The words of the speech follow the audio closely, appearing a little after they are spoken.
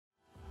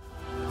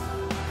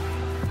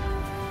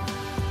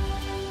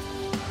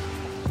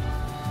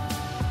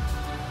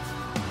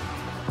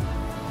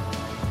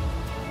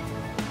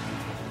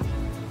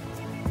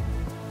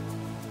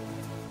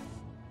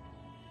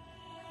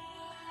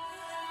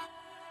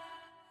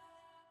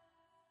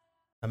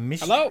A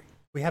mystery. Hello?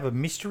 We have a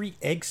mystery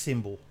egg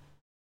symbol.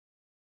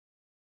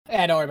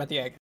 Yeah, don't worry about the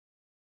egg.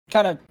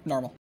 Kind of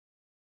normal.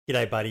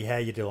 G'day, buddy. How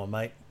you doing,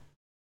 mate?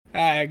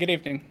 Good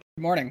evening.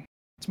 Good morning.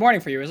 It's morning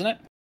for you, isn't it?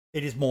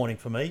 It is morning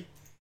for me.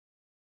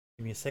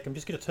 Give me a sec. I'm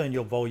just going to turn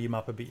your volume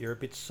up a bit. You're a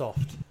bit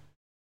soft.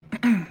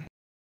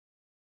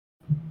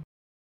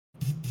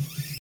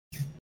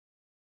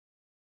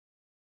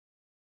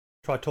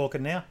 Try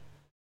talking now.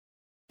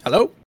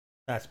 Hello?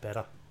 That's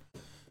better.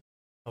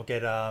 I'll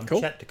get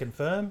Cool. chat to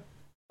confirm,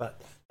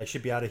 but they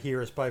should be able to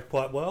hear us both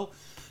quite well.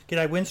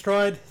 G'day,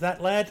 Winstride,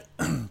 that lad.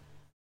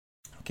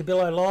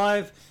 Cabillo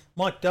Live,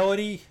 Mike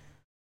Doherty,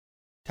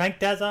 Tank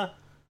Dazza.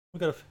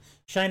 We've got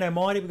Shane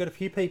O'Mighty. We've got a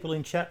few people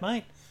in chat,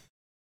 mate.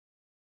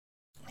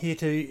 Here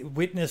to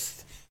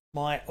witness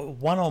my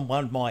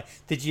one-on-one.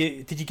 Did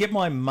you get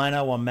my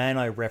mano a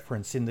mano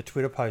reference in the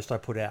Twitter post I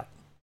put out?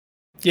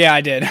 Yeah,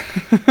 I did.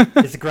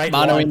 It's a great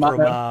Mano line a from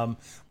mano.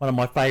 one of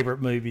my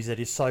favourite movies that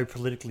is so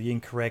politically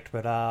incorrect,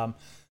 but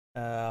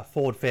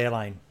Ford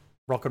Fairlane,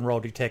 Rock and Roll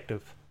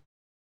Detective.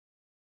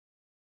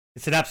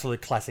 It's an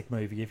absolute classic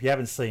movie. If you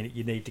haven't seen it,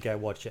 you need to go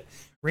watch it.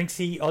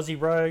 Rinksy, Aussie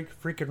Rogue,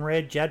 Freaking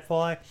Red,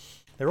 Jadfi,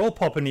 they're all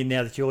popping in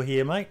now that you're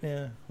here, mate.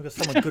 We've got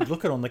someone good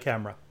looking on the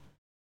camera.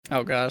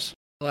 Oh, gosh.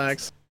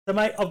 Relax. So,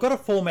 mate, I've got a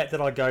format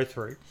that I go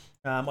through.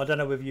 I don't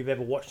know whether you've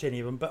ever watched any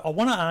of them, but I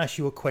want to ask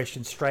you a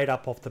question straight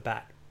up off the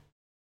bat.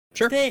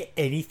 Sure. Is there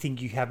anything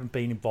you haven't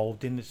been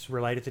involved in that's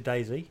related to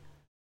DayZ?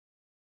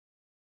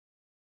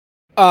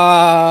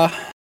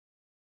 I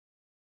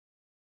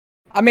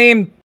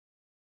mean,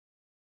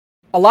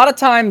 a lot of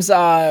times,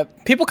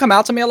 people come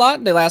out to me a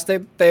lot. They like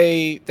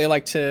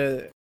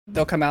to,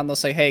 they'll come out and they'll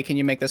say, hey, can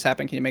you make this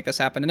happen? Can you make this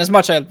happen? And as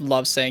much as I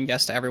love saying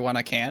yes to everyone,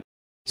 I can't.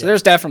 So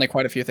there's definitely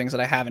quite a few things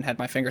that I haven't had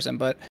my fingers in,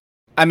 but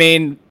I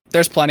mean,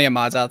 there's plenty of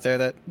mods out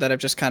there that have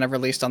just kind of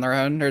released on their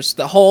own. There's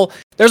a whole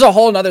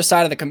other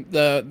side of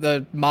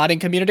the modding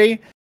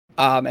community.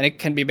 And it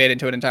can be made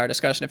into an entire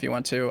discussion if you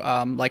want to.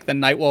 Like the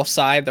Nightwolf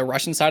side, the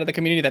Russian side of the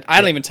community that I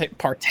don't even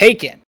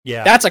partake in.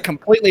 Yeah. That's a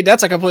completely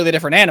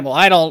different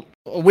animal.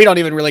 We don't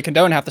even really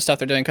condone half the stuff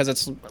they're doing because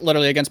it's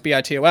literally against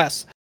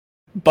BITOS.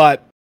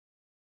 But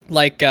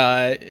like,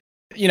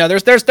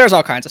 there's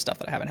all kinds of stuff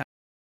that I haven't had.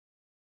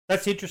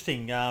 That's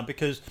interesting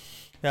because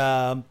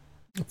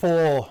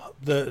for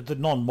the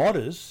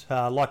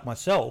non-modders like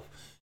myself,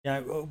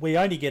 we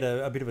only get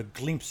a bit of a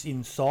glimpse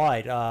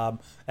inside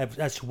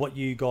as to what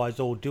you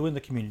guys all do in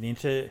the community, and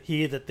to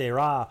hear that there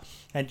are,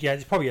 and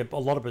there's probably a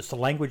lot of it's the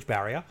language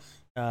barrier,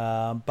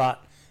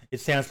 but it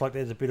sounds like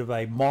there's a bit of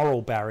a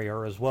moral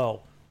barrier as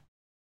well.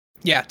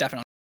 Yeah,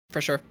 definitely, for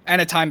sure, and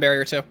a time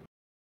barrier too.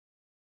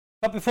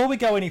 But before we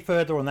go any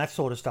further on that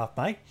sort of stuff,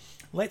 mate,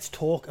 let's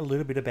talk a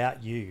little bit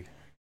about you.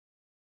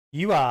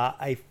 You are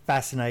a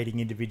fascinating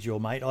individual,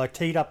 mate. I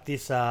teed up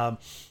this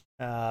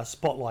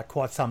spotlight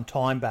quite some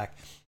time back,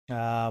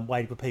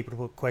 waiting for people to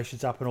put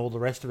questions up and all the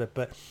rest of it.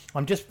 But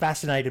I'm just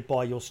fascinated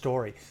by your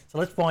story. So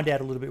let's find out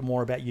a little bit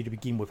more about you to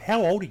begin with.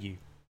 How old are you?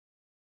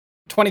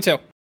 22.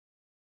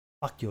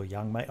 Fuck, you're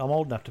young, mate. I'm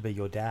old enough to be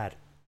your dad.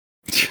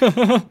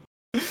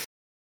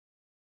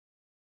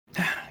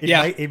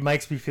 It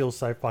makes me feel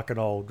so fucking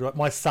old.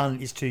 My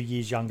son is 2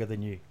 years younger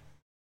than you.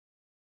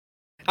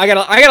 I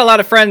got a lot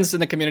of friends in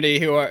the community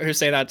who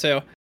say that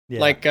too. Yeah.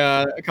 Like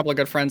a couple of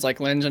good friends like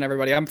Linge and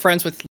everybody. I'm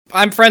friends with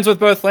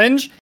both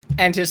Linge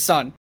and his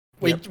son.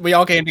 We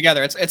all came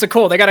together. It's they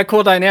got a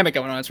cool dynamic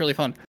going on. It's really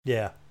fun.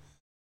 Yeah.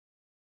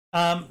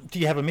 Do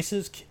you have a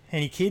missus,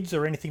 any kids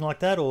or anything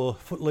like that, or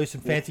footloose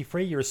and fancy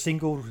free? You're a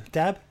single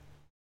dab?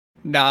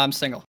 Nah, I'm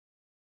single.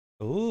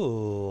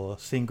 Ooh,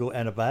 single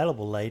and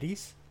available,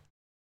 ladies.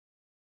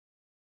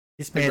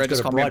 This Think man's Red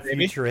just got a called me a bright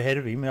baby? future ahead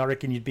of him. I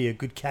reckon you'd be a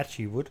good catch,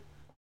 you would.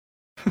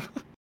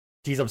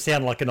 Geez, I'm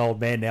sounding like an old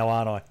man now,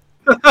 aren't I?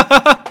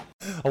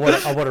 I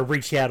want to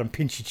reach out and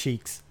pinch your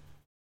cheeks.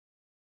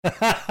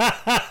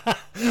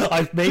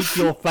 I mean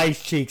your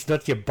face cheeks,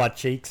 not your butt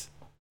cheeks.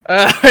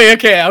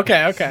 Okay.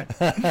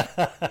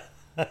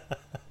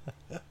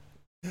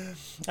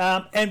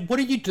 And what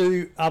do you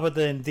do other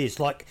than this?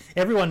 Like,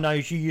 everyone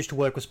knows you used to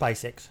work with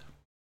SpaceX.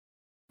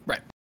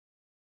 Right.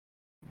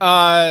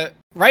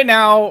 Right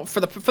now, for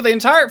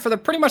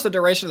pretty much the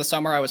duration of the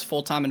summer, I was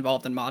full time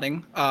involved in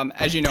modding.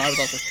 As you know, I was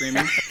also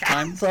streaming at the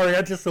time. Sorry,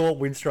 I just saw what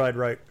Winstride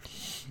wrote.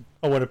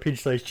 I want to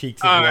pinch those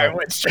cheeks as All well.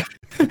 right,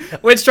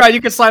 Winstride,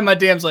 you can slide my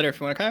DMs later if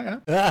you want. Okay.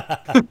 Yeah.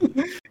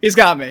 He's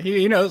got me.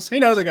 He knows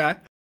a guy.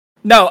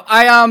 No,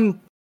 I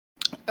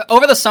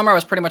over the summer I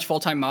was pretty much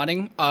full time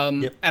modding.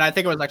 And I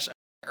think it was actually,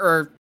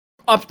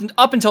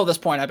 up until this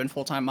point, I've been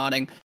full time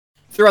modding.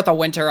 Throughout the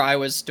winter, I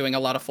was doing a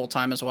lot of full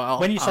time as well.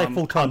 When you say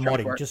full time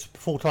modding, work. just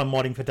full time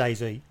modding for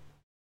DayZ.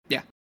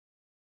 Yeah.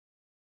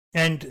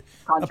 And a bit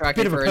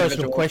Contracting of a for personal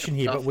individuals question and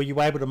here, stuff. but were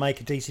you able to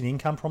make a decent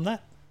income from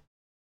that?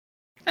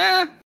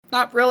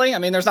 Not really. I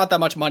mean, there's not that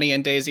much money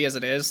in DayZ as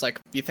it is. Like,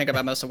 you think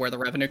about most of where the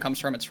revenue comes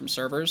from, it's from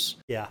servers.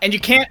 Yeah. And you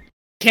can't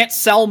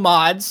sell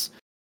mods.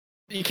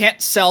 You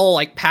can't sell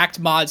like packed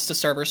mods to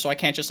servers, so I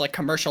can't just like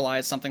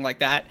commercialize something like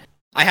that.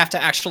 I have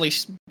to actually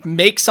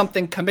make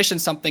something, commission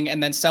something,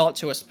 and then sell it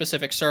to a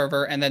specific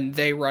server, and then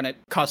they run it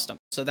custom.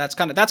 So that's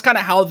kind of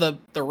how the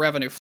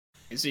revenue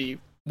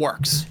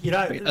works.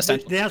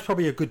 Now's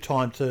probably a good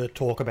time to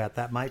talk about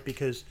that, mate,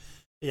 because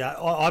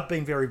I've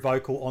been very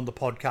vocal on the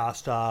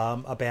podcast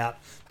about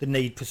the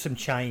need for some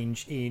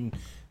change in.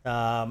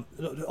 I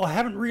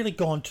haven't really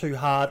gone too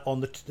hard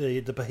on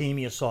the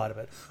Bohemia side of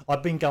it.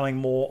 I've been going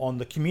more on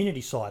the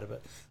community side of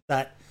it.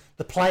 That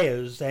the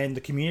players and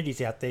the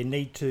communities out there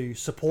need to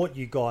support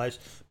you guys,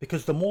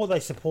 because the more they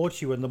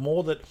support you and the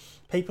more that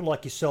people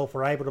like yourself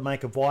are able to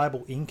make a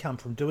viable income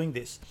from doing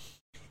this.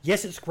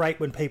 Yes, it's great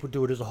when people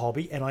do it as a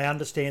hobby, and I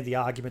understand the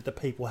argument that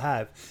people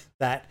have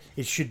that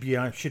it should be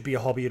a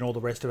hobby and all the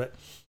rest of it.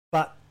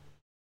 But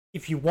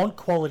if you want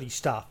quality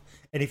stuff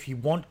and if you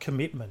want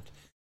commitment,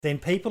 then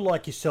people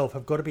like yourself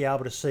have got to be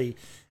able to see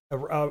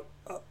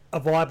a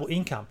viable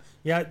income.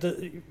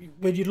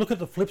 When you look at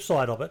the flip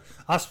side of it,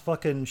 us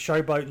fucking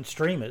showboating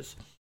streamers,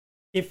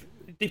 if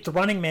the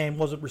Running Man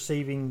wasn't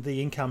receiving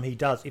the income he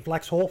does, if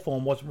Lax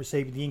Hawthorne wasn't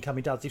receiving the income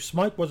he does, if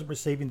Smoke wasn't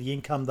receiving the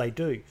income they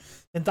do,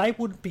 then they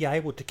wouldn't be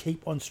able to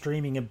keep on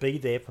streaming and be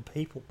there for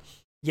people.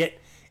 Yet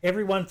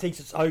everyone thinks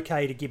it's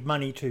okay to give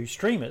money to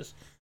streamers,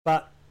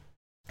 but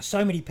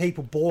so many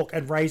people balk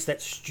and raise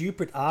that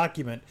stupid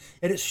argument,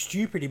 and it's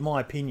stupid in my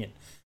opinion,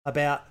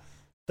 about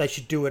they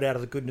should do it out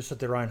of the goodness of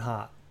their own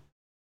heart.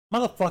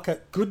 Motherfucker,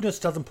 goodness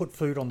doesn't put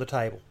food on the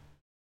table.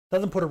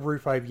 Doesn't put a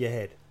roof over your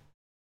head.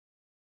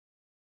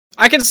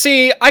 I can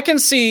see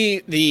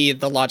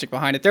the logic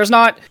behind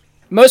it.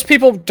 Most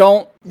people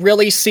don't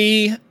really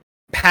see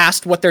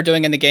past what they're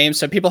doing in the game,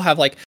 so people have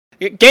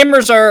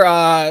gamers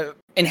are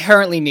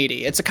inherently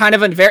needy. It's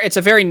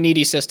a very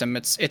needy system.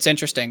 It's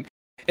interesting.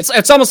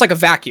 It's almost like a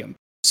vacuum.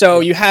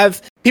 So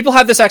people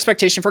have this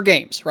expectation for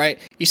games, right?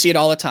 You see it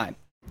all the time.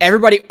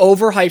 Everybody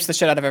overhypes the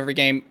shit out of every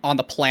game on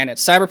the planet.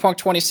 Cyberpunk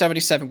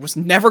 2077 was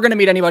never going to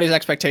meet anybody's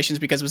expectations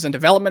because it was in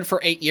development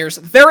for 8 years.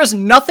 There is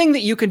nothing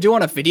that you can do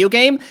on a video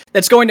game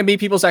that's going to meet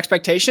people's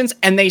expectations,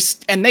 and they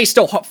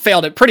still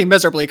failed it pretty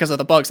miserably because of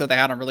the bugs that they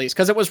had on release,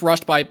 because it was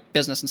rushed by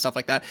business and stuff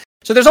like that.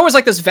 So there's always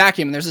this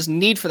vacuum, and there's this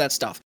need for that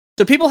stuff.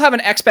 So people have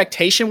an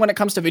expectation when it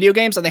comes to video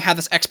games, and they have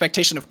this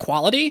expectation of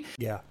quality.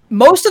 Yeah.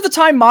 Most of the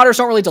time, modders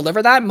don't really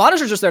deliver that.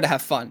 Modders are just there to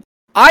have fun.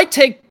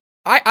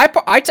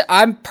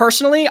 I'm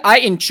personally, I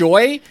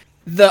enjoy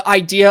the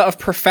idea of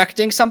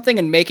perfecting something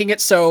and making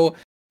it so,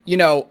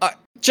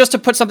 just to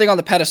put something on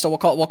the pedestal,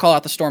 we'll call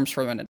out the storms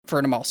for a minute,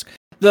 for Namalsk.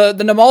 The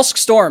Namalsk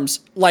storms,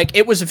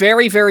 it was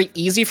very, very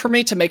easy for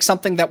me to make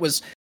something that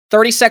was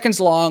 30 seconds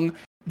long,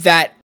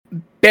 that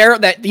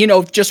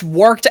just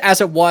worked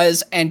as it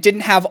was and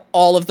didn't have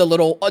all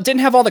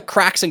the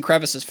cracks and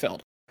crevices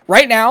filled.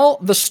 Right now,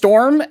 the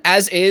storm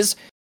as is,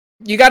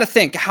 you got to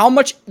think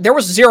there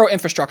was zero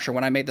infrastructure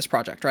when I made this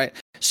project, right?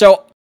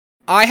 So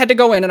I had to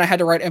go in and I had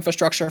to write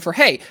infrastructure for,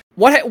 hey,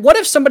 what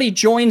if somebody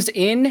joins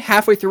in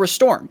halfway through a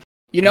storm?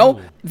 They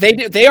aren't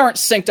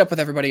synced up with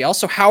everybody else.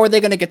 So how are they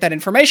going to get that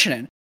information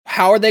in?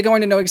 How are they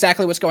going to know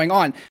exactly what's going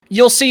on?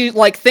 You'll see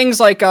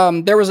things like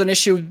there was an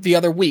issue the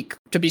other week,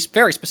 to be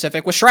very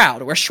specific, with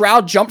Shroud, where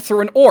Shroud jumped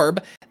through an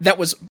orb that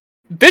was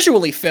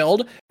visually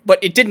filled, but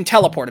it didn't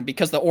teleport him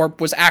because the orb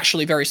was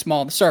actually very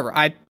small in the server.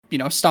 I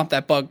stomped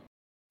that bug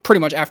pretty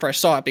much after I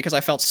saw it because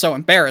I felt so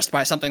embarrassed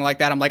by something like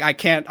that. I'm like, I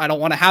don't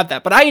want to have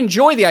that. But I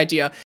enjoy the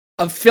idea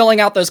of filling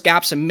out those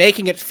gaps and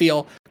making it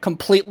feel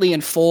completely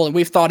and full. And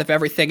we've thought of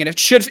everything, and it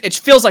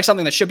feels like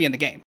something that should be in the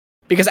game,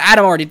 because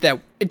Adam already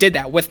did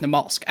that with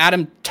Namalsk.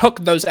 Adam took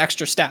those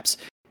extra steps,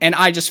 and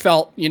I just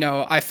felt,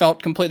 I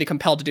felt completely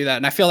compelled to do that.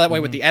 And I feel that way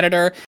with the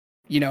editor,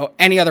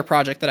 any other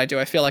project that I do,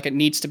 I feel like it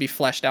needs to be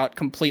fleshed out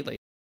completely.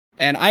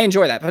 And I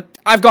enjoy that, but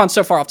I've gone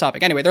so far off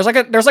topic. Anyway, there's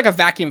a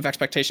vacuum of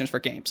expectations for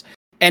games.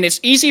 And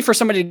it's easy for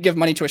somebody to give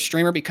money to a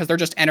streamer because they're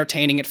just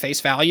entertaining at face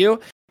value.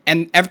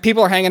 And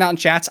people are hanging out in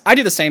chats. I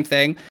do the same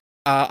thing.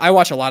 I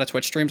watch a lot of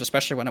Twitch streams,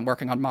 especially when I'm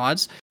working on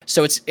mods.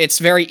 So it's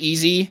very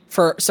easy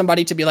for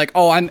somebody to be like,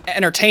 oh, I'm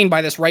entertained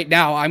by this right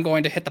now, I'm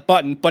going to hit the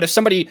button. But if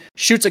somebody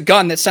shoots a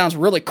gun that sounds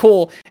really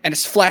cool and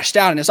it's flashed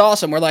out and is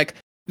awesome,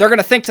 they're going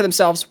to think to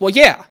themselves, well,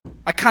 yeah,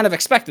 I kind of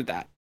expected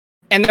that.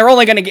 And they're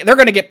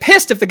going to get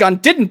pissed if the gun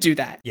didn't do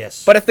that.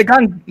 Yes. But if the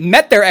gun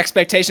met their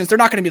expectations, they're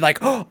not going to be like,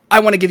 oh,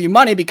 I want to give you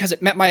money because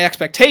it met my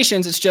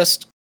expectations. It's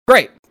just,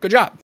 great, good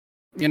job.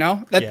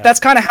 That's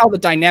kind of how the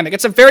dynamic.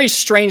 It's a very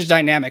strange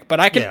dynamic, but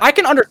I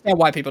can understand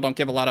why people don't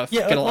give a lot of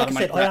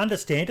money. I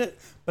understand it,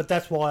 but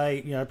that's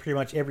why pretty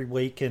much every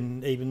week,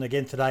 and even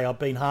again today, I've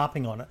been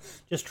harping on it,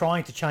 just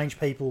trying to change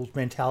people's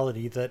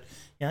mentality that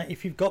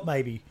if you've got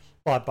maybe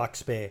 $5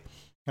 spare.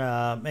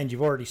 And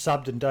you've already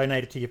subbed and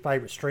donated to your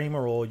favourite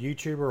streamer or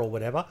YouTuber or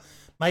whatever,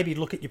 maybe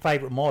look at your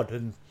favourite mod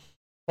and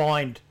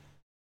find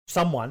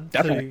someone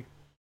to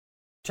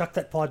chuck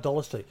that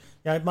 $5 to.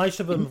 Most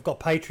of them have got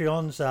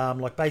Patreons,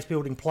 like Base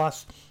Building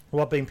Plus,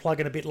 who I've been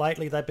plugging a bit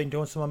lately. They've been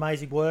doing some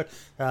amazing work.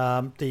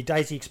 The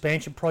Daisy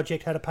Expansion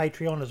Project had a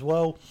Patreon as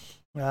well,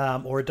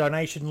 or a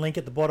donation link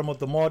at the bottom of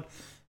the mod.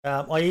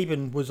 I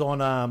even was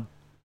on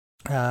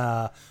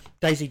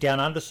Daisy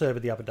Down Under server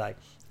the other day.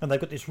 and they've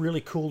got this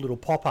really cool little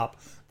pop-up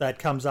that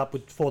comes up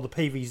for the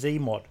PVZ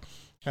mod.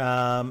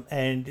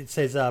 And it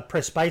says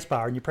press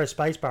spacebar, and you press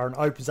spacebar and it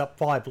opens up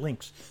 5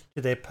 links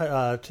to their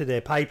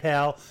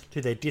PayPal,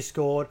 to their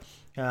Discord,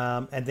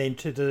 and then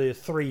to the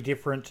 3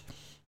 different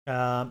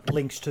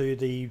links to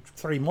the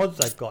 3 mods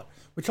they've got,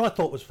 which I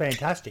thought was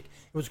fantastic.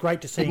 It was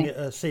great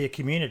to see a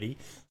community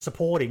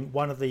supporting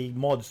one of the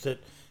mods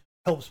that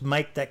helps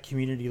make that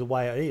community the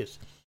way it is.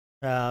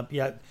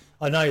 Yeah,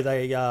 I know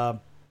they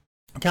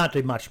can't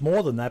do much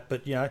more than that,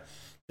 but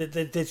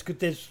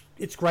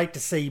it's great to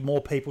see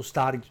more people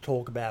starting to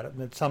talk about it,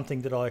 and it's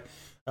something that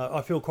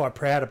I feel quite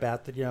proud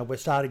about. That we're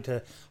starting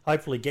to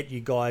hopefully get you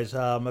guys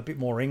a bit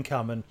more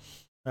income, and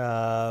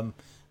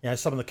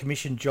some of the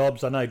commission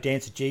jobs. I know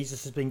Dance of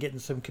Jesus has been getting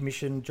some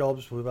commission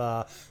jobs with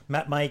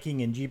map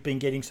making, and you've been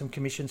getting some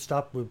commission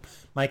stuff with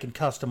making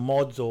custom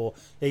mods, or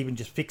even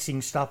just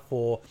fixing stuff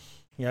for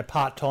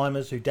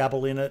part-timers who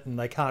dabble in it and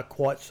they can't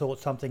quite sort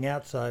something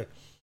out. So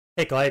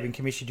heck, I even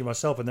commissioned you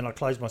myself, and then I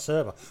closed my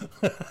server.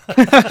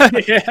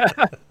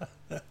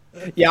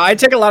 Yeah, I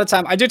take a lot of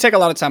time. I do take a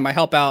lot of time. I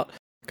help out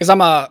because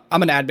I'm an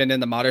admin in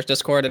the modders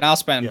Discord, and I'll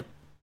spend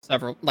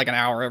an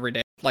hour every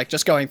day,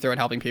 just going through and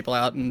helping people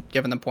out and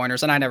giving them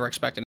pointers. And I never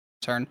expect an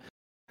return.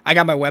 I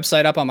got my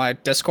website up on my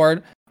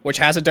Discord, which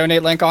has a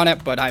donate link on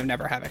it, but I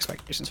never have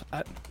expectations for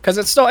that because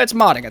it's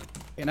modding it.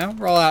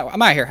 Roll out.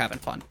 I'm out here having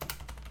fun.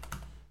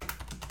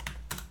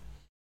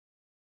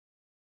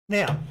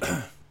 Now,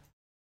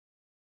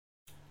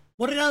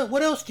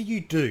 what else do you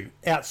do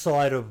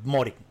outside of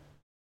modding?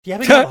 Do you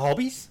have any other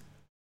hobbies?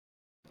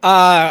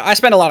 I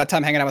spend a lot of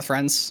time hanging out with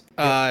friends,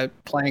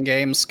 playing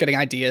games, getting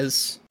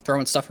ideas,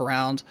 throwing stuff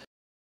around.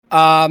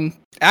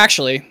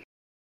 Actually,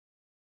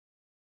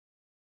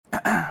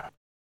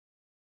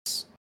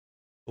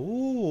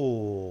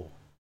 ooh,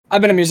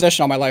 I've been a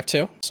musician all my life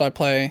too. So I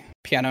play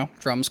piano,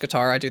 drums,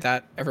 guitar. I do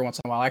that every once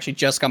in a while. I actually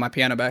just got my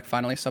piano back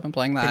finally, so I've been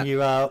playing that. Can you?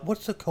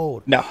 What's it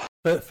called? No.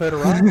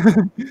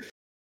 Ferdera?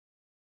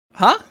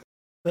 Huh?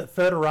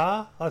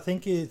 Ferdera, I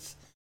think, is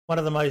one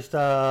of the most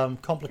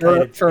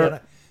complicated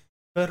piano.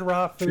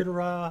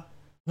 Ferdera,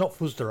 not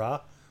Fuzdera.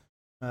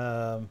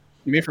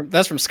 You mean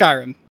that's from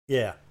Skyrim?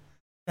 Yeah.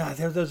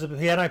 There was a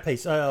piano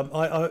piece. I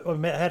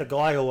had a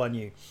guy who I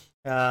knew,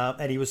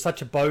 and he was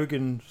such a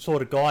bogan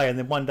sort of guy, and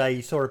then one day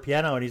he saw a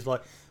piano and he's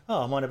like,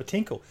 oh, I might have a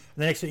tinkle.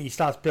 And the next thing he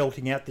starts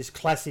belting out this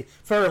classic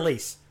Fer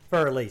Elise,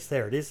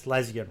 there it is,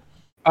 Lazian.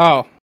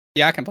 Oh,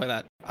 yeah, I can play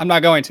that. I'm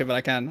not going to, but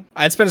I can.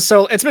 It's been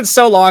so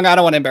long, I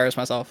don't want to embarrass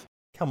myself.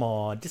 Come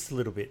on, just a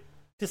little bit.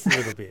 Just a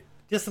little bit.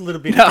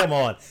 No. Come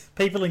on.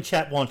 People in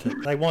chat want it.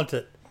 They want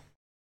it.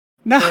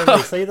 No.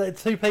 See,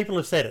 2 people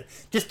have said it.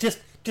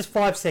 Just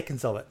 5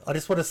 seconds of it. I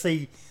just want to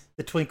see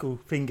the twinkle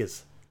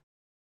fingers.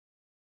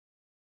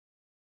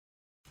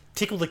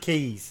 Tickle the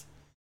keys.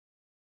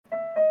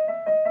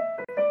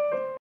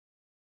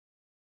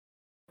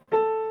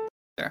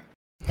 There.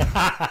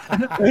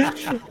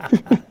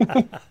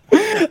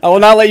 I will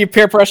not let you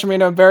peer pressure me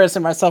into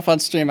embarrassing myself on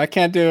stream. I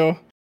can't do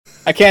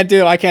it. I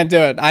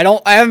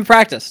haven't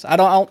practiced. I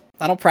don't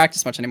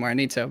practice much anymore. I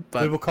need to,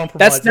 but we will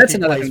compromise. That's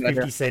another thing.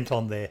 50 Cent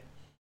on there.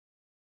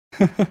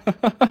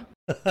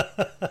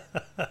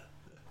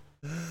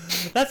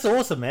 That's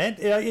awesome, man.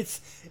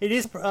 It's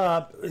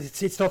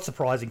not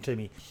surprising to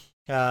me.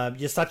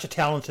 You're such a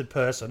talented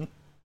person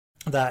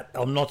that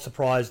I'm not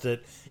surprised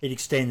that it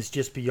extends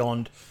just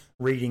beyond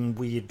reading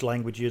weird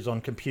languages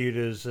on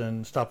computers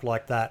and stuff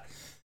like that.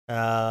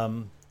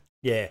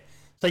 Yeah.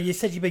 So you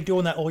said you've been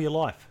doing that all your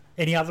life.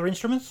 Any other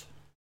instruments?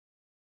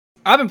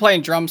 I've been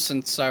playing drums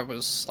since I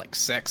was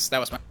 6. That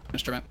was my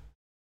instrument.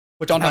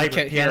 What's your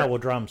favorite, piano or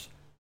drums?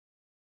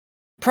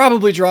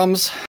 Probably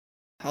drums,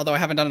 although I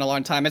haven't done it in a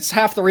long time. It's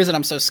half the reason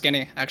I'm so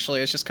skinny,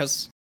 actually. It's just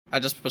because I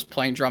just was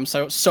playing drums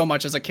so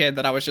much as a kid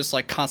that I was just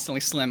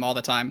constantly slim all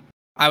the time.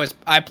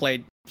 I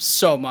played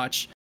so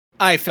much.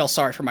 I feel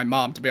sorry for my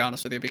mom, to be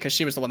honest with you, because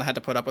she was the one that had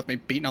to put up with me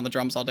beating on the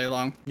drums all day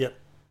long. Yep.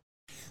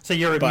 So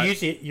you're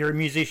a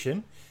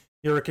musician,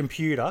 you're a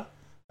computer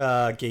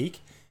geek.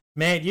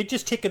 Man, you're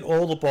just ticking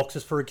all the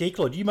boxes for a geek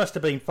lord. You must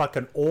have been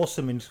fucking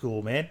awesome in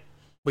school, man.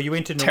 Were you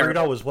into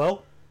Naruto as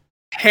well?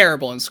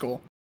 Terrible in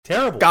school.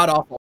 Terrible. God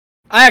awful.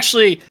 I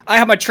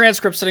have my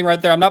transcript sitting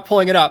right there. I'm not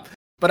pulling it up,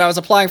 but I was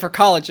applying for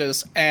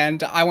colleges,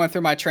 and I went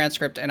through my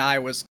transcript, and I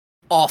was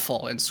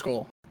awful in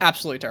school.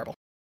 Absolutely terrible.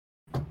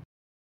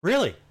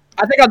 Really?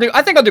 I think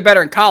I'll do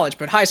better in college,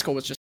 but high school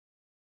was just.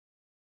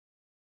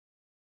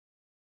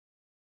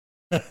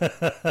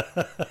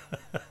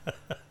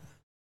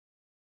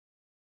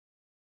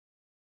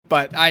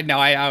 But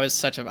I was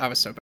so bad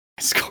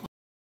in school.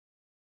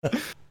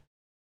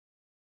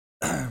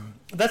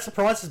 That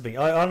surprises me.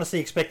 I honestly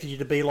expected you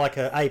to be like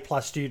a A+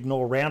 student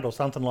all around or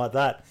something like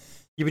that.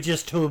 You were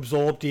just too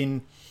absorbed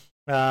in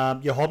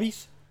your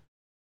hobbies?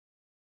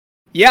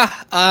 Yeah,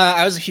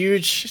 I was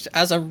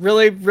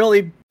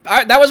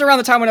that was around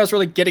the time when I was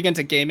really getting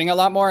into gaming a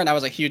lot more, and I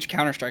was a huge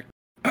Counter-Strike.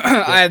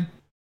 Yeah. I had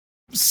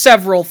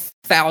several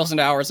thousand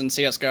hours in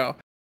CSGO,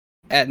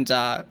 and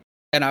I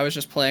was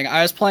just playing.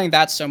 I was playing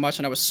that so much,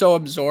 and I was so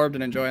absorbed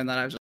and enjoying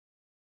that.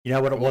 You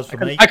know what it was for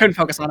me? I couldn't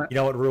focus on it. You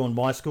know what ruined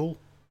my school?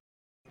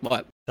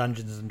 What?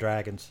 Dungeons and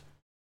Dragons.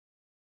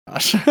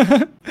 Gosh.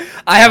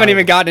 I haven't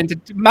even gotten into.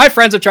 My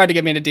friends have tried to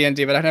get me into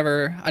D&D, but I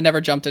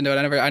never jumped into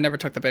it. I never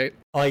took the bait.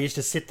 I used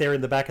to sit there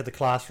in the back of the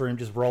classroom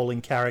just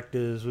rolling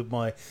characters with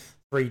my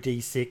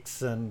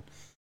 3d6, and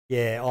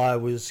yeah, I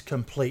was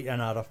complete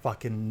and utter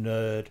fucking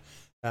nerd.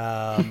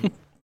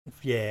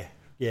 Yeah.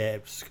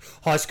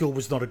 High school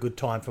was not a good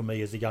time for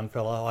me as a young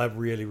fella. I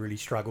really, really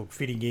struggled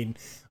fitting in.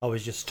 I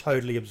was just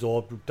totally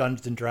absorbed with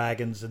Dungeons and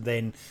Dragons, and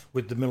then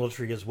with the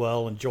military as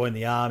well, and joined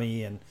the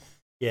army, and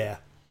yeah.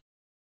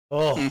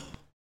 Oh.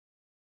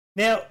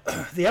 Now,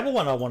 the other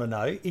one I want to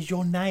know is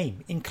your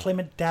name,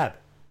 Inclement Dab.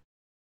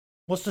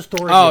 What's the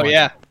story? Oh,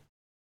 yeah.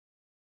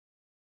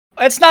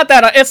 It's not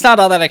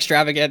all that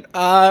extravagant.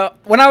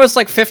 When I was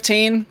like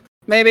 15,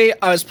 maybe,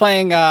 I was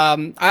playing,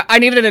 I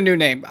needed a new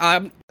name.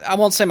 I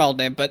won't say my old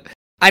name, but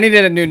I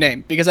needed a new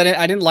name because I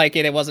didn't like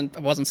it. It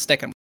wasn't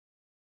sticking.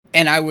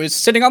 And I was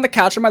sitting on the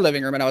couch in my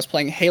living room and I was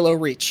playing Halo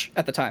Reach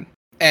at the time.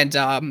 And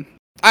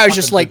I was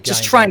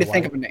just trying to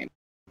think of a name.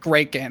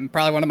 Great game.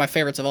 Probably one of my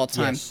favorites of all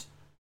time. Yes.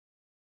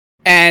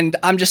 And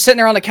I'm just sitting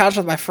there on the couch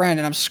with my friend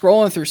and I'm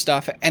scrolling through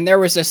stuff. And there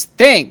was this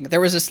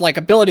like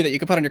ability that you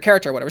could put on your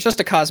character or whatever. It was just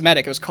a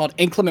cosmetic. It was called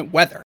Inclement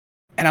Weather.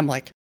 And I'm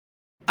like,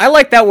 I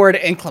like that word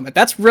inclement.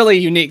 That's really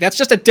unique. That's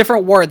just a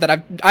different word that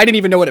I didn't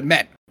even know what it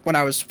meant when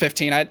I was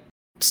 15. I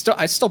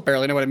still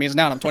barely know what it means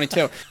now and I'm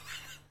 22.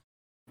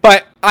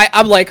 But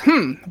I'm like,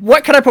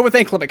 what could I put with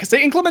inclement? Because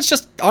the inclement's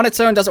just on its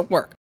own doesn't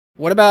work.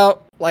 What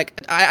about,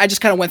 like, I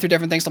just kind of went through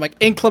different things. So I'm like,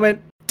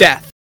 inclement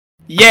death.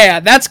 Yeah,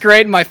 that's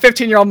great. My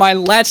 15-year-old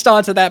mind latched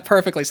onto that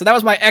perfectly. So that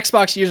was my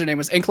Xbox username,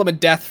 was Inclement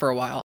Death for a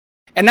while.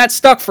 And that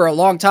stuck for a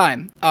long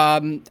time.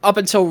 Up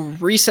until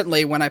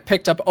recently when I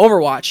picked up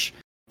Overwatch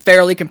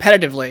fairly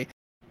competitively.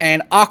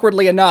 And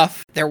awkwardly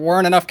enough, there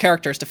weren't enough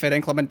characters to fit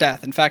Inclement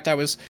Death. In fact, I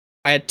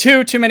had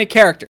too many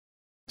characters.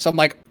 So I'm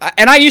like,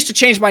 and I used to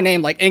change my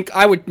name, like,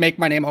 I would make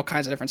my name all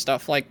kinds of different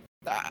stuff. Like,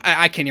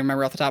 I can't even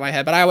remember off the top of my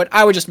head, but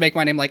I would just make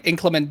my name like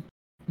Inclement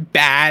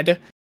Bad,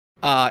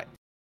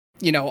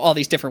 all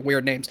these different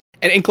weird names.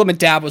 And Inclement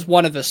Dab was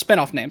one of the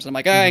spin-off names. I'm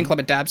like,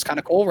 Inclement Dab's kind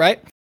of cool, right?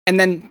 And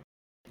then,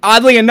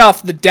 oddly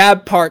enough, the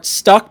Dab part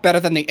stuck better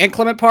than the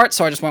Inclement part,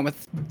 so I just went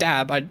with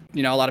Dab. A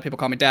lot of people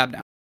call me Dab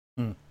now.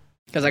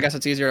 Because I guess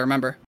it's easier to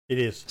remember. It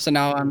is. So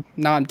now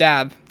I'm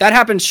Dab. That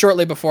happened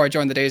shortly before I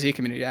joined the DayZ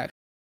community, actually.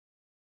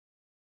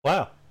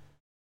 Wow.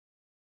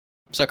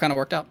 So it kind of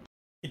worked out.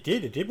 It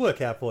did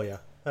work out for you.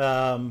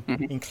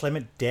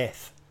 Inclement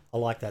Death. I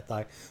like that,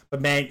 though.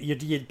 But, man,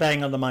 you're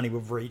bang on the money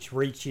with Reach.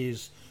 Reach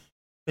is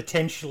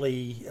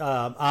potentially,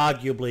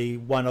 arguably,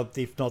 one of,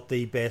 if not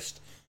the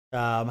best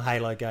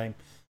Halo game.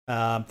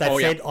 That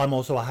said, yeah. I'm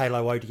also a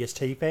Halo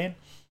ODST fan.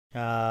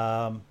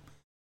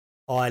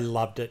 I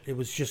loved it. It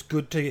was just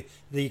good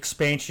the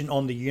expansion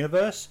on the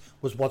universe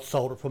was what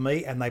sold it for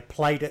me, and they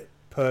played it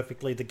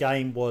perfectly. The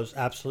game was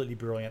absolutely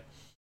brilliant.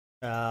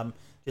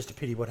 Just a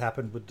pity what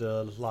happened with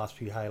the last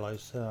few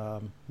Halos. Makes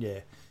you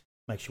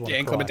want to cry.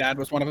 Inclement Dad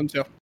was one of them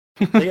too.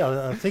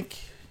 Yeah, I think.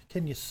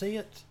 Can you see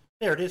it?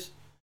 There it is.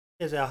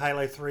 There's our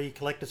Halo 3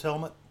 collector's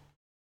helmet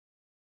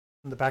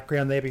in the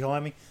background there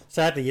behind me.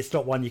 Sadly, it's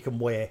not one you can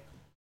wear.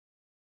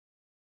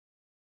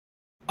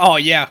 Oh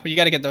yeah, you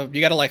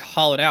gotta like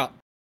haul it out.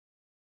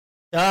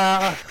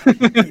 But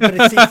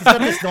it's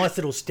got this nice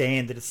little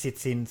stand that it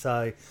sits in.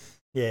 So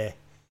yeah,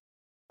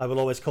 I will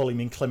always call him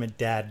Inclement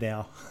Dad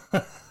now.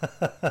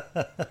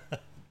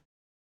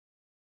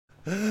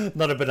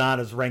 Not a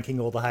Banana's ranking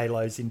all the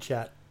Halos in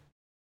chat.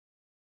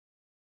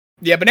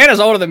 Yeah, Banana's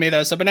older than me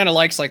though, so Banana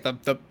likes like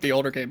the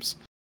older games.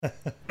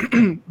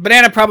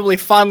 Banana probably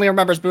fondly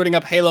remembers booting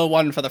up Halo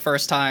 1 for the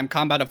first time,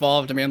 Combat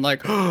Evolved, and being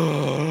like,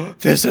 oh,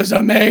 this is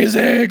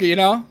amazing,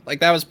 Like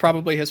that was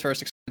probably his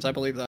first experience, I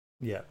believe that.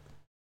 Yeah.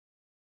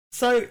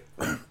 So,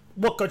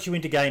 what got you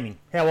into gaming?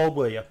 How old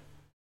were you?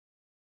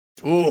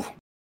 Ooh.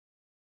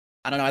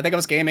 I don't know, I think I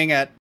was gaming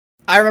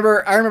I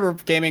remember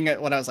gaming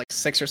when I was like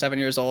 6 or 7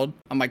 years old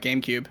on my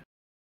GameCube.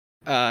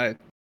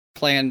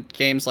 Playing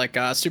games like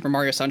Super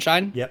Mario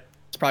Sunshine. Yep.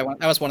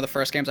 That was one of the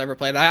first games I ever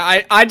played.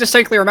 I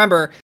distinctly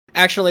remember,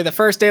 actually, the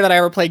first day that I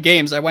ever played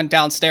games, I went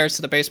downstairs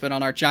to the basement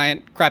on our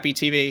giant, crappy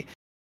TV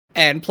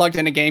and plugged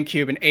in a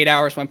GameCube, and 8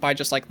 hours went by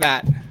just like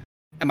that.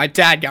 And my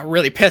dad got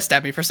really pissed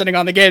at me for sitting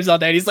on the games all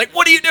day. And he's like,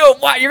 what are you doing?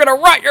 What? You're going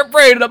to rot your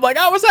brain. And I'm like,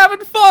 I was having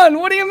fun.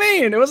 What do you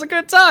mean? It was a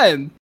good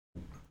time.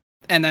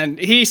 And then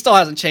he still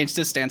hasn't changed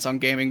his stance on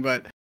gaming,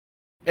 but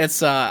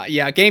it's,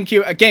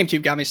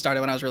 GameCube got me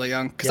started when I was really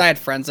young. Because I had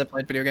friends that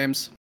played video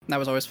games. And that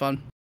was always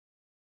fun.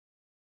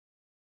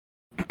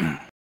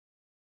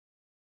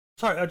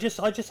 Sorry, I just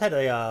had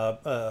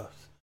a.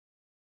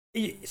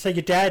 So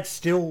your dad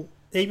still,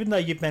 even though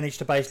you've managed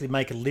to basically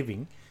make a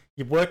living,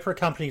 you work for a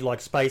company like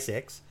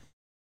SpaceX,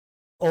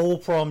 all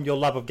from your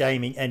love of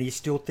gaming, and he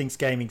still thinks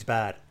gaming's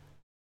bad.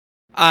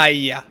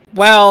 Yeah.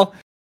 Well,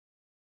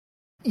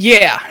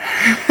 yeah.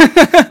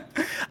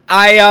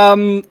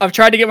 I've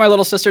tried to get my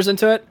little sisters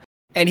into it,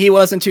 and he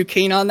wasn't too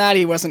keen on that.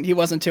 He wasn't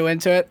too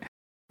into it.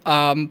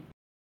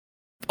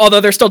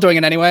 Although they're still doing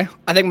it anyway.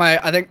 I think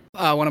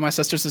one of my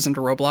sisters is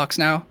into Roblox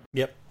now.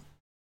 Yep.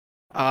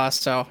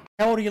 So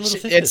how old are your little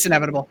sisters? It's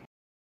inevitable.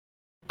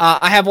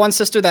 I have one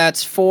sister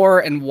that's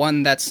 4 and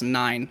one that's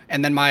 9,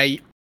 and then my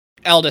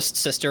eldest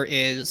sister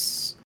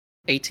is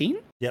 18.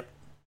 Yep.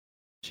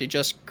 She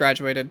just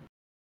graduated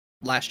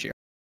last year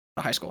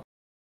out of high school.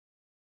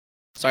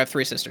 So I have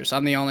 3 sisters.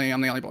 I'm the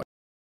only boy.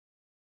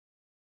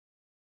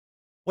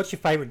 What's your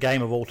favorite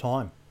game of all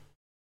time?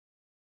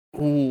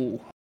 Ooh.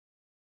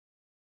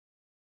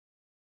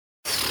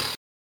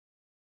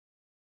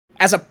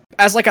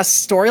 As like a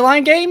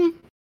storyline game,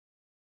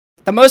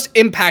 the most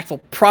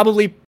impactful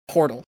probably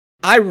Portal.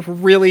 I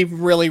really,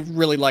 really,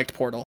 really liked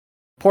Portal.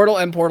 Portal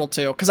and Portal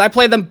 2. Because I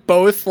played them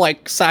both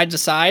like side to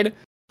side.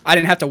 I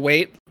didn't have to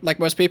wait like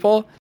most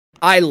people.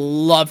 I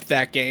loved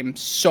that game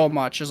so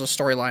much as a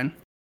storyline.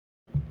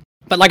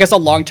 But like as a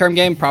long-term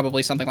game,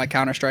 probably something like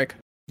Counter-Strike.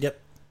 Yep.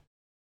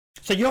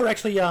 So you're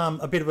actually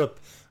a bit of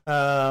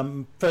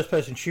a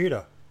first-person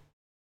shooter.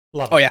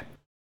 Love it. Oh, yeah.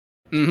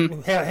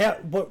 Mm-hmm.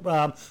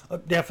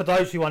 Now, for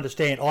those who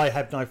understand, I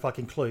have no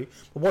fucking clue.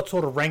 But what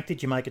sort of rank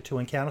did you make it to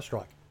in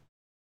Counter-Strike?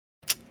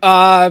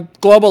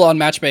 Global on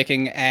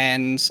matchmaking,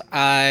 and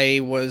I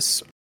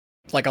was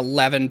like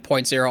 11.0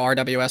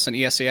 RWS and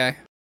ESEA.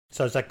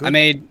 So is that good? I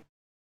made...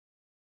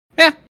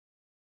 Yeah.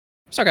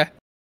 It's okay.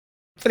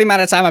 For the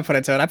amount of time I put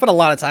into it. I put a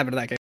lot of time into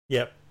that game.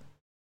 Yep.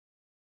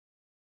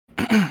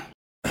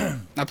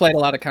 I played a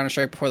lot of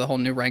Counter-Strike before the whole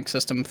new rank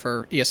system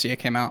for ESEA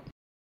came out.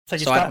 I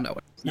don't know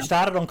it. You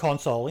started on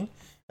consoling.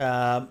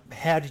 How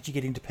did you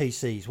get into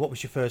PCs? What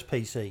was your first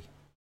PC?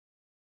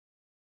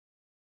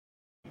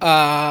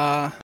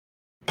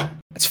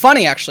 It's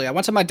funny actually. I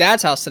went to my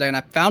dad's house today and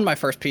I found my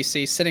first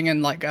PC sitting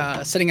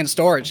in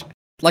storage,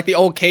 like the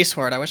old case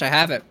for it. I wish I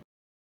have it.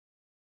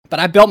 But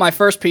I built my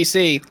first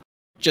PC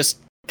just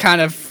kind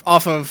of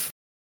off of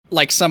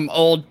like some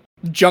old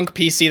junk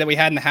PC that we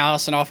had in the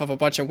house and off of a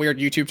bunch of weird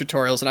YouTube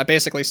tutorials. And I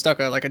basically stuck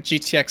a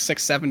GTX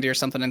 670 or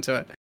something into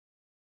it.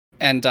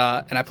 And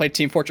I played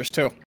Team Fortress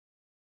 2.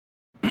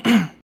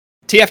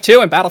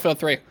 TF2 and Battlefield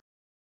 3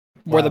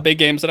 were the big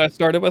games that I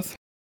started with.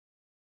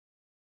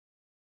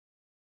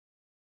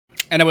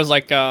 And it was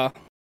like, I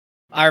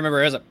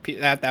remember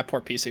that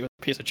poor PC was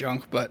a piece of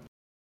junk, but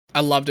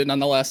I loved it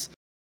nonetheless.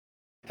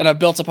 And I've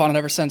built upon it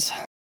ever since.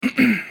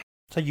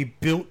 So you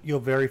built your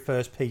very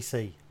first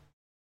PC?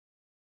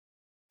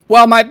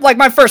 Well,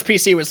 my first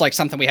PC was like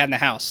something we had in the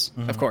house,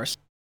 of course.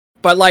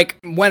 But like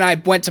when I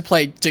went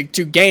to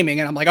do gaming,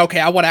 and I'm like, okay,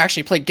 I want to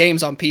actually play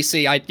games on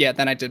PC.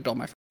 Then I did build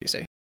my first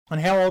PC. And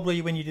how old were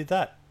you when you did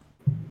that?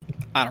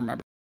 I don't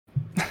remember.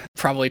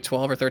 Probably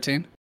 12 or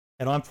 13.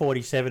 And I'm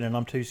 47, and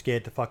I'm too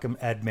scared to fucking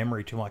add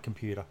memory to my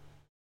computer.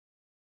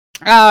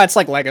 It's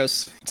like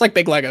Legos. It's like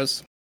big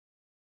Legos.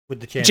 With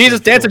the chance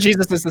Dance of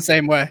Jesus is the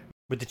same way.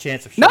 With the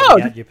chance of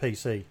shutting out your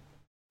PC.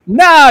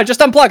 No, just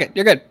unplug it.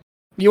 You're good.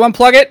 You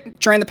unplug it,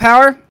 drain the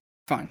power,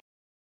 fine.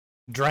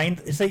 Drain.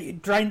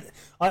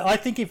 I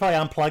think if I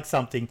unplug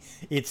something,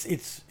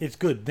 it's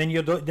good. Then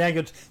you're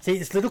see,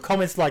 it's little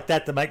comments like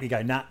that make me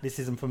go, nah, this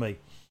isn't for me.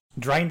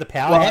 Drain the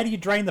power. Well, how do you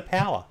drain the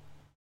power?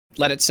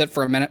 Let it sit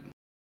for a minute.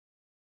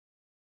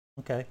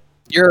 Okay.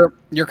 Your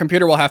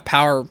computer will have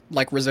power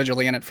like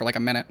residually in it for like a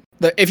minute.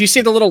 If you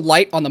see the little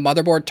light on the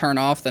motherboard turn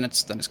off, then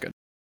it's good.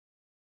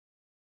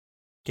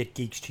 Get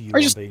geeks to you,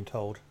 I'm being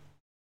told.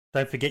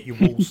 Don't forget your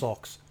wool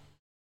socks.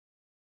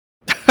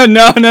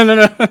 No.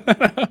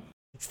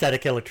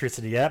 Static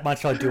electricity, yeah?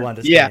 Much I do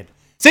understand.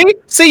 Yeah.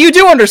 See, you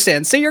do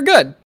understand. See, you're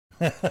good.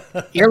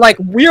 You're like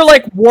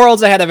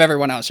worlds ahead of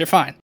everyone else. You're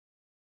fine.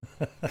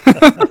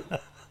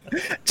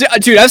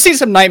 Dude, I've seen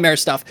some nightmare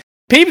stuff.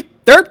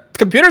 Their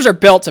computers are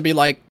built to be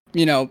like,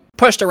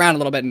 pushed around a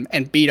little bit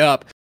and beat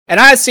up. And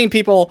I've seen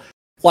people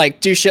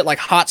like do shit like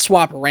hot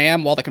swap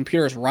RAM while the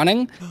computer is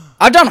running.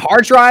 I've done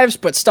hard drives,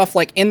 but stuff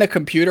like in the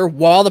computer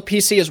while the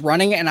PC is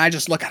running, and I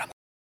just look at them.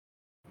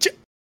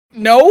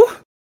 No,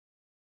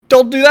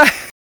 don't do that.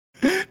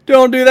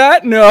 Don't do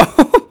that. No,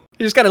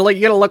 you just gotta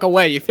look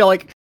away. You feel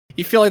like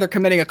they're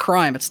committing a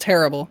crime. It's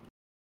terrible.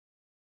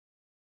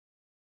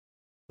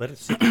 Let it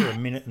sit for a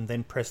minute and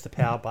then press the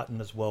power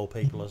button as well.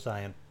 People are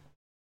saying.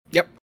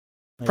 Yep.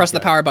 Press the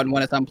power button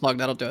when it's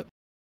unplugged. That'll do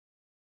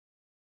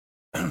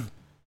it.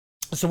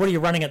 So what are you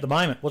running at the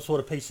moment? What sort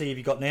of PC have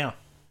you got now?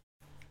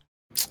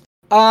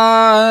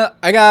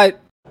 I got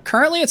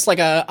currently it's like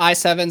a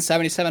i7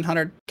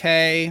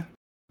 7700K.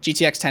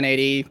 GTX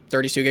 1080,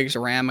 32 gigs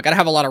of RAM. I gotta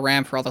have a lot of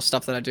RAM for all the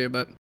stuff that I do,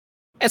 but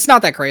it's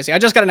not that crazy. I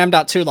just got an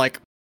M.2 like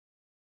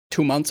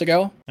 2 months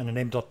ago. And an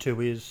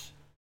M.2 is?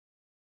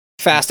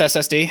 Fast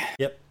SSD.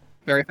 Yep.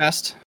 Very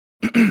fast.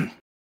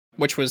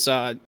 Which was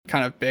kind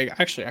of big.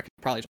 Actually, I could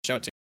probably just show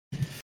it to you.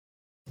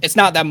 It's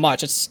not that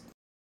much. It's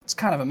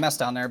kind of a mess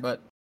down there, but...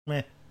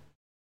 Meh.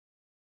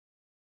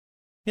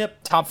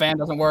 Yep. Top fan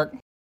doesn't work.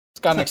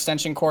 It's got an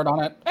extension cord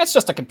on it. It's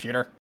just a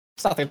computer.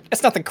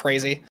 It's nothing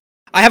crazy.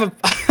 I have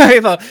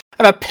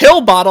a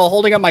pill bottle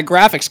holding up my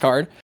graphics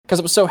card because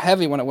it was so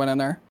heavy when it went in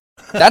there.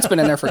 That's been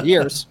in there for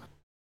years.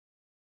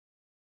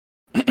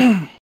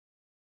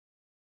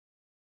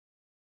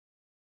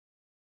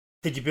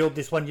 Did you build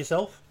this one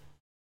yourself?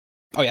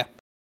 Oh yeah.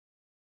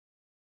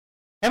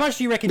 How much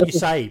do you reckon you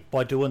save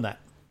by doing that?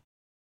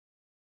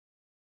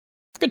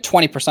 Good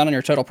 20% on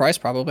your total price,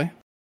 probably.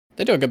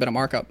 They do a good bit of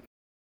markup.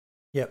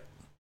 Yep.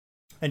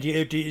 And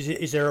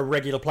is there a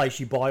regular place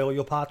you buy all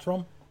your parts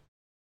from?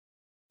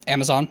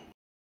 Amazon.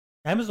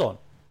 Amazon.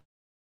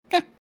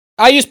 Yeah.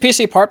 I use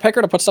PC Part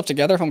Picker to put stuff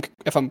together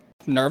if I'm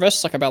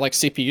nervous, like about like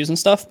CPUs and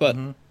stuff, but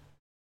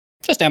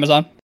just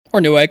Amazon or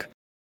Newegg.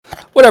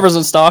 Whatever's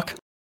in stock.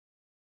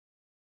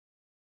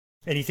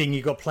 Anything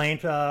you got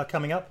planned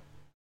coming up?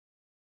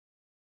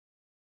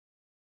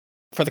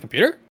 For the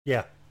computer?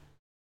 Yeah.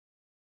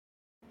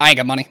 I ain't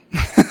got money.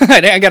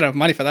 I ain't got enough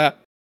money for that.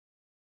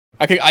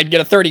 I'd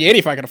get a 3080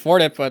 if I could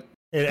afford it, but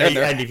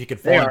and if you could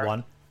find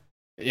one.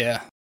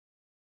 Yeah.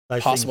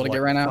 Those possible to get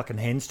right now. Fucking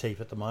hen's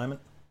teeth at the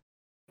moment.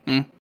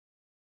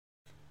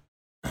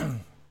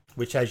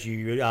 Which, as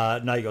you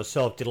know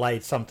yourself,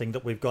 delayed something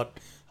that we've got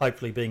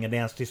hopefully being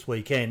announced this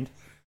weekend.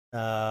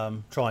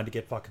 Trying to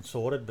get fucking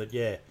sorted, but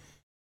yeah.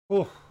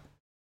 Oof.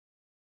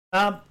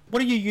 What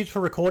do you use for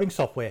recording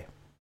software?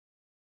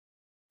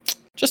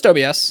 Just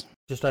OBS.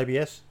 Just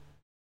OBS?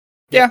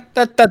 Yeah,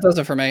 that does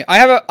it for me.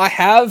 I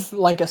have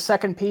like a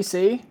second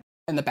PC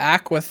in the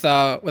back with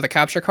a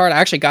capture card. I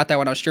actually got that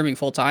when I was streaming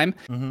full time,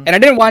 and I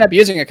didn't wind up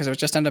using it because it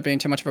just ended up being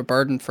too much of a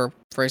burden for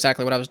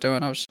exactly what I was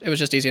doing. It was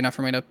just easy enough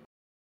for me to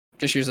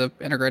just use the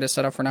integrated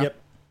setup for now. Yep.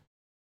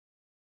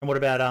 And what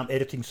about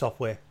editing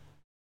software?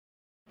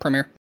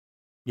 Premiere.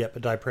 Yep,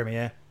 Adobe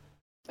Premiere.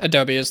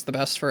 Adobe is the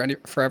best for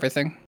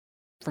everything,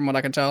 from what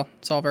I can tell.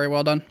 It's all very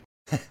well done.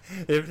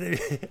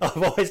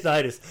 I've always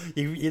noticed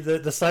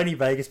the Sony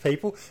Vegas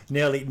people,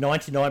 nearly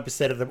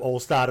 99% of them all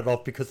started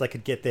off because they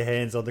could get their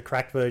hands on the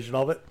cracked version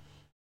of it.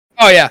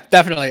 Oh yeah,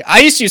 definitely. I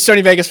used to use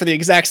Sony Vegas for the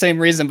exact same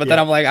reason, but then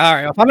I'm like, all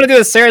right, if I'm going to do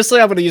this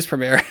seriously, I'm going to use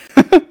Premiere.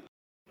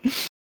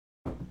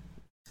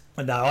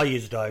 No, I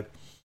use Adobe.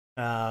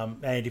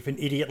 And if an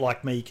idiot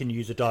like me can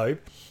use Adobe,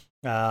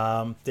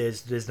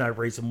 there's no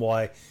reason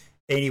why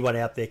anyone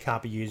out there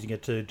can't be using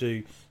it to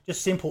do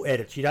just simple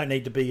edits. You don't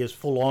need to be as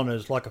full on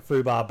as like a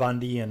Fubar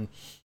Bundy and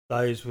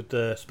those with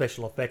the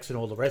special effects and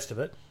all the rest of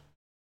it.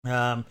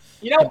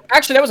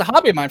 Actually, that was a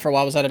hobby of mine for a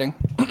while, was editing.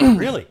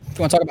 Really? If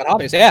you want to talk about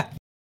hobbies, yeah.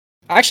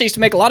 I actually used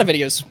to make a lot of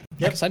videos.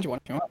 Yep. I can send you one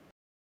if you want.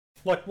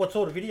 Like what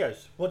sort of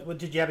videos? What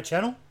did you have a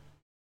channel?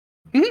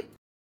 Mm-hmm.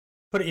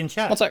 Put it in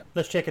chat. What's that?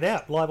 Let's check it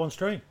out live on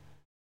stream.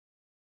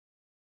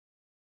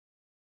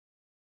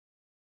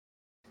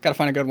 Gotta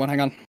find a good one.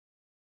 Hang on.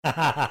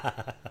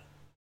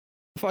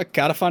 I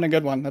gotta find a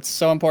good one. That's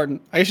so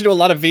important. I used to do a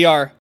lot of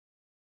VR.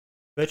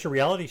 Virtual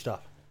reality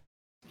stuff.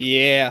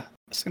 Yeah.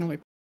 It's gonna be...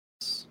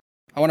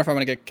 I wonder if I'm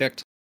gonna get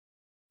kicked.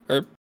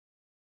 Or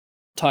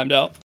timed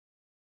out.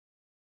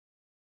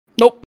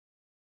 Nope.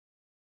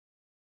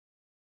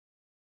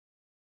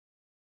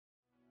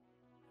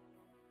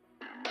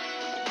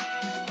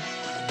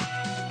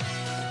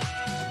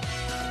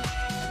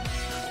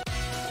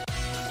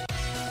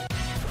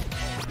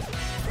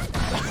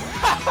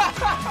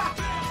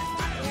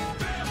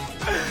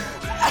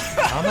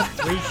 Armor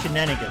 3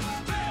 shenanigans.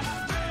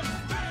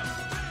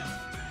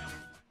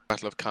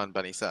 Battle of Khan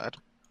Bunny sad.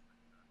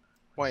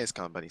 Why is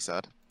Khan Bunny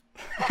sad?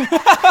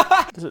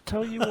 Does it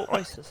tell you what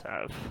ISIS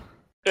have?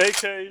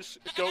 AKs,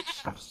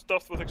 scopes,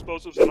 stuff with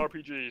explosives and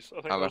RPGs.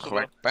 I think Allah those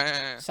are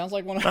Akbar. Sounds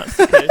like one of... That's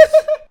the case.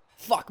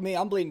 Fuck me,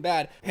 I'm bleeding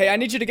bad. Hey, I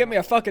need you to get me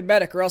a fucking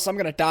medic or else I'm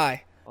gonna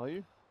die. Are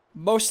you?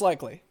 Most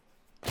likely.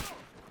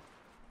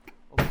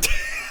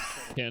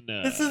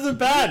 This isn't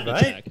bad,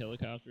 right? Attack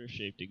helicopter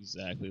shaped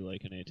exactly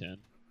like an A-10.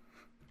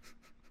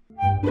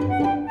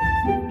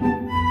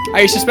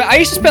 I used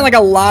to spend like a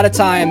lot of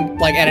time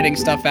like editing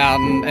stuff out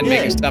and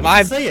making stuff.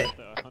 I see it.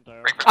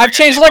 I've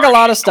changed like a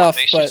lot of stuff,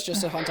 but it's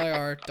just a Hunt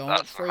IR.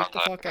 Don't freak the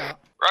fuck out.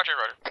 Roger,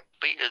 roger.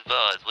 Be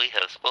advised, we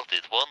have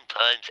spotted 1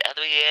 times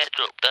enemy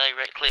airdrop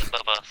directly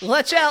above us.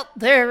 Watch out,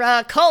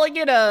 they're calling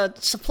it a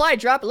supply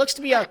drop. It looks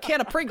to be a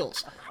can of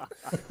Pringles.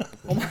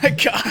 Oh my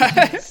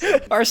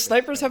god. Our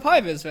snipers have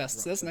high-vis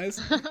vests. That's nice.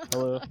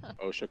 Hello.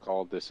 OSHA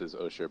called. This is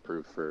OSHA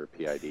approved for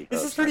PID.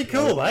 This is pretty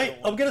cool, mate.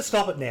 I'm going to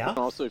stop it now.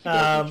 Also, if you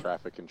guys need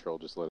traffic control,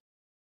 just let.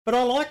 But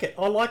I like it.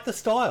 I like the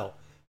style.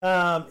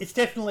 It's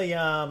definitely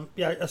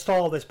a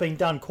style that's been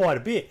done quite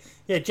a bit.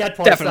 Yeah,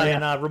 Jadfi's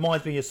saying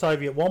reminds me of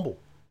Soviet Womble.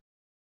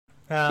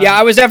 Yeah,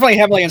 I was definitely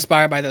heavily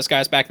inspired by those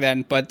guys back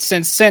then, but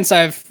since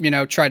I've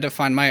tried to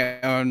find my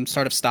own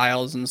sort of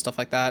styles and stuff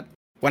like that,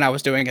 when I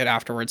was doing it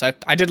afterwards,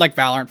 I did like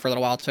Valorant for a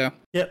little while too.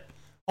 Yep,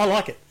 I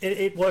like it.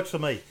 It works for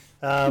me,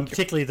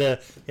 particularly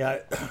the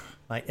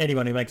mate,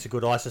 anyone who makes a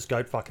good ISIS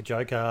goat fucker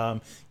joke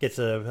gets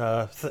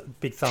a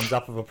big thumbs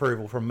up of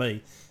approval from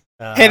me.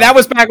 Hey, that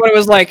was back when it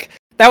was like.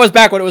 That was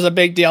back when it was a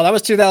big deal. That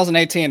was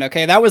 2018,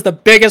 okay? That was the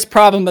biggest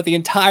problem that the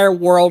entire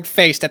world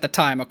faced at the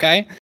time, okay?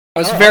 It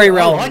was very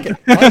relevant.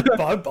 I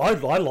like it.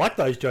 I like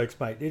those jokes,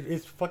 mate.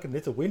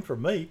 It's a win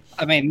from me.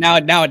 I mean,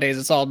 nowadays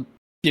it's all,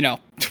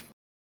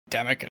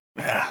 pandemic.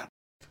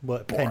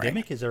 What,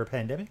 pandemic? Is there a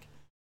pandemic?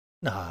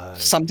 No.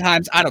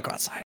 Sometimes I don't go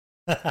outside.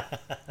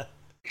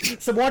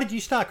 So why did you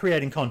start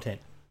creating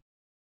content?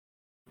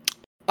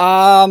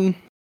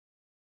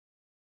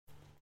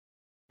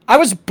 I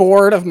was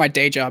bored of my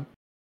day job.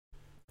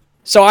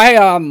 So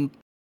I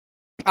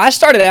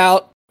started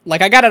out,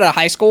 like, I got out of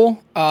high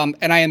school, and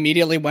I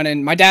immediately went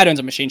in. My dad owns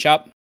a machine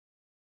shop.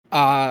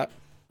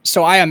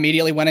 So I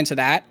immediately went into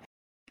that,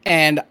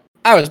 and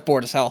I was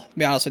bored as hell, to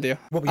be honest with you.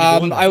 What were you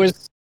doing?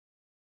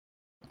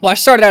 I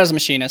started out as a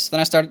machinist,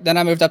 then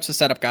I moved up to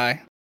setup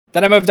guy.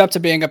 Then I moved up to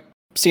being a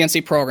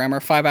CNC programmer,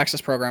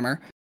 5-axis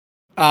programmer.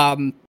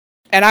 And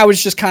I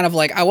was just kind of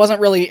like, I wasn't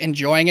really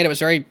enjoying it. It was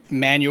very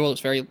manual. It was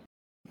very,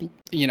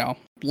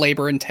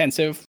 labor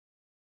intensive.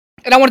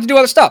 And I wanted to do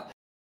other stuff.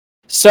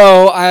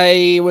 So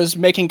I was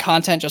making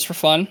content just for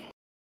fun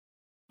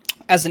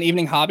as an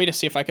evening hobby to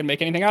see if I could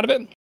make anything out of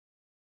it.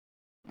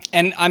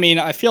 And I mean,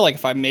 I feel like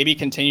if I maybe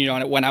continued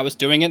on it when I was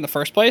doing it in the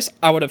first place,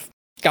 I would have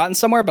gotten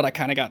somewhere, but I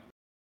kind of got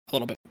a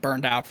little bit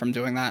burned out from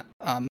doing that.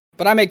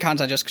 But I made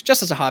content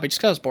just as a hobby, just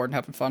because I was bored and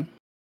having fun.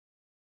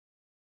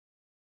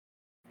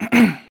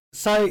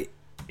 So,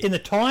 in the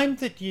time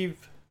that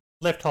you've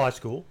left high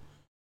school,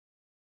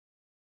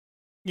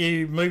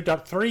 you moved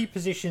up 3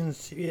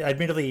 positions,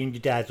 admittedly in your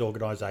dad's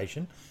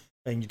organisation,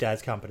 in your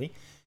dad's company.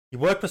 You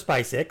worked for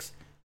SpaceX,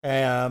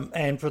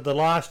 and for the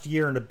last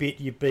year and a bit,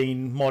 you've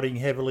been modding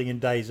heavily in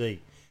DayZ.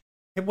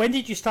 When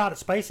did you start at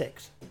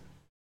SpaceX?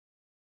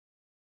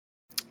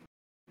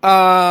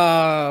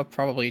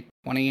 Probably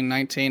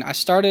 2019. I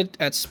started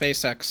at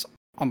SpaceX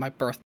on my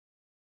birthday.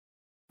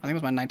 I think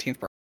it was my 19th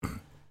birthday.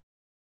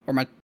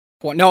 It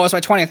was my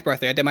 20th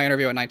birthday. I did my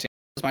interview at 19. It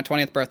was my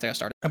 20th birthday I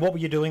started. And what were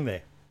you doing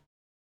there?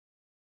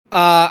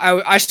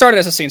 I started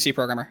as a CNC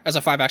programmer, as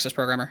a 5-axis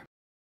programmer.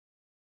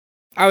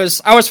 I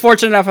was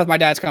fortunate enough with my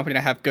dad's company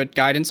to have good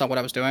guidance on what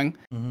I was doing.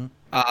 Mm-hmm.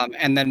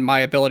 And then my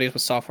abilities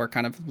with software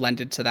kind of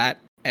lended to that,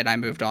 and I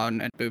moved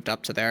on and moved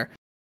up to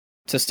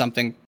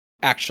something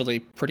actually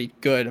pretty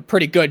good, a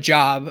pretty good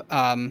job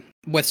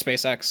with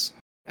SpaceX,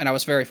 and I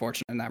was very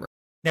fortunate in that.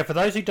 Now, for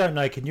those who don't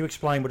know, can you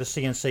explain what a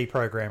CNC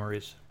programmer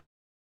is?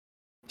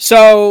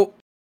 So,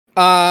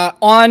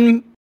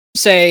 on,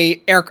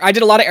 say, I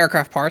did a lot of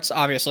aircraft parts,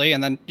 obviously,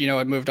 and then,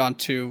 it moved on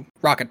to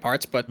rocket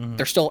parts, but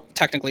they're still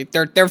technically,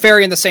 they're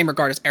very in the same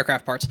regard as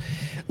aircraft parts.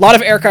 A lot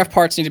of aircraft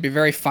parts need to be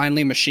very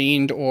finely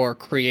machined or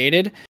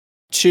created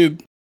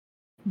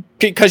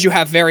because you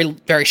have very,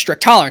 very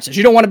strict tolerances.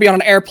 You don't want to be on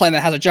an airplane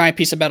that has a giant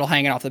piece of metal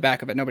hanging off the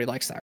back of it. Nobody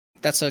likes that.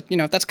 That's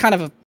that's kind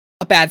of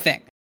a bad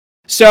thing.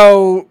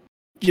 So,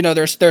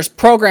 there's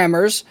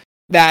programmers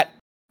that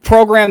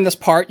program this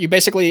part.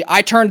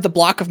 I turned the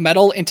block of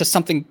metal into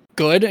something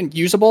good and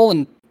usable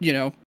and,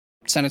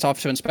 send it off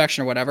to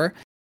inspection or whatever.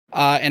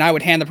 And I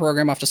would hand the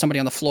program off to somebody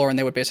on the floor and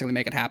they would basically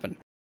make it happen.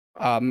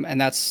 And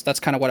that's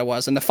kind of what it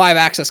was. And the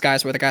 5-axis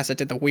guys were the guys that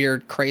did the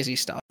weird, crazy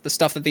stuff. The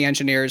stuff that the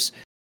engineers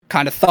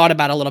kind of thought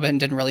about a little bit and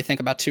didn't really think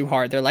about too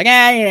hard. They're like,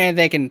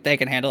 they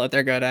can handle it.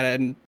 They're good at it.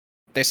 And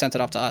they sent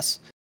it off to us.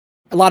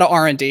 A lot of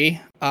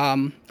R&D,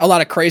 a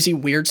lot of crazy,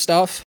 weird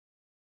stuff.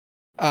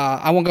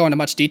 I won't go into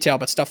much detail,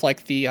 but stuff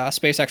like the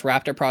SpaceX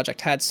Raptor project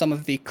had some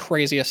of the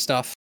craziest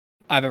stuff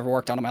I've ever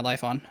worked on in my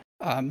life on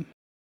to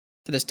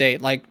this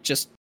date. Like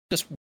just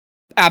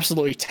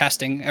absolutely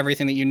testing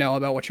everything that you know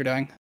about what you're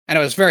doing. And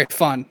it was very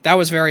fun. That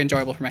was very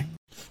enjoyable for me.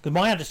 Because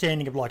my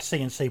understanding of like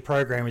CNC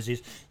programmers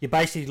is you're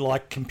basically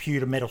like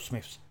computer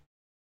metalsmiths.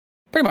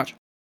 Pretty much.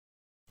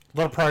 A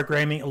lot of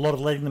programming, a lot of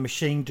letting the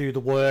machine do the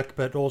work,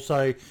 but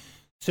also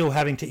still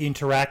having to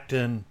interact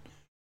and...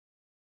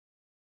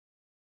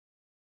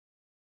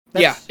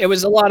 Yeah, it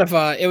was a lot of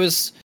it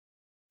was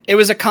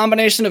a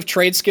combination of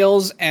trade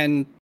skills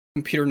and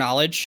computer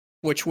knowledge,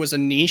 which was a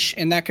niche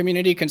in that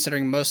community,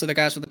 considering most of the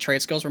guys with the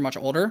trade skills were much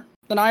older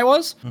than I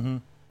was. Mm-hmm.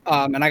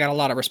 And I got a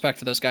lot of respect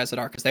for those guys that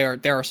are, because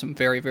there are some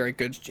very, very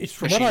good. It's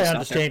from what I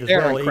understand as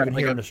well, even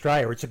here in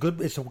Australia, it's a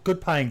good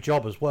paying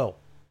job as well.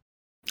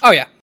 Oh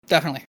yeah,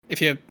 definitely.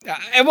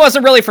 It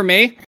wasn't really for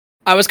me.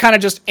 I was kind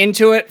of just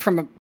into it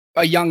from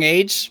a young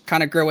age,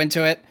 kind of grew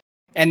into it.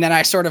 And then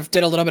I sort of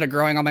did a little bit of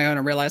growing on my own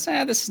and realized,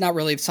 this is not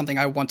really something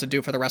I want to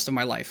do for the rest of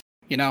my life,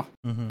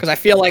 Because I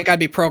feel like I'd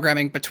be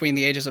programming between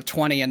the ages of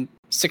 20 and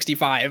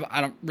 65.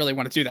 I don't really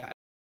want to do that,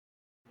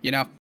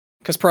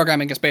 Because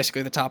programming is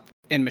basically the top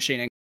in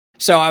machining.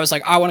 So I was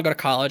like, I want to go to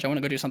college. I want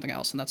to go do something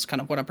else. And that's kind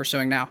of what I'm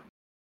pursuing now.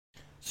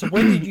 So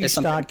when did you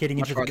start getting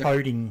into the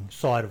coding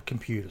side of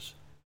computers?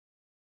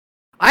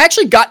 I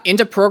actually got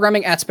into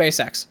programming at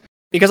SpaceX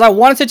because I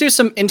wanted to do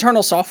some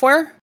internal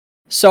software.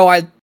 So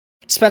I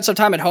spent some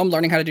time at home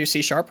learning how to do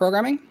C#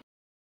 programming,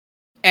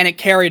 and it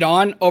carried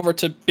on over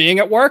to being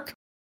at work.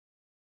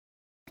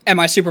 And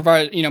my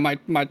supervisor,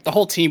 the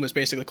whole team was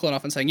basically cluing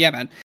off and saying, "Yeah,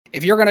 man,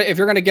 if you're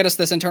gonna get us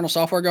this internal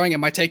software going, it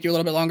might take you a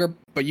little bit longer,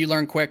 but you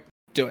learn quick.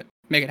 Do it,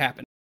 make it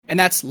happen." And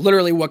that's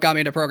literally what got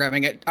me into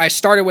programming. I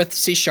started with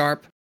C#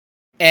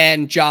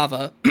 and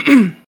Java,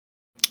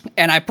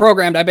 and I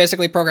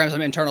basically programmed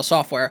some internal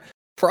software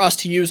for us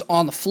to use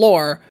on the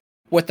floor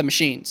with the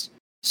machines.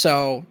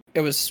 So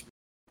it was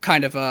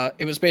kind of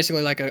it was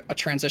basically like a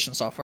transition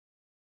software,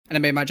 and it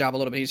made my job a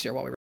little bit easier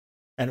while we were.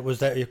 And it was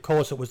that, of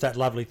course, it was that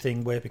lovely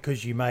thing where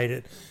because you made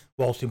it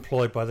whilst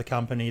employed by the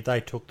company,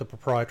 they took the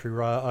proprietary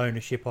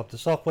ownership of the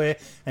software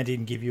and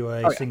didn't give you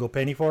a single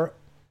penny for it.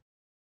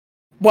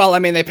 Well, I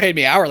mean, they paid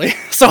me hourly,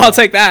 so I'll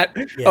take that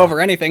over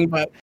anything.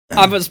 But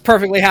I was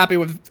perfectly happy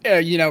with,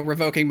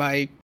 revoking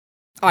my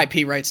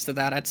IP rights to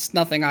that. It's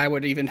nothing I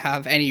would even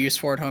have any use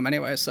for at home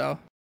anyway. So,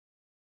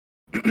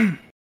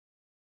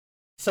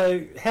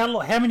 so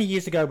how many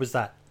years ago was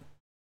that?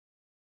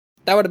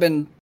 That would have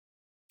been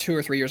 2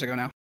 or 3 years ago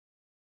now.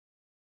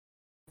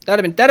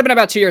 That'd have been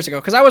about 2 years ago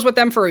because I was with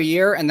them for a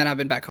year and then I've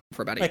been back home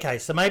for about a year. Okay,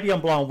 so maybe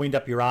I'm blowing wind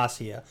up your ass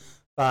here,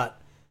 but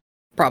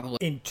probably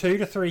in 2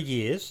 to 3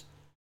 years,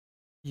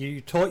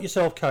 you taught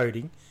yourself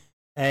coding,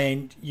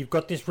 and you've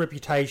got this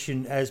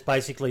reputation as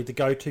basically the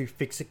go-to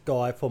fix-it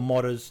guy for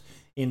modders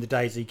in the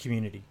DayZ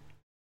community.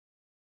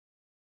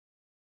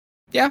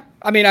 Yeah,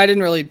 I mean, I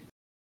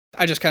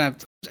just kind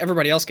of,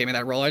 everybody else gave me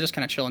that role. I just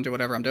kind of chill and do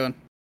whatever I'm doing.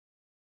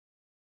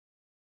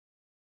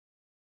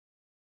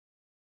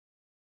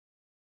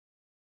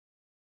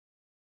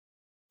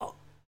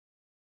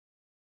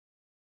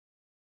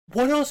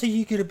 What else are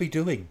you going to be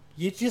doing?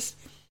 This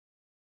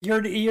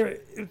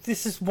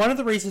is one of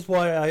the reasons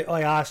why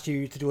I asked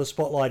you to do a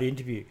spotlight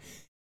interview,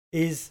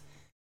 is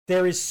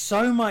there is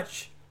so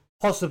much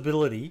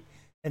possibility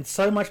and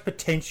so much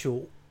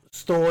potential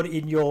stored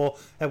in your,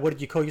 what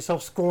did you call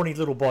yourself, scrawny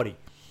little body.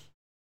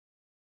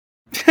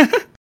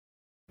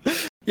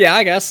 Yeah,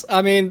 I guess.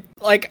 I mean,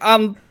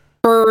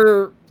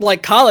 for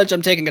college,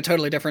 I'm taking a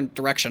totally different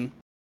direction.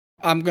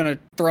 I'm going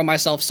to throw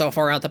myself so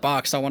far out the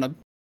box, I want to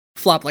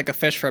flop like a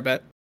fish for a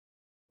bit.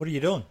 What are you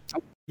doing,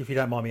 if you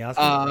don't mind me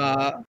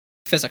asking?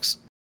 Physics.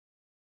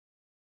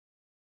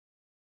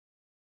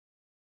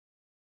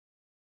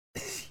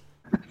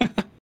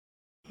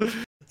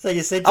 So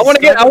you said I want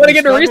to get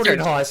to research in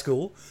high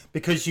school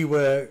because you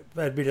were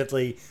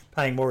admittedly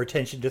paying more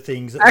attention to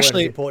things that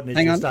Actually, weren't as important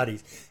as your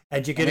studies,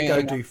 and you're going to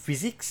go do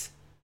physics.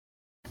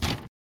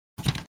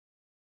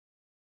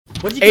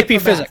 What did you AP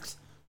get for physics. Maths?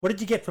 What did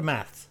you get for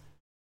maths?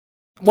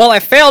 Well, I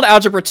failed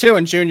Algebra 2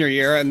 in junior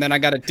year, and then I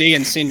got a D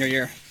in senior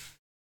year.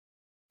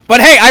 But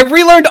hey, I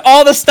relearned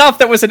all the stuff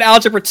that was in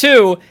Algebra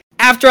 2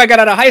 after I got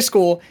out of high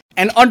school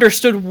and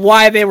understood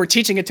why they were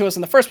teaching it to us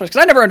in the first place,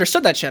 because I never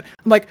understood that shit.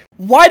 I'm like,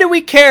 why do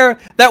we care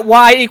that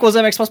y equals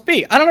mx plus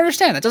b? I don't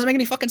understand. That doesn't make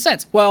any fucking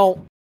sense.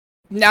 Well,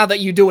 now that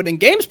you do it in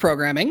games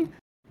programming,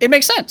 it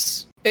makes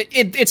sense.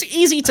 It's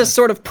easy to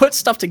sort of put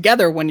stuff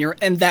together when you're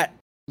in that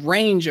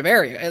range of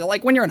area.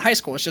 Like when you're in high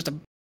school, it's just a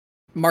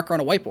marker on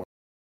a whiteboard,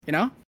 you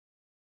know?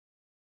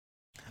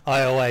 I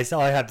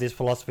have this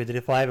philosophy that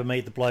if I ever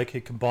meet the bloke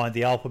who combined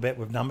the alphabet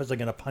with numbers, I'm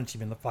going to punch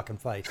him in the fucking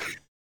face.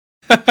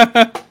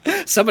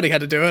 Somebody had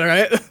to do it,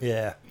 right?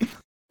 Yeah.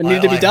 It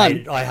needed to be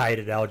done. I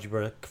hated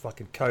algebra,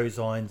 fucking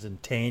cosines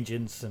and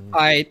tangents. And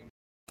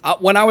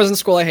when I was in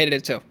school, I hated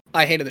it too.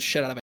 I hated the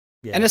shit out of it.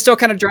 Yeah. And it still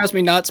kind of drives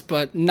me nuts,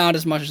 but not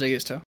as much as I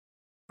used to.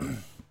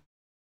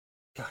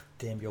 God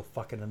damn, you're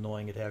fucking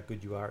annoying at how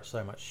good you are at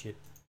so much shit.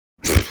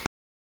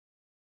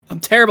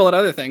 I'm terrible at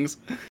other things.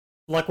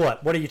 Like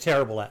what? What are you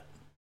terrible at?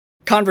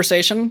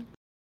 Conversation.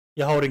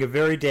 You're holding a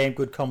very damn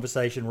good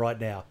conversation right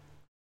now.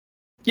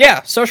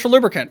 Yeah, social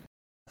lubricant.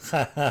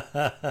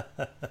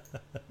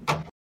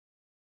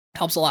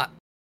 Helps a lot.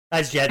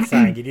 As Jad's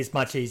saying, it is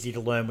much easier to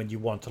learn when you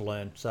want to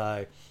learn.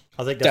 So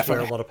I think that's where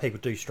a lot of people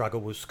do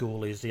struggle with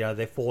school is,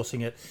 they're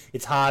forcing it.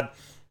 It's hard,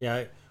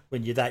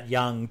 when you're that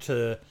young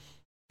to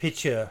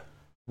picture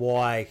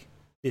why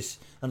this,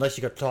 unless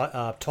you've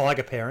got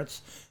tiger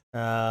parents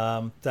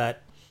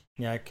that,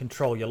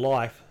 control your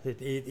life,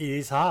 it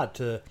is hard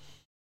to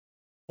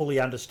fully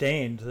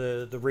understand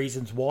the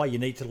reasons why you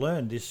need to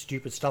learn this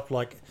stupid stuff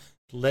like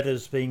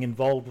letters being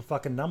involved with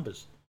fucking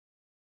numbers.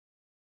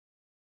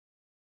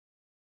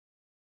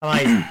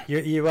 Amazing.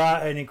 You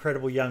are an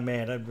incredible young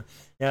man. And,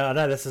 I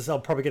know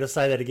I'm probably going to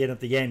say that again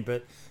at the end,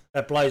 but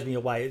that blows me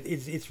away.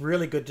 It's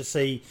really good to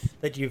see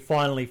that you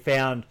finally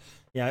found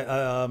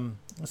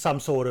some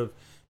sort of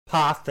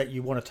path that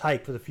you want to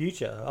take for the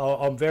future.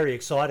 I'm very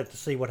excited to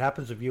see what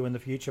happens with you in the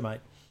future,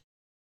 mate.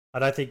 I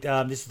don't think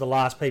this is the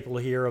last people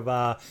to hear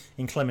of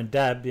Inclement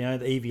Dab, the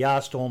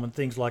EVR storm and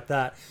things like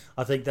that.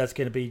 I think that's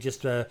going to be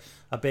just a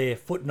bare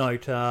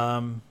footnote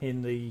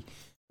in the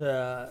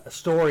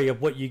story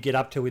of what you get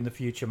up to in the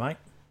future, mate.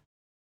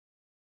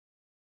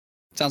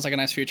 Sounds like a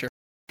nice future.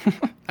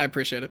 I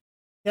appreciate it.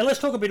 Now let's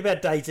talk a bit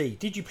about DayZ.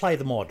 Did you play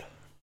the mod?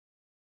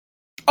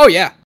 Oh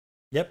yeah.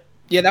 Yep.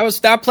 Yeah,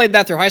 I played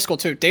that through high school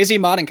too. DayZ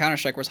mod and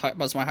Counter-Strike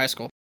was my high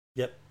school.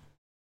 Yep.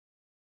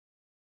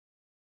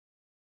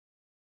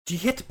 Do you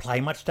get to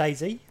play much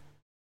DayZ?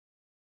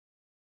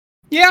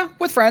 Yeah,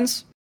 with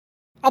friends.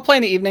 I'll play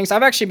in the evenings.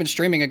 I've actually been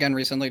streaming again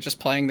recently, just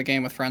playing the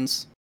game with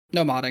friends.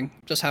 No modding,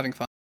 just having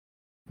fun.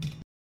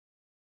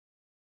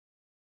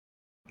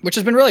 Which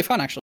has been really fun,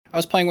 actually. I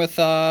was playing with,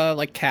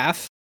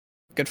 Calf,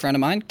 good friend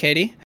of mine,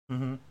 Katie,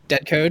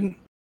 Deadcode,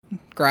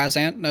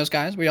 Grazant, those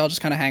guys. We all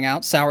just kind of hang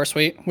out. Sour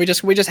Sweet. We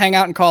just hang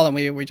out and call, and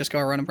we just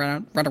go run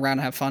around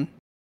and have fun.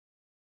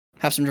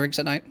 have some drinks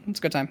at night. It's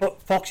a good time.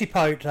 Foxy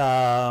Pote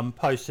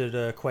posted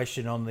a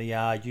question on the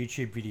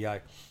YouTube video.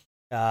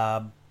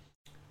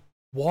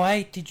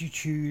 Why did you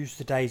choose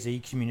the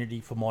DayZ community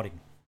for modding?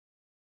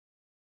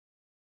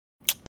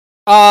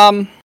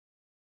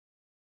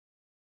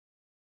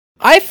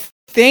 I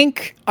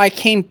think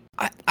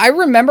I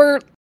remember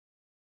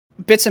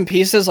bits and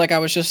pieces. Like I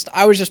was just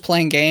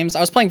playing games. I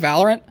was playing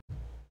Valorant,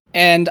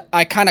 and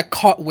I kind of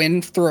caught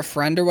wind through a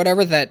friend or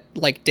whatever that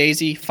like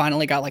DayZ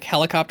finally got like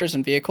helicopters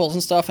and vehicles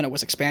and stuff, and it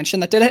was expansion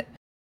that did it.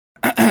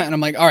 And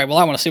I'm like, all right, well,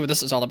 I want to see what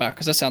this is all about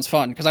because this sounds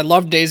fun. Because I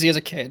loved DayZ as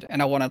a kid,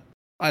 and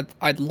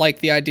I'd like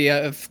the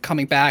idea of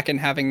coming back and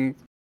having,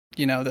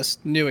 this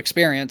new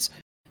experience.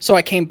 So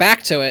I came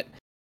back to it,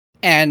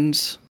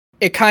 and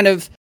it kind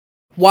of,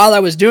 while I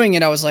was doing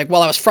it, I was like,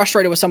 well, I was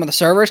frustrated with some of the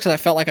servers because I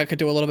felt like I could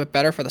do a little bit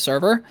better for the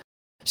server.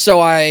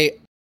 So I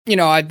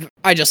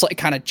just like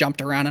kind of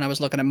jumped around and I was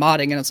looking at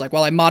modding, and it's like,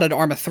 well, I modded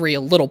Arma 3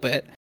 a little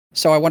bit.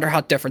 So I wonder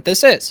how different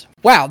this is.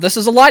 Wow, this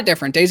is a lot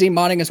different. DayZ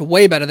modding is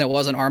way better than it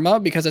was in Arma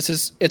because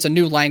it's a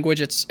new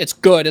language. It's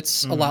good.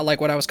 It's a lot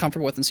like what I was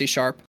comfortable with in C#.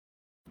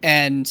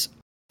 And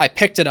I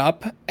picked it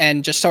up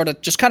and just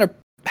kind of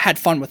had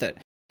fun with it.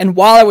 And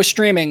while I was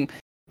streaming,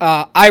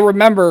 I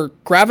remember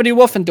Gravity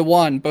Wolf and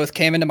DeOne both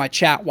came into my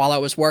chat while I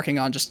was working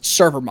on just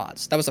server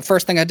mods. That was the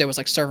first thing I did, was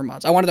like server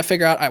mods. I wanted to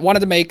figure out. I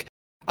wanted to make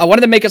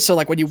it so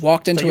like when you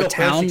walked into a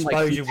town, first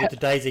exposure with the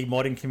DayZ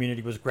modding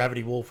community was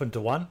Gravity Wolf and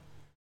DeOne.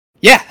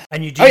 Yeah,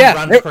 and you didn't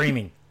run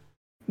screaming.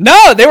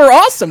 No, they were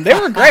awesome. They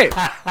were great.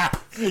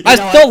 I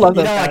still love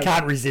them. I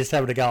can't resist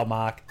having to go at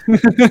Mark.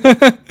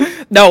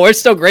 No, we're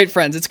still great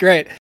friends. It's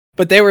great.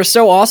 But they were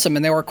so awesome,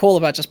 and they were cool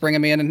about just bringing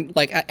me in. And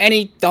like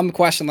any dumb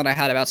question that I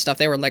had about stuff,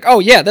 they were like, "Oh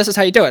yeah, this is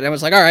how you do it." And I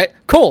was like, "All right,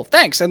 cool,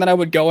 thanks." And then I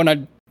would go and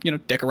I'd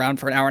dick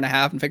around for an hour and a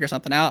half and figure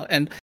something out.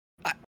 And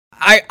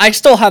I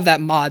still have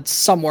that mod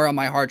somewhere on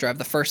my hard drive.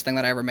 The first thing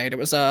that I ever made. It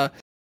was a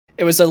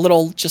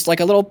little, just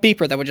like a little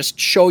beeper that would just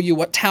show you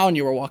what town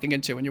you were walking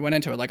into when you went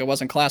into it. Like it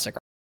wasn't classic,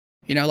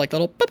 like the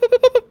little beep, beep,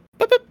 beep, beep,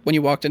 beep, beep, when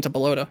you walked into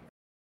Balota.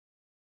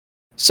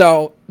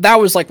 So that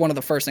was like one of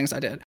the first things I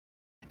did.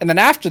 And then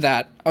after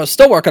that, I was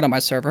still working on my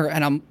server,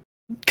 and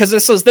because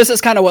this is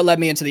kind of what led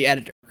me into the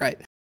editor,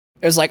 right?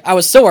 It was like I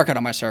was still working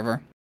on my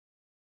server,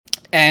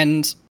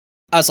 and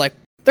I was like,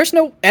 "There's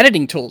no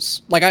editing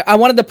tools." Like I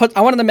wanted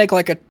to make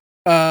like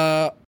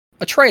a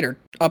trader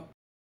up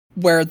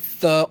where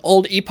the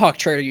old Epoch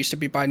trader used to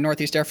be by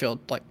Northeast Airfield,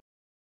 like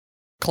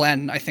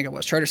Glen, I think it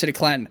was Trader City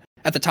Glen,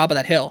 at the top of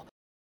that hill.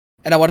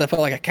 And I wanted to put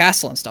like a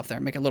castle and stuff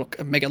there, make it look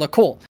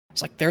cool.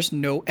 It's like there's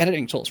no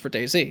editing tools for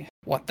DayZ.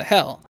 What the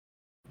hell?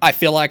 I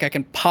feel like I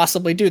can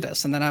possibly do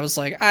this. And then I was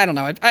like, I don't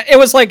know. It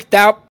was like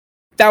that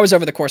was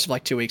over the course of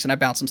like 2 weeks, and I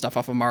bounced some stuff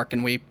off of Mark,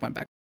 and we went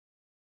back.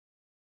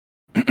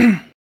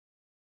 But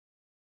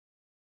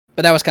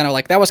that was kind of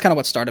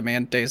what started me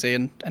in DayZ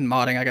and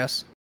modding, I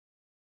guess.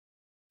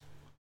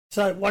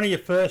 So one of your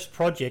first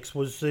projects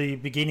was the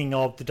beginning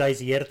of the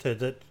DayZ editor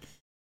that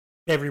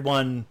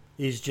everyone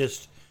is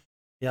just,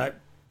 I'm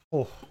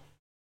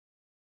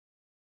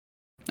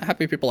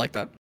happy people like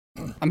that.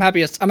 I'm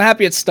happy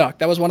it's stuck.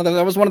 That was one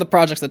of the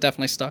projects that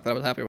definitely stuck that I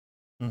was happy with.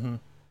 Mm-hmm.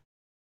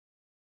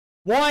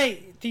 Why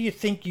do you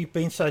think you've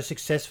been so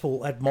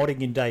successful at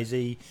modding in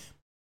DayZ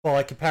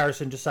by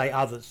comparison to, say,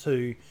 others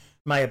who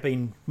may have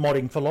been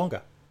modding for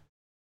longer?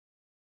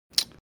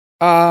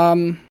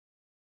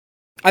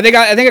 I think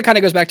it kind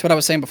of goes back to what I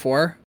was saying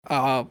before,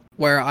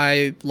 where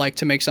I like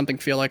to make something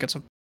feel like it's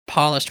a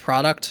polished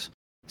product,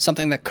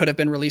 something that could have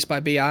been released by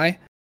BI,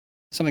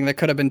 something that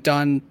could have been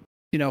done,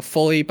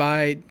 fully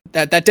by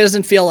that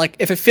doesn't feel like,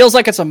 if it feels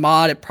like it's a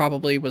mod, it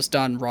probably was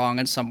done wrong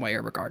in some way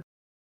or regard.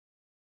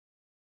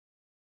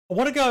 I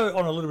want to go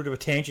on a little bit of a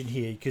tangent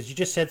here because you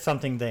just said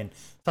something that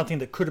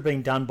could have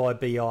been done by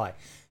BI.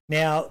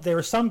 Now, there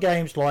are some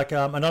games like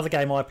another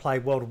game I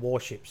played, World of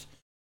Warships.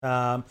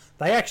 They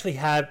actually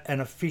have an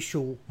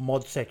official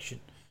mod section.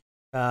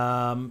 They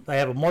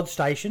have a mod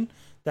station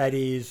that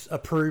is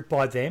approved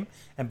by them,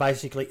 and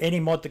basically any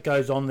mod that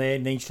goes on there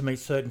needs to meet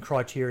certain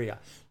criteria.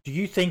 Do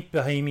you think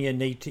Bohemia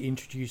need to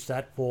introduce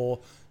that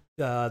for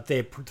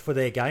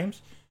their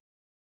games?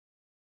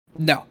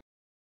 No.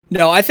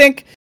 I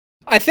think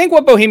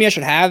what Bohemia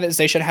should have is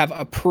they should have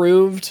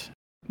approved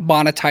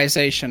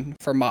monetization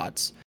for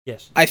mods.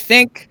 Yes. I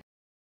think,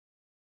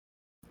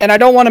 and I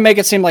don't want to make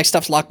it seem like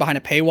stuff's locked behind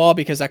a paywall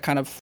because that kind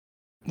of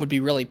would be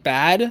really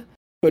bad,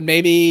 but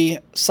maybe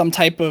some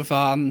type of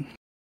offer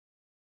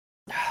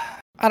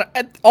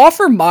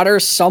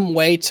modders some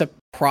way to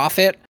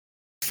profit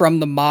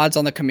from the mods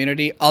on the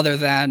community other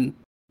than,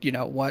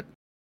 what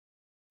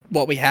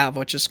we have,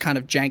 which is kind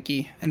of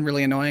janky and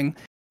really annoying.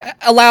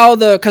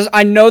 Because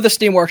I know the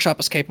Steam Workshop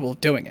is capable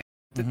of doing it.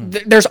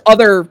 Mm-hmm. There's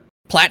other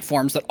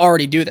platforms that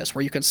already do this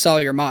where you can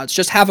sell your mods.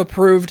 Just have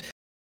approved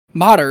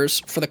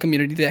modders for the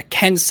community that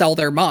can sell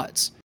their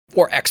mods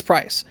for X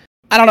price.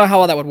 I don't know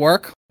how that would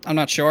work. I'm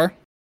not sure.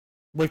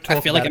 We've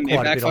talked about it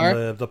quite a bit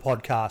on the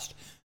podcast.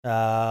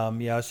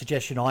 A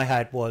suggestion I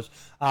had was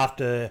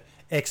after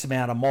X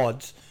amount of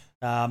mods,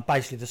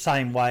 basically the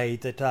same way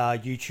that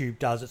YouTube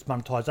does its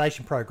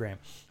monetization program.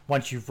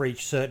 Once you've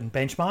reached certain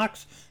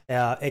benchmarks,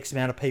 X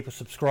amount of people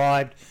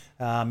subscribed,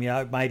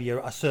 maybe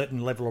a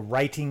certain level of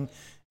rating,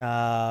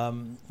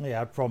 from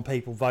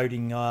people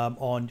voting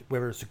on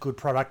whether it's a good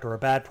product or a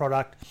bad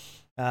product,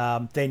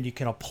 then you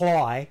can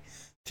apply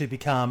to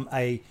become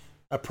a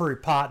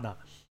approved partner.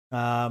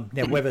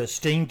 Now, whether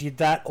Steam did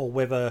that or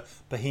whether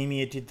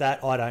Bohemia did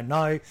that, I don't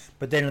know.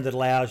 But then it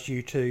allows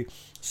you to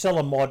sell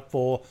a mod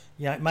for,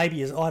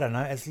 maybe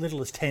as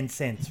little as 10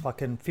 cents,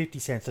 fucking 50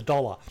 cents,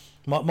 $1.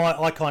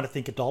 I kind of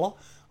think $1.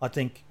 I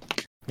think,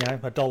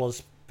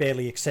 $1's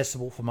fairly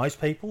accessible for most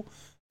people.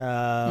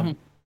 Then,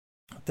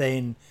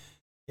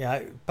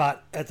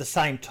 but at the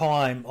same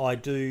time, I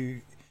do,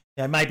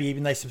 maybe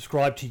even they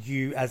subscribe to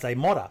you as a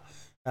modder.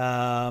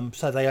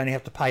 So they only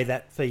have to pay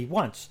that fee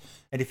once.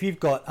 And if you've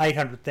got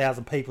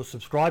 800,000 people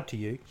subscribed to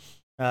you,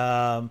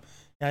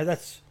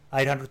 that's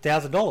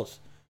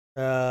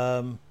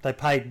 $800,000. They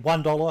paid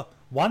 $1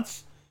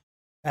 once,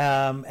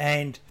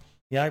 and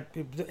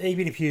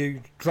even if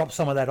you drop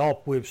some of that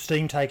off with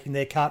Steam taking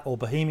their cut or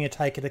Bohemia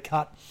taking a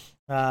cut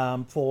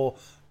for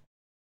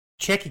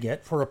checking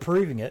it, for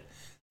approving it,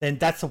 then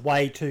that's a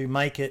way to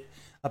make it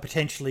a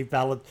potentially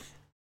valid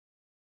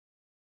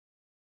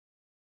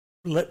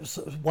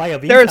way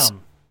of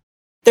income.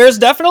 There's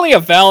definitely a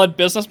valid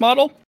business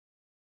model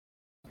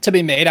to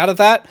be made out of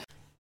that.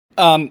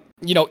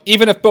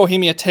 Even if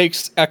Bohemia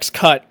takes X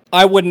cut,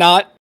 I would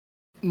not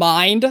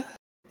mind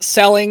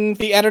selling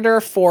the editor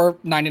for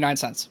 99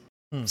 cents,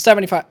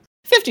 75,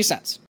 50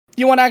 cents.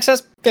 You want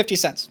access? 50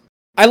 cents.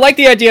 I like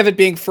the idea of it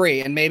being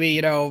free and maybe,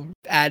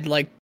 add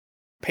like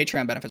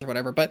Patreon benefits or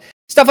whatever, but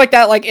stuff like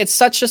that, like it's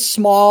such a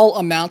small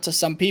amount to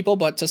some people,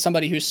 but to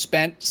somebody who's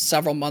spent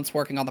several months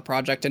working on the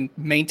project and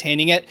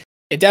maintaining it,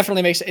 it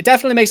definitely makes it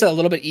a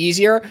little bit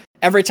easier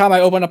every time I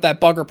open up that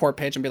bug report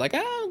page and be like,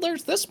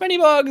 there's this many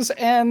bugs,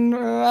 and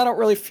I don't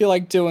really feel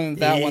like doing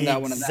that one, and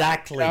that.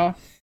 Exactly.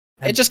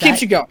 It just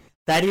keeps you going.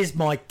 That is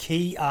my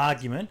key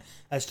argument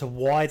as to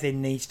why there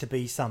needs to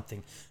be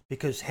something.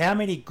 Because how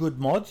many good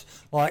mods,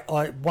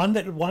 one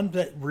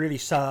that really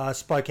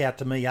spoke out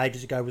to me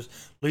ages ago was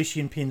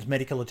Lucian Pin's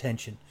Medical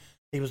Attention.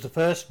 He was the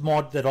first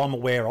mod that I'm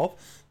aware of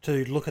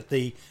to look at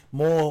the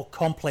more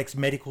complex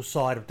medical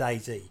side of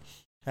DayZ.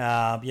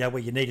 Where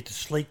you needed to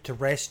sleep to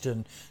rest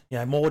and,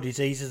 more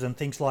diseases and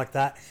things like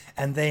that.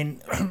 And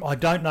then, I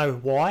don't know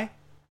why,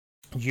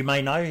 you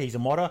may know he's a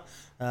modder,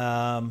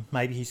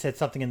 maybe he said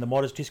something in the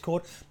modders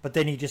Discord, but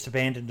then he just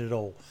abandoned it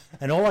all.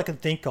 And all I can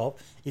think of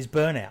is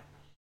burnout.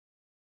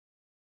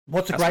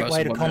 What's a great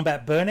way to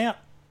combat burnout?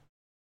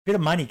 Bit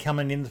of money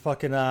coming in the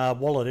fucking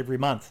wallet every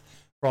month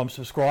from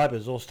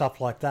subscribers or stuff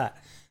like that.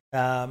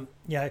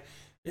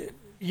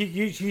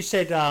 You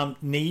said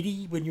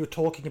needy when you were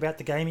talking about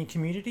the gaming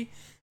community.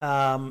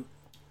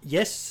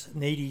 Yes,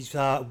 needy's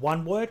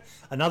one word.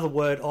 Another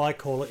word I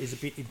call it is a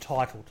bit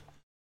entitled.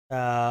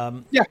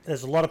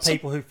 There's a lot of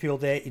people who feel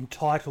they're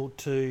entitled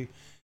to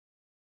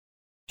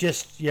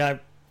just,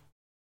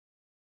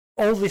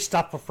 all this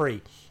stuff for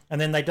free. And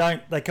then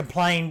they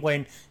complain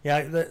when,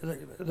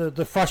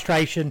 the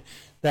frustration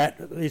that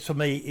is for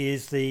me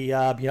is the,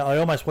 I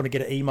almost want to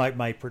get an emote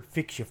made for it,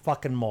 fix your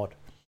fucking mod.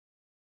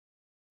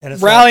 And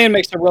Rallian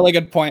makes a really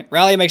good point.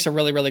 Rallian makes a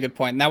really, really good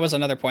point. And that was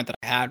another point that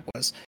I had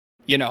was,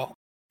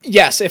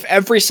 yes, if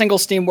every single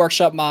Steam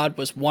Workshop mod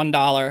was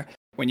 $1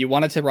 when you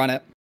wanted to run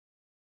it,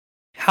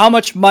 how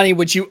much money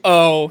would you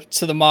owe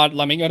to the mod?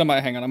 Let me go to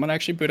hang on, I'm going to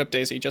actually boot up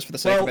DayZ just for the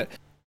sake of it.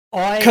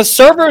 Because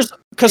servers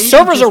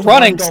are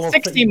running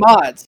 60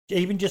 mods.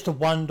 Even just a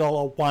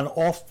 $1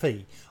 one-off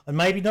fee. And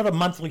maybe not a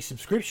monthly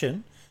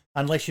subscription,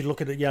 unless you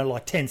look at it,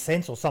 like 10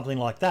 cents or something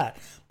like that.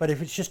 But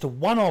if it's just a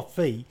one-off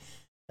fee...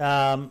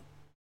 I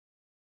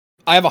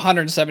have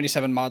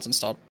 177 mods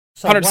installed.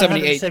 So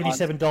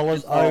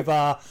 $177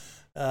 over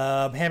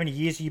how many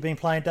years have you been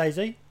playing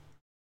DayZ?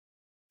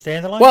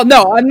 Standalone? Well,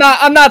 no,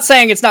 I'm not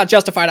saying it's not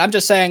justified. I'm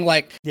just saying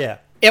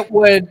it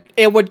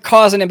would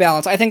cause an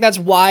imbalance. I think that's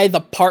why the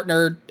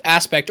partner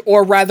aspect,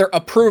 or rather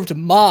approved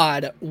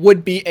mod,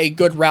 would be a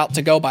good route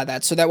to go by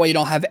that. So that way you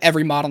don't have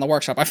every mod on the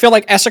workshop. I feel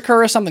like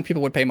Essiker is something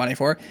people would pay money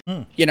for.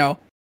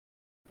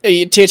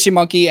 THC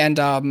Monkey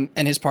and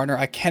his partner,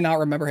 I cannot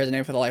remember his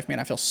name for the life of me,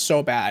 and I feel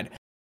so bad.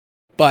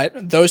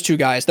 But those two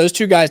guys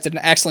did an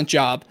excellent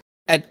job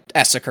at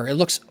Essiker. It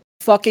looks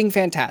fucking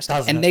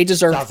fantastic. They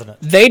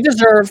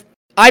deserve,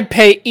 I'd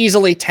pay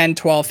easily 10,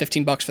 12,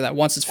 15 bucks for that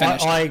once it's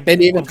finished. I'm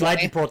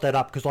glad you brought that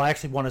up because I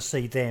actually want to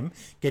see them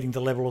getting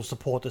the level of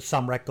support that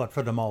Sumrak got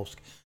for Demolsk.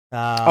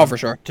 For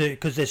sure.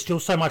 Because there's still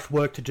so much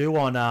work to do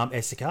on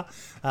Essiker,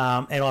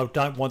 and I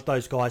don't want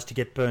those guys to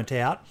get burnt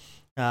out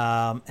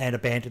and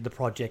abandon the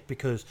project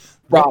because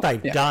what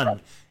they've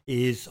done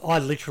is I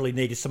literally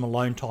needed some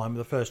alone time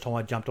the first time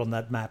I jumped on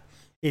that map.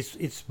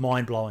 It's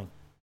mind-blowing.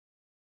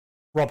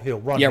 Ron Hill.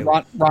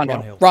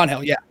 Ron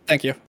Hill, yeah,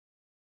 thank you.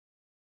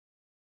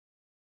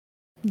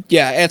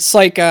 Yeah, it's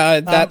like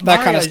that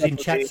kind of stuff. In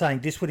chat saying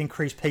this would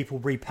increase people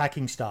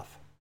repacking stuff.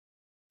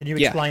 Can you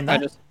explain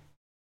that?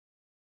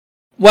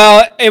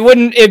 Well,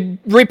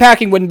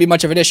 repacking wouldn't be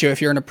much of an issue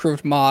if you're an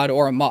approved mod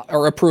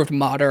or approved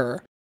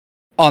modder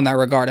on that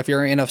regard. If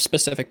you're in a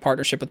specific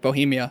partnership with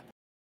Bohemia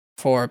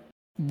for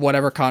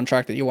whatever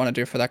contract that you want to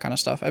do for that kind of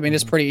stuff. I mean,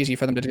 it's pretty easy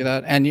for them to do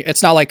that. And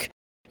it's not like,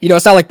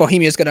 it's not like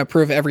Bohemia is going to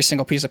approve every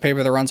single piece of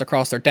paper that runs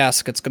across their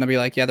desk. It's going to be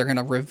like, yeah, they're going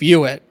to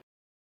review it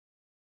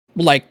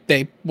like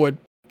they would,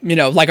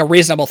 like a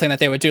reasonable thing that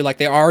they would do, like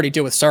they already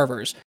do with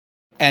servers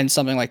and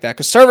something like that.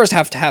 Because servers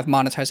have to have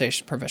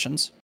monetization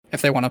provisions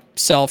if they want to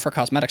sell for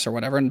cosmetics or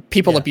whatever, and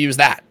people abuse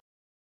that.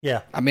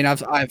 Yeah. I mean,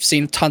 I've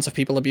seen tons of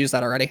people abuse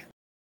that already.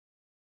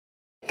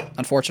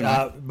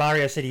 Unfortunately.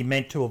 Mario said he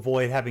meant to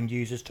avoid having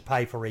users to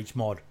pay for each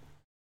mod.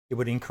 It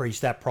would increase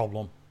that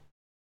problem.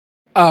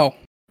 Oh.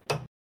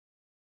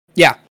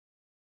 Yeah.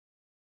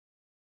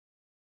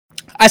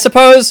 I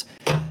suppose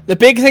the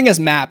big thing is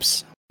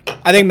maps.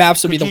 I think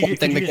maps would be the one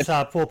thing that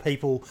just, for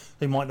people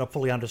who might not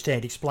fully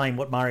understand, explain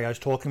what Mario's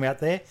talking about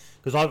there?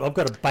 Because I've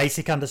got a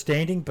basic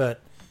understanding,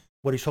 but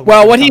what he's talking about...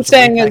 Well, what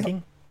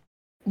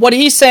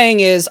he's saying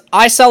is,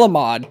 I sell a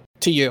mod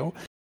to you,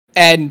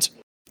 and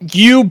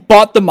you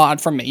bought the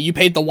mod from me. You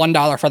paid the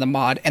 $1 for the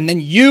mod, and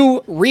then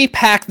you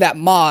repack that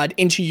mod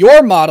into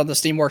your mod on the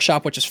Steam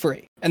Workshop, which is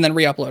free, and then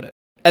re-upload it.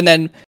 And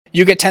then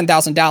you get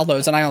 10,000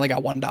 downloads, and I only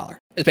got $1.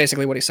 Is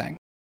basically what he's saying.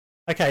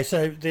 Okay,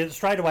 so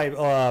straight away,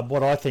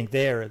 what I think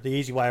there, the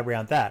easy way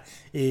around that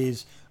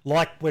is,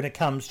 like when it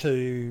comes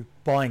to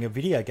buying a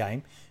video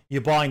game,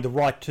 you're buying the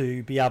right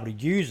to be able to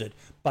use it,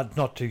 but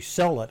not to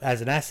sell it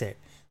as an asset.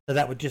 So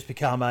that would just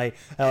become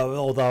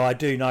although I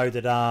do know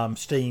that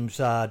Steam's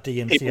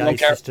DMCA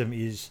system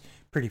is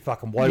pretty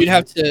fucking woeful.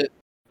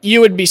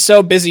 You would be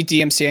so busy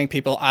DMCAing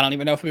people, I don't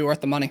even know if it'd be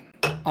worth the money,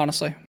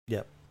 honestly.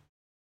 Yep.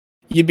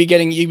 You'd be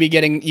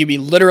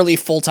literally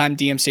full-time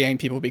DMCAing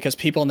people because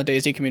people in the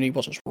DayZ community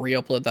will just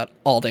re-upload that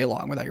all day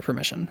long without your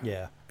permission.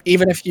 Yeah.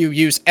 Even if you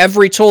use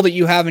every tool that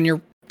you have in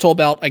your tool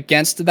belt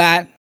against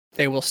that,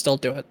 they will still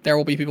do it. There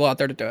will be people out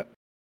there to do it.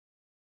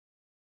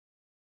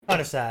 Kind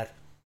of sad.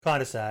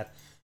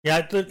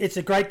 Yeah, it's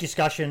a great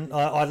discussion.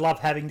 I love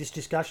having this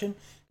discussion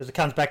because it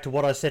comes back to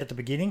what I said at the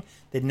beginning.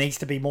 There needs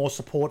to be more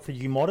support for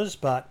you modders,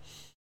 but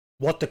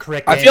what the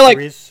correct answer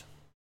is...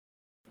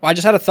 Well, I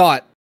just had a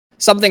thought.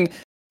 Something...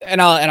 And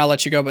I'll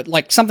let you go, but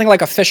like something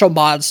like official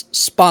mods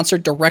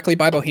sponsored directly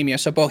by Bohemia.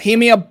 So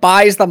Bohemia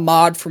buys the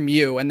mod from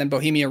you, and then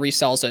Bohemia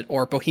resells it,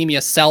 or Bohemia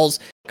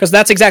sells, because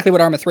that's exactly what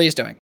Arma 3 is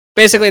doing.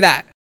 Basically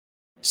that.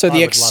 So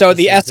the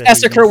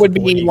Essacre would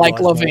be like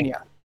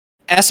Lavinia.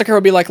 Essacre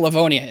would be like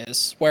Livonia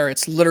is, where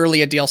it's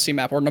literally a DLC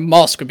map, or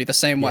Namalsk would be the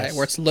same way,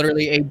 where it's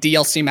literally a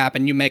DLC map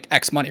and you make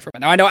X money from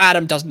it. Now I know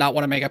Adam does not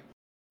want to make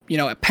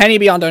a penny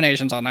beyond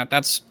donations on that.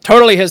 That's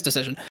totally his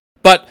decision.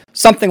 But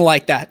something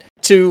like that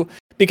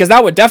because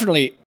that would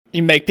definitely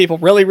make people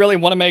really, really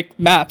want to make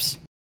maps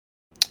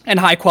and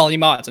high-quality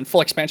mods and full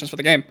expansions for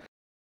the game.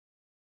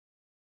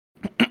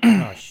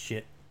 Oh,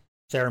 shit.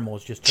 Sarah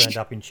Moore's just turned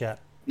up in chat.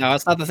 No,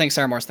 it's not the thing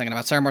Sarah Moore's thinking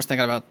about. Sarah Moore's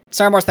thinking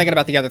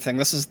about the other thing.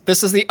 This is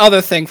the other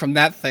thing from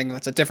that thing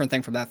that's a different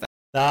thing from that thing.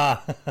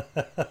 Ah.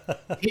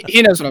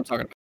 he knows what I'm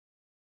talking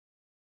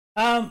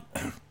about.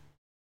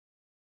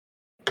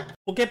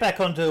 We'll get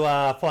back onto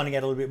finding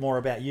out a little bit more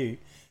about you.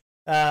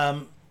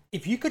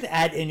 If you could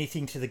add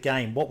anything to the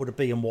game, what would it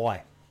be and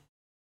why?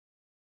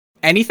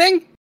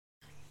 Anything?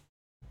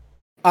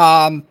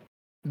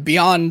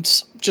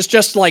 Beyond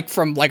just like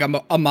from like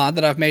a mod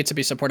that I've made to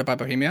be supported by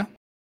Bohemia.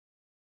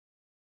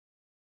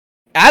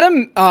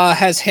 Adam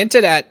has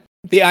hinted at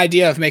the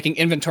idea of making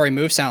inventory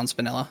move sounds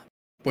vanilla,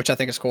 which I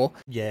think is cool.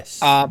 Yes.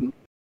 But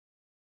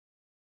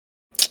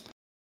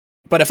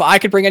if I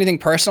could bring anything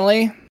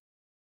personally,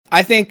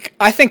 I think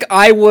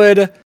I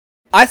would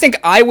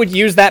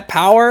use that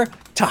power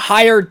to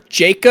hire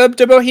Jacob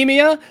to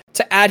Bohemia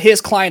to add his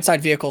client-side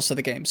vehicles to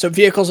the game. So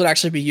vehicles would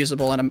actually be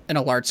usable in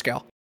a large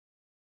scale.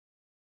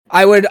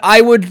 I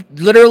would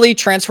literally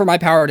transfer my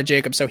power to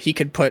Jacob so he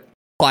could put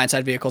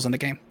client-side vehicles in the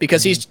game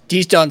because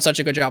he's done such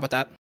a good job with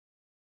that.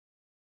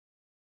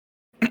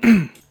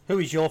 Who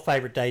is your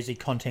favorite DayZ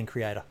content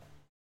creator?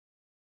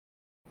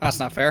 That's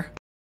not fair.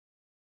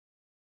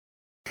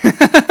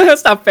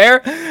 That's not fair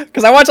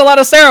because I watch a lot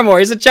of Sarah Moore.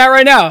 He's in chat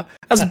right now.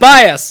 That's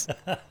bias.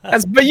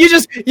 But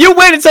you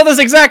waited until this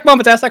exact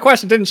moment to ask that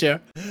question, didn't you?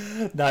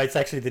 No, it's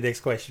actually the next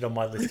question on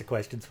my list of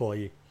questions for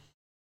you.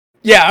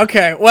 Yeah.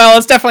 Okay. Well,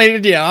 it's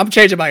definitely I'm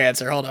changing my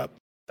answer. Hold up.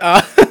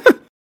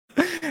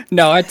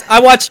 No, I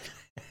watch.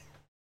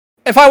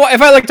 If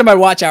I looked at my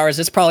watch hours,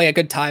 it's probably a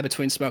good tie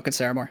between Smoke and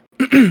Sarah Moore.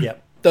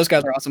 Yep. Those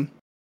guys are awesome.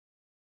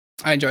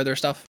 I enjoy their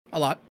stuff a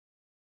lot.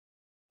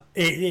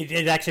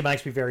 It actually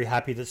makes me very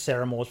happy that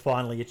Sarah Moore's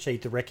finally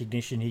achieved the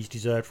recognition he's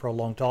deserved for a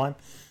long time.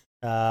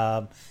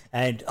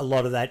 And a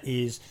lot of that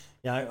is,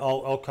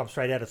 I'll come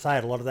straight out and say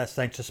it, a lot of that's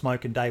thanks to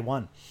Smoke and Day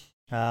One.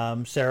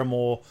 Sarah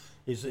Moore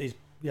is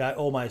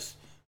almost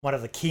one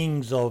of the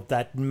kings of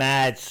that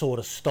mad sort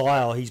of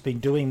style. He's been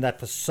doing that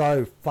for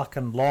so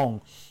fucking long.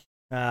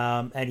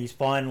 And he's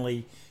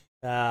finally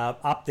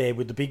up there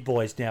with the big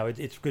boys now.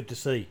 It's good to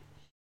see.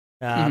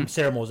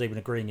 Sarah Moore's even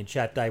agreeing in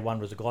chat, Day One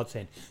was a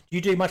godsend. Do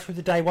you do much with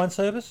the Day One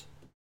service?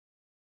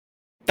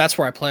 That's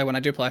where I play when I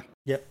do play.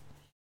 Yep.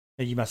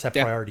 And you must have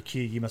Yeah. priority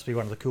queue. You must be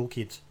one of the cool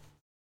kids.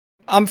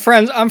 I'm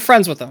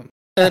friends with them.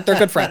 They're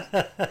good friends.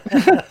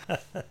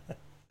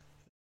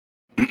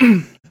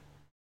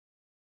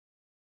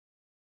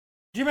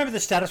 Do you remember the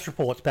status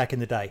reports back in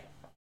the day?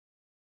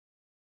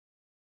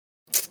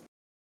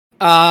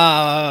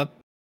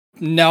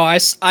 No, I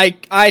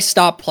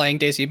stopped playing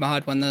DayZ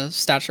mod when the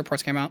status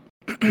reports came out.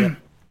 Yep.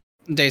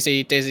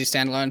 DayZ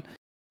standalone.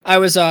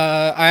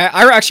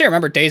 I actually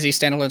remember DayZ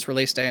standalone's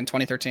release day in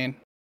 2013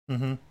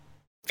 Mm-hmm.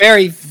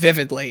 very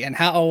vividly, and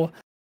how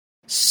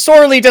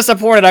sorely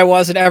disappointed I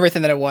was in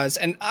everything that it was,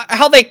 and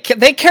how they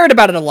cared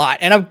about it a lot.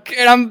 And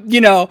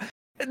I'm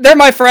they're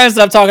my friends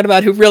that I'm talking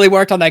about who really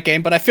worked on that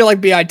game, but I feel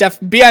like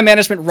BI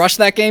management rushed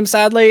that game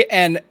sadly,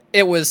 and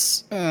it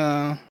was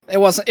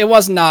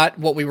not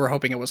what we were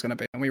hoping it was going to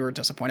be, and we were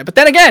disappointed. But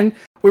then again,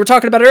 we were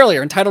talking about it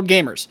earlier, entitled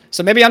gamers.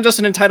 So maybe I'm just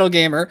an entitled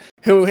gamer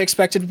who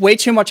expected way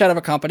too much out of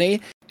a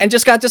company and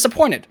just got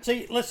disappointed.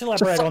 See, let's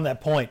elaborate on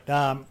that point.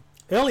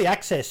 Early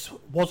access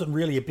wasn't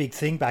really a big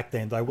thing back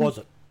then, though, was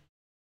it?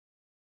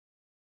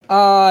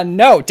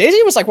 No,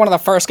 DayZ was like one of the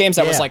first games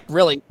that was Yeah. like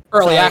really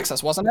early So,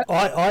 access, wasn't it?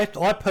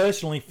 I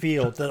personally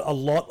feel that a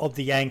lot of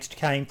the angst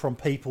came from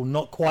people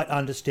not quite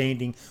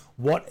understanding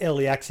what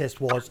early access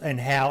was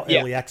and how Yeah.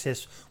 early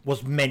access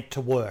was meant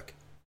to work.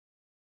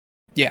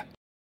 Yeah,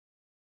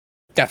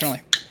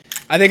 definitely.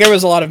 I think there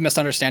was a lot of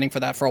misunderstanding for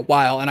that for a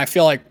while, and I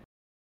feel like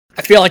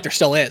there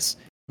still is.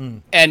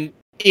 And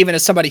even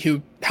as somebody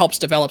who helps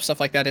develop stuff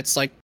like that, it's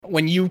like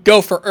when you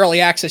go for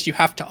early access, you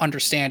have to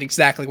understand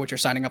exactly what you're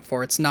signing up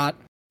for. It's not.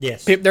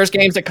 Yes. There's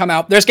games that come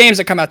out. There's games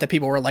that come out that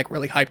people were like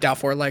really hyped out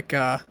for, like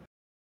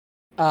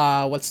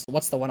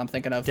what's the one I'm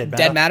thinking of?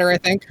 Dead Matter, I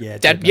think. Yeah,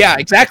 Dead. Dead Yeah,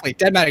 Matter. exactly.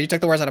 Dead Matter. You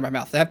took the words out of my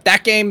mouth.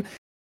 That game,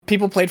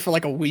 people played for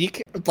like a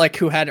week, like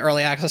who had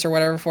early access or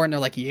whatever for it, and they're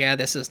like, yeah,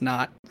 this is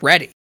not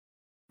ready.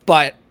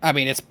 But I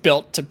mean, it's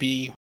built to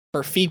be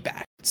for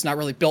feedback. It's not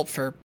really built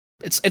for.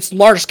 It's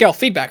large scale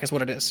feedback is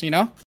what it is. You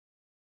know.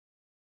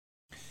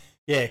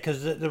 Yeah,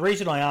 because the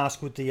reason I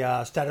ask with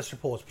the status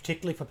reports,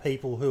 particularly for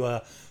people who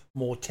are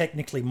more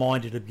technically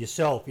minded of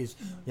yourself, is,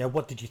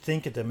 what did you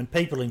think of them? And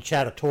people in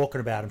chat are talking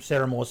about them.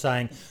 Sarah Moore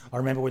saying, I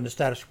remember when the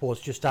status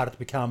reports just started to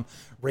become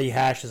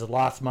rehashed as a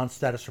last month's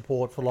status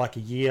report for like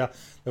a year.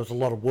 There was a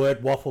lot of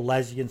word waffle,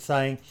 Lazian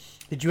saying.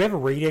 Did you ever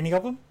read any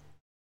of them?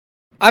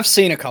 I've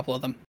seen a couple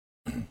of them.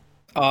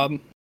 I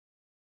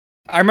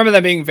remember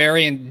them being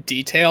very in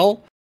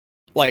detail,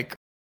 like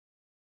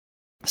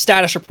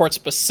status reports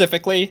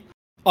specifically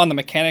on the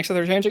mechanics that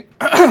they're changing.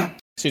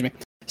 Excuse me.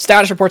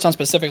 Status reports on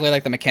specifically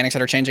like the mechanics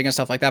that are changing and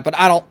stuff like that. But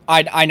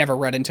I never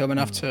read into them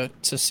enough to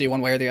see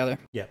one way or the other.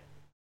 Yeah.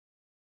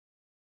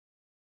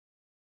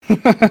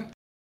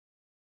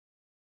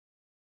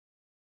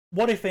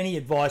 What, if any,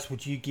 advice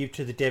would you give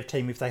to the dev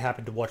team if they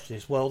happen to watch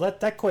this? Well,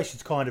 that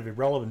question's kind of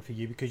irrelevant for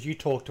you because you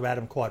talk to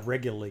Adam quite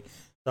regularly.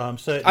 So I'm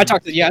certain. I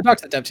talk to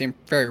the dev team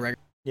very regularly.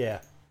 Yeah.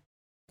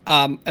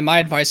 And my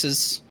advice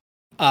is,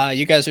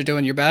 you guys are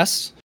doing your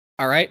best,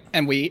 all right?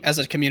 And we, as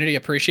a community,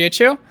 appreciate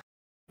you.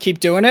 Keep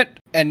doing it.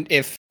 And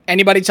if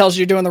anybody tells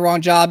you you're doing the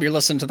wrong job, you're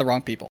listening to the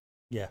wrong people.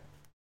 Yeah.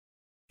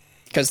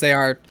 Because they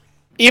are,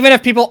 even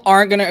if people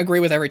aren't going to agree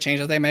with every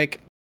change that they make,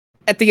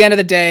 at the end of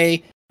the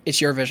day,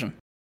 it's your vision.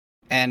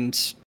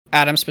 And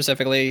Adam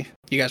specifically,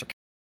 you guys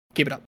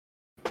keep it up.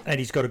 And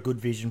he's got a good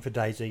vision for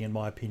DayZ, in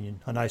my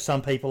opinion. I know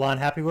some people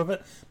aren't happy with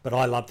it, but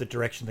I love the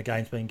direction the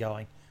game's been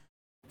going.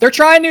 They're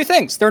trying new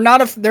things. They're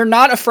not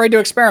afraid to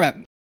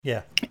experiment.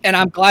 Yeah. And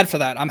I'm glad for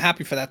that. I'm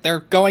happy for that.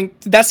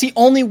 That's the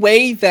only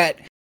way that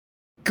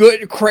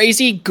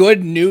crazy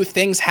good new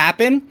things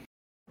happen.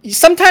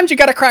 Sometimes you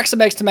got to crack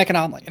some eggs to make an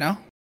omelet, you know?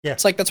 Yeah.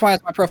 It's like, that's why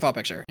it's my profile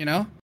picture, you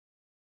know?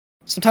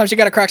 Sometimes you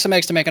got to crack some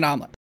eggs to make an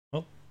omelet.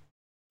 Oh.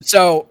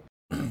 So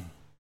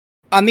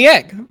on the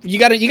egg, you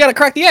got to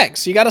crack the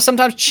eggs. You got to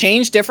sometimes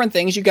change different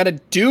things. You got to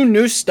do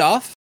new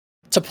stuff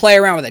to play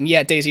around with it. And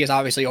yeah, DayZ has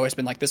obviously always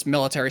been like this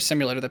military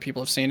simulator that people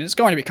have seen. And it's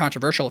going to be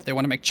controversial if they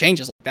want to make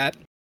changes like that.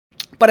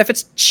 But if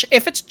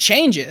it's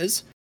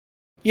changes,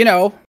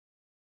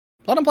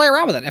 let them play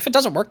around with it. If it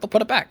doesn't work, they'll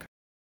put it back.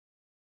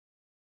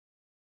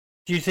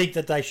 Do you think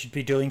that they should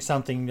be doing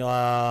something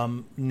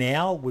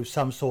now with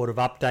some sort of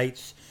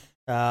updates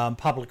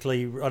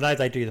publicly? I know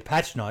they do the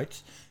patch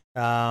notes,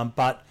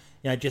 but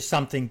just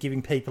something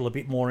giving people a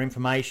bit more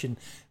information.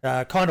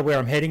 Kind of where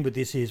I'm heading with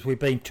this is we've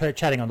been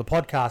chatting on the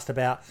podcast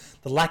about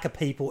the lack of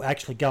people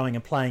actually going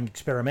and playing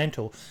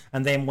experimental,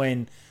 and then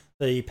when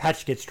the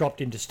patch gets dropped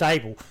into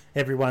stable,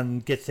 everyone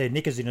gets their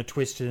knickers in a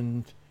twist,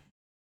 and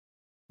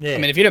yeah. I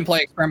mean, if you didn't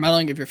play experimental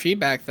and give your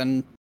feedback,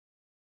 then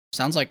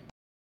sounds like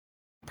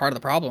part of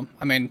the problem.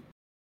 I mean,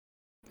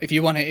 if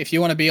you want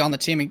to be on the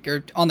team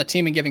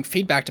and giving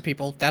feedback to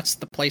people, that's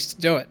the place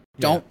to do it.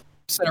 Yeah. Don't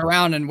sit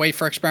around and wait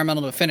for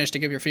experimental to finish to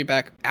give your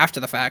feedback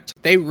after the fact.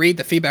 They read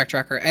the feedback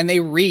tracker and they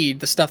read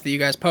the stuff that you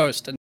guys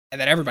post and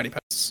that everybody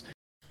posts,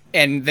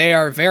 and they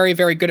are very,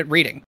 very good at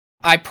reading.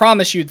 I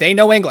promise you, they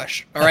know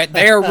English. All right,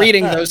 they are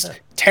reading those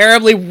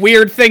terribly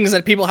weird things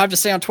that people have to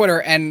say on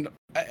Twitter, and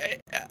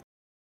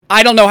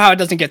I don't know how it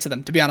doesn't get to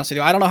them, to be honest with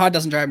you. I don't know how it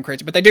doesn't drive them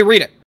crazy, but they do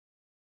read it.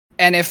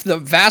 And if the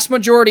vast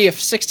majority,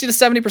 if 60 to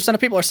 70% of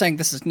people are saying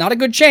this is not a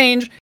good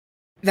change,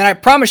 then I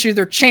promise you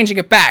they're changing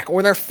it back,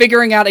 or they're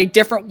figuring out a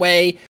different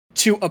way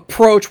to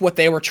approach what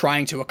they were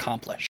trying to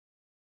accomplish.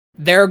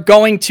 They're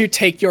going to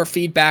take your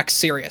feedback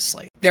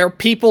seriously. They're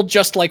people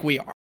just like we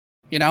are,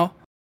 you know?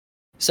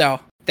 So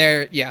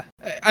they're, yeah.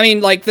 I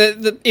mean, like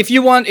if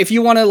you want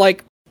to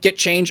like get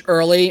change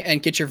early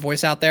and get your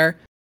voice out there,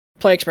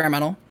 play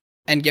experimental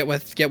and get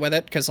with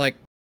it. Cause like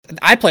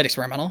I played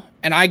experimental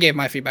and I gave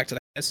my feedback to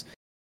the guys.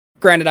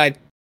 Granted, I,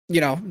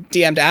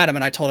 DM'd Adam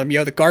and I told him,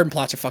 yo, the garden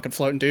plots are fucking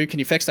floating, dude. Can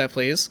you fix that,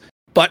 please?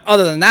 But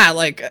other than that,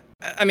 like,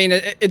 I mean,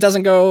 it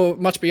doesn't go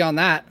much beyond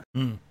that.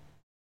 Mm.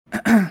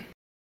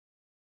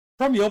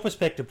 From your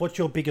perspective, what's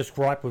your biggest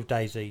gripe with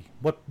DayZ?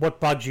 What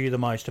bugs you the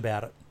most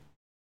about it?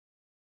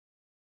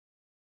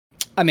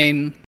 I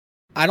mean,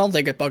 I don't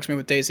think it bugs me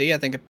with DayZ. I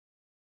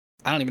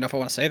don't even know if I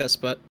want to say this,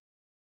 but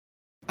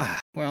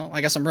well,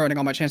 I guess I'm ruining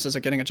all my chances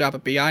of getting a job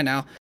at BI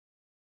now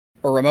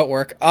or remote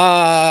work.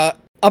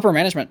 Upper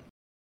management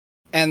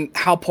and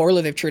how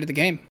poorly they've treated the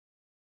game.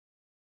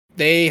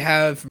 They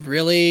have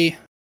really...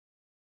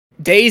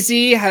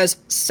 DayZ has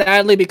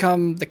sadly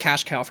become the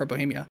cash cow for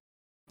Bohemia.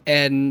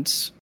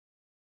 And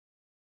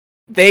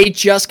they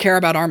just care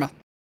about Arma.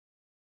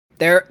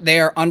 They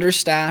are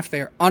understaffed,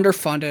 they are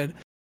underfunded,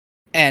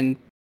 and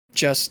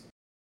just...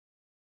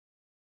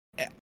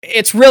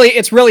 It's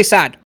really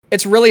sad.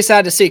 It's really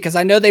sad to see, because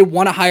I know they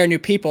want to hire new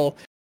people,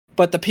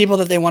 but the people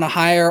that they want to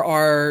hire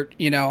are,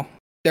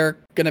 they're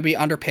going to be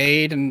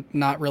underpaid and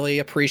not really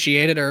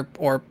appreciated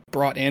or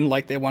brought in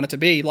like they want it to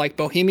be. Like,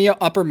 Bohemia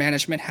upper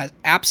management has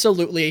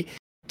absolutely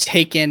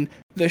taken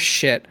the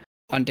shit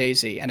on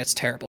DayZ, and it's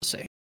terrible to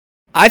see.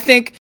 I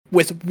think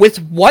with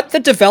what the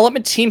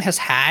development team has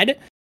had,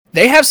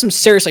 they have some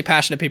seriously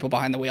passionate people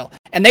behind the wheel,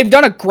 and they've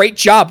done a great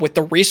job with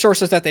the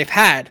resources that they've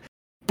had,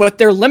 but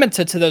they're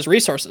limited to those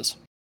resources.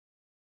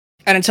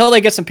 And until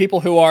they get some people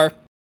who are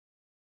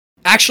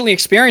actually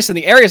experienced in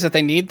the areas that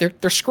they need,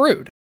 they're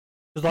screwed.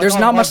 There's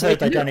not much they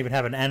don't even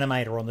have an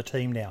animator on the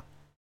team now.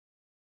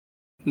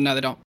 No,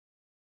 they don't.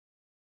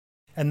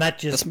 And that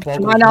just to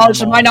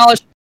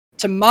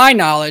my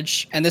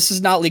knowledge, and this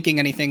is not leaking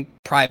anything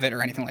private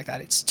or anything like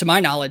that. It's to my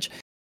knowledge,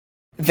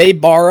 they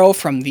borrow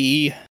from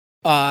the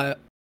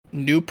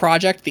new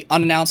project, the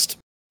unannounced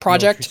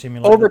project,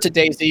 over to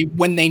DayZ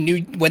when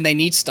they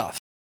need stuff.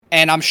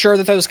 And I'm sure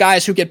that those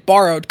guys who get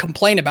borrowed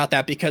complain about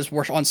that because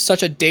we're on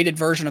such a dated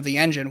version of the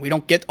engine. We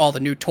don't get all the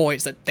new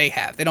toys that they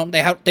have. They don't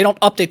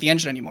update the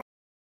engine anymore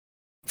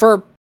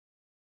for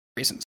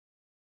reasons.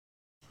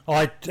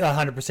 I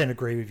 100%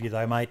 agree with you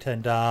though, mate.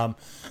 And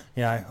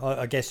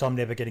I guess I'm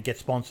never going to get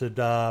sponsored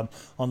on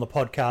the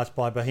podcast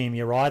by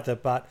Bohemia either.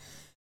 But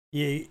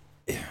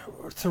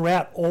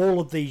throughout all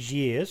of these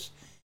years,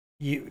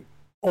 you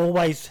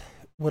always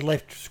were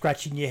left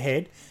scratching your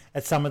head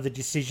at some of the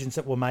decisions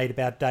that were made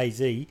about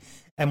DayZ.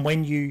 And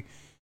when you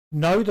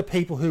know the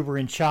people who were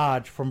in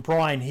charge, from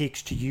Brian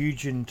Hicks to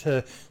Eugen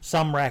to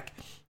Sumrak,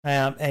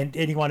 and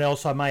anyone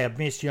else I may have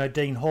missed,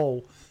 Dean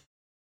Hall,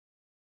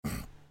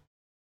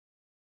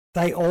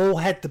 they all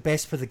had the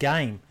best for the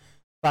game.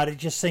 But it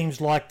just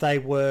seems like they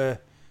were...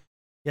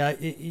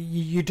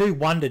 you do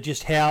wonder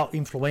just how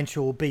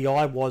influential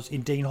BI was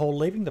in Dean Hall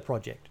leaving the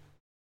project.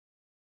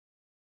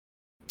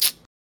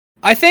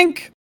 I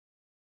think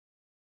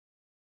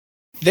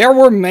there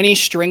were many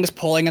strings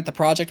pulling at the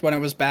project when it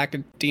was back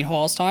at Dean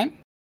Hall's time.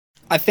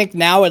 I think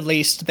now at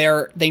least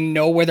they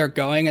know where they're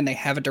going and they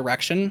have a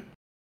direction.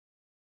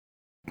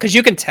 Because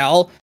you can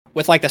tell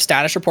with like the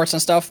status reports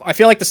and stuff. I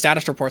feel like the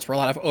status reports were a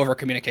lot of over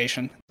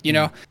communication.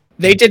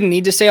 They didn't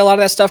need to say a lot of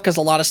that stuff because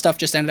a lot of stuff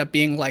just ended up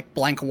being like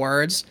blank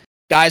words.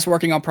 Guys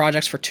working on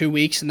projects for 2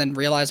 weeks and then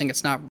realizing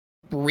it's not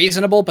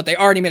reasonable, but they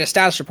already made a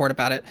status report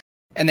about it.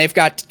 And they've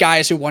got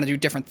guys who want to do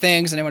different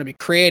things and they want to be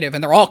creative,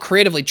 and they're all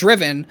creatively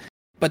driven,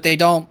 but they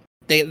don't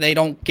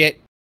get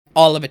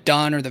all of it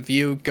done, or the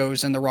view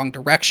goes in the wrong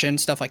direction,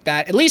 stuff like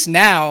that. At least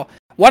now,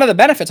 one of the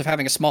benefits of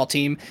having a small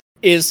team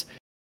is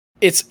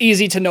it's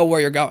easy to know where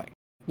you're going.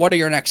 What are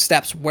your next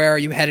steps? Where are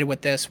you headed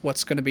with this?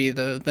 What's going to be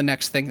the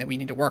next thing that we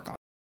need to work on?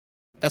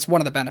 That's one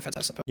of the benefits,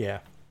 I suppose. Yeah.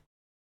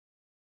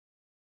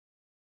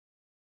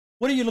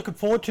 What are you looking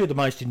forward to the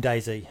most in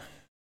DayZ?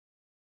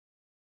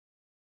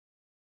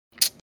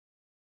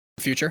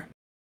 Future.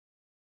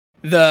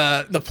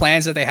 The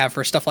plans that they have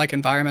for stuff like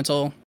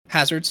environmental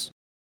hazards,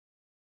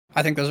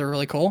 I think those are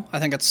really cool. I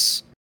think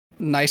it's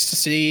nice to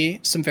see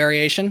some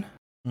variation.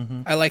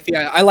 Mm-hmm. I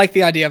like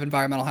the idea of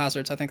environmental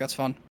hazards. I think that's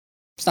fun.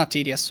 It's not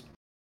tedious.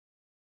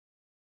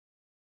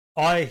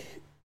 I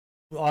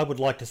would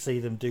like to see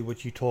them do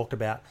what you talked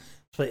about,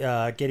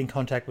 get in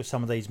contact with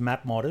some of these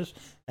map modders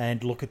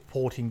and look at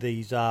porting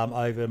these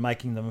over,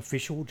 making them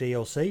official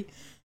DLC,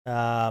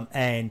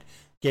 and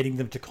getting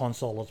them to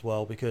console as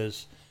well,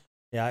 because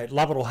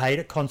love it or hate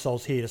it,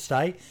 console's here to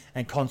stay,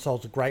 and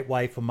console's a great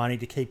way for money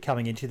to keep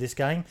coming into this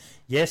game.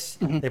 Yes,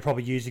 they're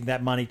probably using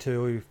that money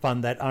to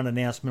fund that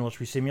unannounced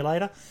military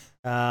simulator,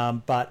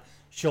 but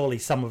surely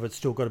some of it's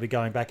still got to be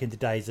going back into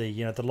DayZ.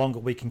 You know, the longer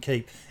we can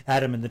keep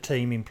Adam and the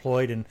team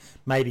employed and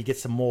maybe get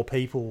some more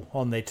people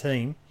on their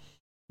team,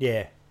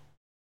 yeah.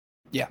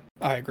 Yeah,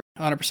 I agree,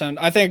 100%.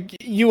 I think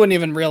you wouldn't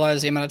even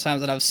realize the amount of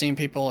times that I've seen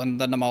people in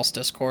the Namal's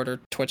Discord or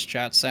Twitch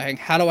chat saying,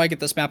 "How do I get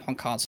this map on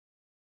console?"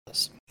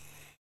 It's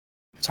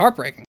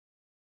heartbreaking.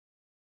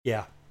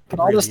 Yeah, But it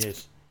all really this,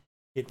 is.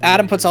 It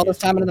Adam really, puts really all this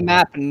is. time into the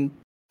map, and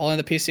only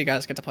the PC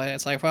guys get to play it.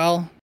 It's like,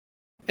 well,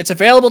 it's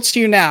available to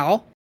you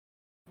now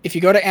if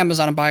you go to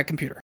Amazon and buy a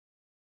computer.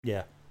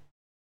 Yeah.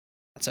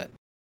 That's it.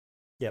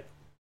 Yep.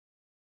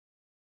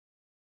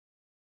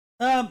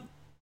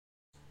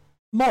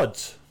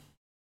 Mods.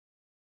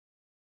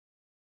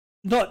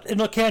 Not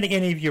counting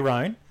any of your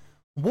own.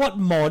 What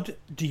mod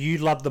do you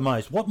love the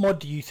most? What mod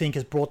do you think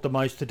has brought the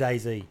most to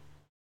DayZ?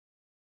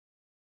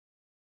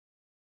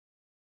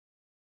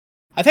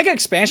 I think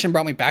expansion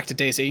brought me back to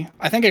DayZ.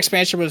 I think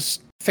expansion was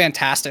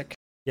fantastic.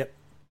 Yep.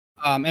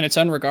 In its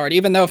own regard,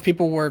 even though if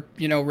people were,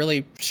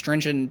 really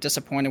stringent and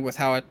disappointed with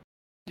how it,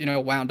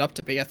 wound up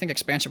to be, I think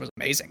expansion was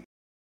amazing.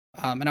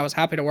 And I was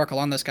happy to work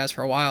along those guys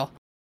for a while.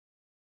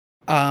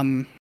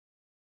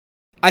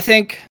 I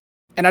think,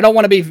 and I don't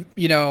want to be,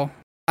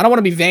 I don't want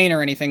to be vain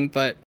or anything,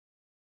 but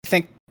I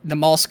think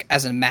Namalsk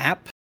as a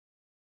map,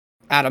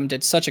 Adam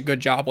did such a good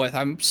job with.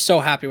 I'm so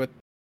happy with,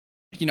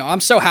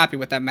 I'm so happy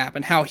with that map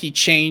and how he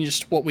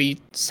changed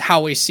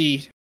how we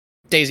see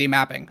DayZ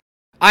mapping.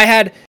 I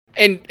had,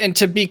 and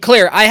to be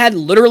clear, I had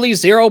literally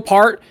zero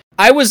part.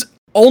 I was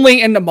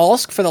only in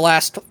Namalsk for the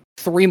last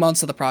 3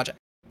 months of the project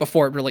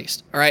before it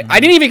released. All right, I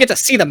didn't even get to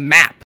see the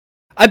map.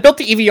 I built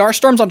the EVR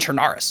storms on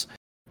Chernarus,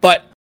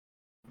 but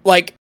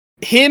like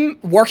him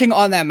working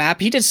on that map,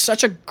 he did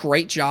such a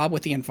great job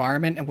with the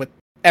environment and with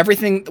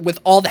everything, with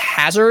all the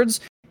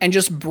hazards, and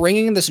just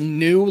bringing this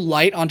new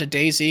light onto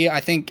DayZ. I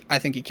think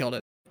he killed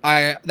it.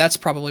 That's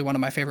probably one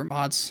of my favorite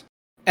mods,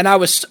 and I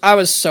was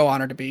so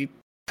honored to be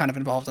kind of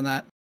involved in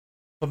that.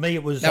 For me,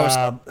 it was,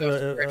 along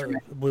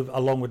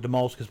with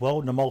Namalsk as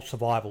well, Namalsk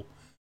Survival.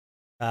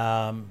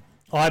 I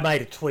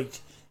made a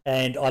tweet,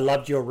 and I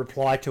loved your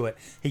reply to it.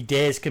 He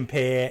dares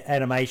compare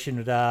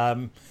animation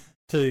to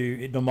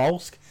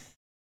Namalsk.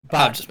 But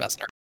I'm just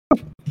messing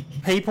around.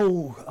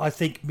 People, I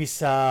think,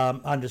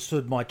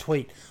 misunderstood my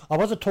tweet. I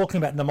wasn't talking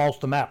about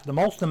Namalsk the map.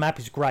 Namalsk the map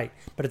is great,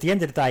 but at the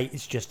end of the day,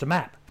 it's just a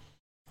map.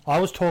 I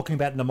was talking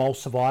about Namalsk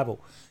Survival.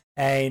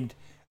 And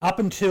up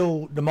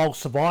until Namalsk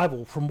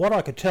Survival, from what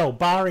I could tell,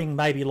 barring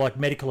maybe like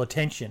medical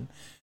attention,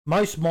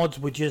 most mods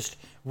were just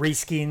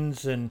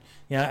reskins and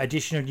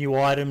addition of new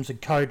items and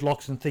code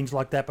locks and things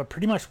like that, but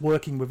pretty much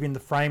working within the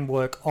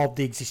framework of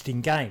the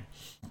existing game.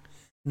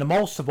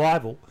 Namalsk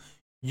Survival,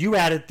 you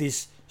added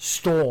this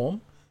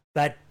storm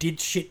that did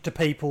shit to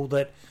people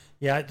that,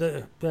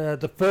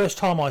 the first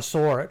time I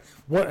saw it,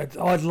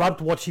 I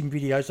loved watching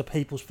videos of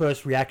people's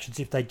first reactions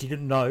if they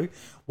didn't know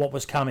what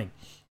was coming.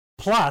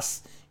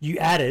 Plus, you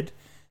added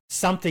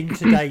something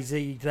to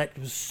DayZ that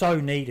was so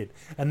needed,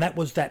 and that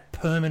was that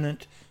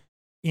permanent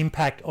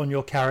impact on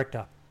your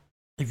character.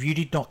 If you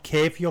did not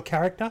care for your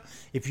character,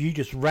 if you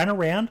just ran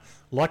around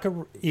like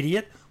an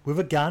idiot with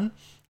a gun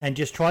and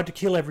just tried to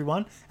kill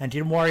everyone and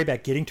didn't worry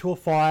about getting to a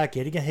fire,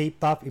 getting a heat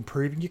buff,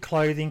 improving your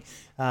clothing,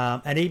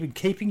 and even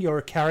keeping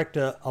your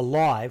character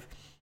alive,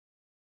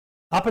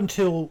 up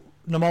until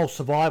Namalsk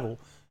Survival,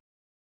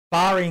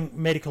 barring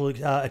medical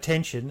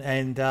attention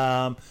and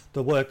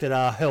the work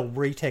that Hell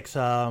Retex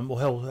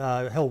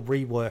or Hell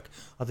Rework,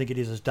 I think it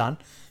is, has done,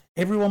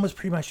 everyone was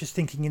pretty much just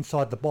thinking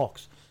inside the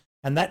box.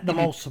 And that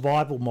Namalsk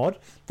Survival mod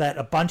that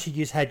a bunch of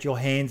yous had your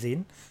hands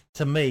in,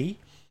 to me,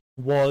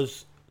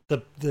 was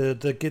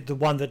the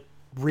one that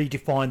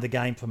redefined the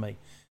game for me.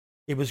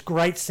 It was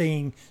great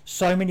seeing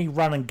so many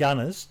run and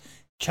gunners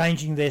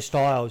changing their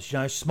styles.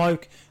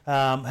 Smoke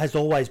has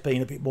always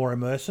been a bit more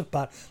immersive,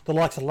 but the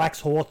likes of Lax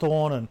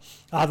Hawthorne and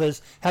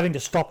others having to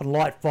stop and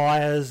light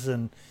fires,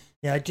 and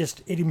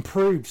it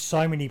improved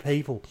so many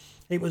people.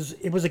 It was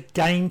a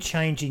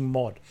game-changing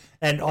mod,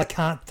 and I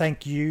can't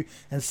thank you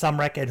and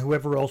Sumrak and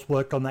whoever else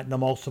worked on that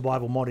Namalsk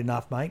Survival mod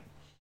enough, mate.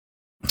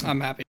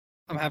 I'm happy.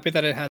 I'm happy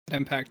that it had that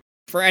impact.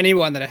 For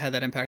anyone that it had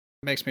that impact,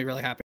 it makes me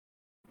really happy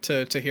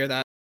to hear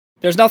that.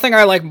 There's nothing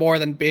I like more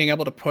than being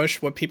able to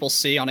push what people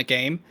see on a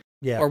game,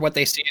 or what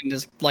they see in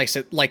this,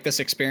 like this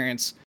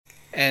experience.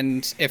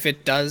 And if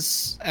it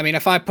does,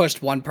 if I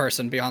pushed one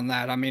person beyond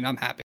that, I'm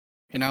happy.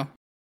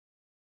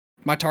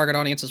 My target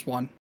audience is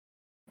one.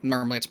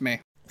 Normally it's me.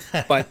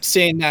 But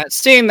seeing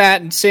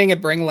that and seeing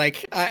it bring,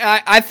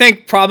 I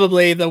think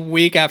probably the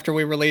week after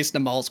we released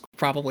Namalsk,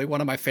 probably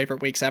one of my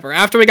favorite weeks ever.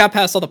 After we got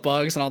past all the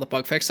bugs and all the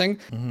bug fixing,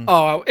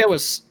 it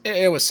was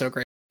so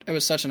great. It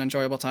was such an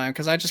enjoyable time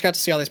because I just got to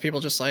see all these people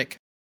just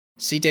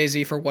see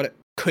DayZ for what it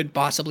could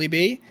possibly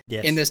be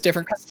in this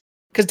different.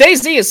 Because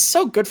DayZ is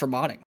so good for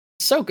modding.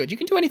 It's so good. You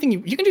can do anything.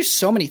 You can do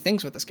so many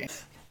things with this game.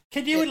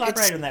 Can you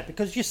elaborate on that?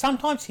 Because you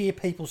sometimes hear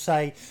people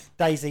say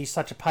DayZ is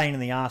such a pain in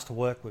the ass to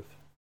work with.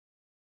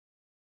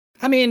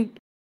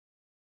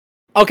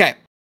 Okay,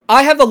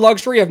 I have the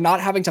luxury of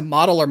not having to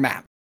model or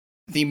map.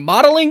 The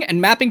modeling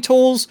and mapping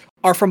tools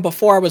are from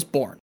before I was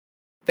born.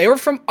 They were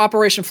from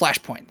Operation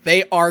Flashpoint.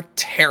 They are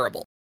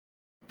terrible.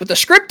 But the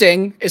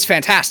scripting is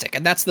fantastic,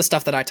 and that's the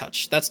stuff that I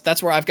touch.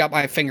 That's where I've got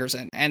my fingers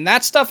in. And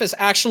that stuff is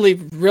actually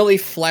really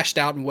fleshed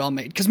out and well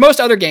made. Because most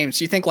other games,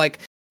 you think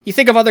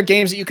of other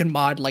games that you can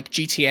mod, like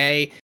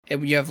GTA,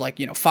 and you have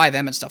 5M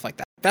and stuff like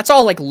that. That's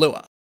all like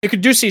Lua. You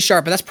could do C#,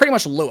 but that's pretty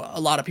much Lua. A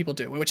lot of people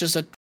do, which is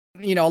a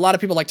lot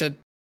of people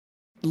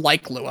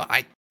like Lua.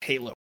 I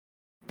hate Lua.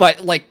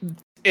 But like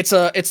it's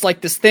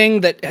like this thing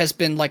that has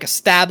been like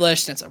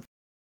established, and it's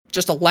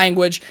just a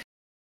language.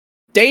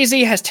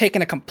 DayZ has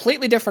taken a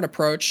completely different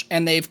approach,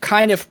 and they've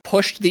kind of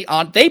pushed the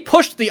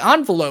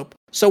envelope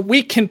so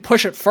we can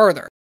push it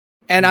further.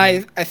 And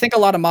I think a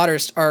lot of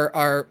modders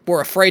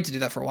were afraid to do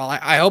that for a while.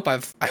 I hope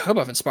I've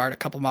inspired a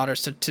couple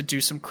modders to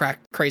do some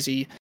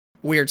crazy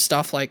weird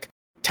stuff like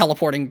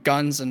teleporting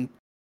guns and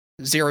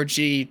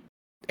 0G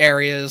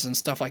areas and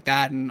stuff like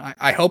that. And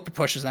I hope it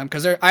pushes them,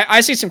 because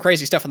I see some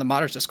crazy stuff in the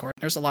modders Discord.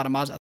 There's a lot of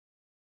mods out there.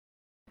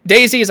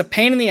 DayZ is a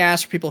pain in the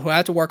ass for people who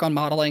have to work on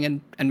modeling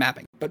and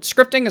mapping, but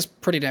scripting is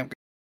pretty damn good.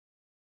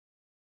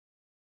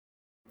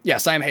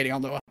 Yes, I am hating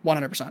on Lua,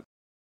 100%.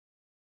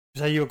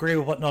 So you agree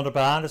with what Nonda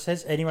Bahana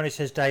says? Anyone who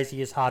says DayZ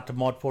is hard to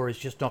mod for is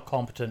just not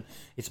competent.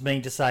 It's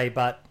mean to say,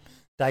 but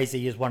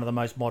DayZ is one of the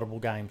most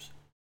moddable games.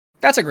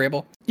 That's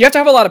agreeable. You have to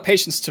have a lot of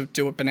patience to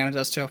do what Banana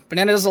does too.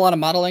 Banana does a lot of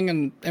modeling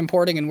and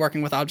importing and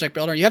working with Object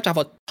Builder. You have to have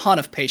a ton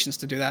of patience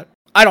to do that.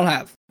 I don't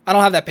have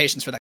that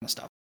patience for that kind of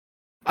stuff.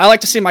 I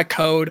like to see my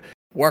code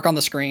work on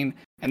the screen,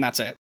 and that's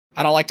it.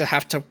 I don't like to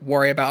have to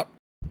worry about,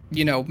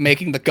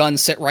 making the gun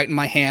sit right in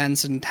my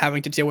hands and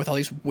having to deal with all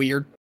these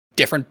weird,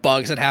 different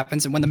bugs that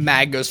happens, and when the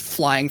mag goes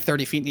flying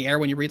 30 feet in the air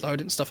when you reload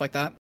it and stuff like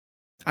that.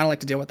 I don't like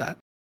to deal with that.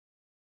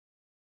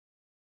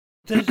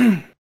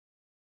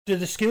 Do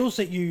the skills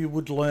that you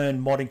would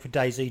learn modding for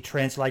DayZ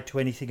translate to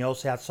anything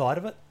else outside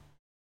of it?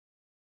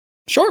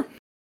 Sure.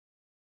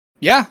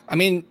 Yeah, I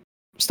mean,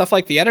 stuff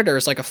like the editor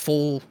is like a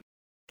full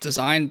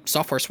design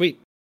software suite.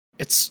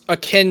 It's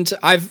akin to,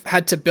 I've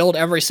had to build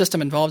every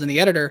system involved in the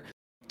editor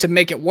to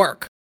make it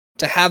work,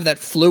 to have that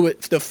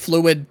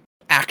fluid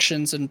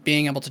actions and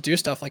being able to do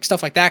stuff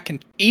like that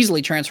can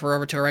easily transfer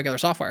over to a regular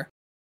software.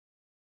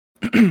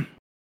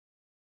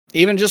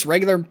 Even just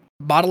regular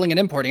modeling and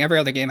importing, every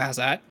other game has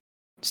that.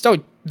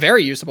 Still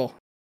very usable.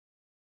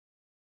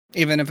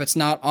 Even if it's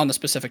not on the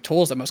specific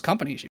tools that most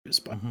companies use.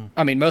 But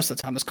I mean, most of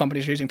the time, most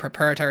companies are using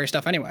proprietary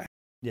stuff anyway.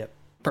 Yep.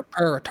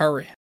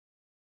 Proprietary.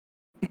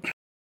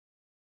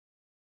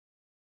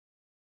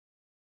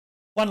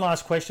 One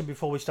last question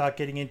before we start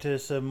getting into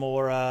some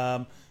more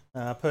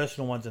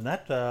personal ones and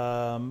that.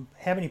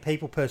 How many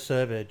people per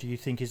server do you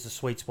think is the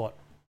sweet spot?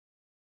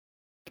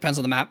 Depends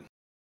on the map.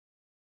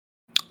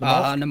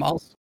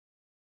 Namal's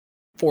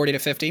 40 to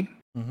 50.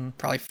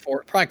 Probably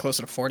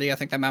closer to 40. I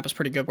think that map is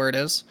pretty good where it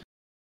is.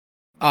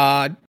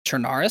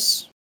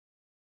 Chernarus.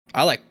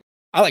 I like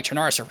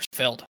Chernarus servers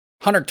filled.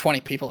 120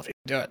 people if you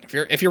do it.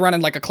 If you're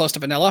running like a close to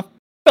vanilla,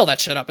 fill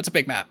that shit up. It's a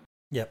big map.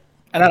 Yep.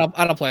 And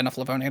I don't play enough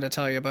Livonia to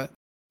tell you, but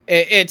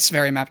it's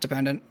very map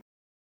dependent.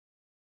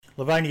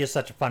 Livonia is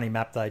such a funny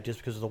map though, just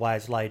because of the way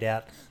it's laid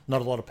out.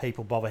 Not a lot of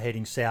people bother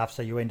heading south,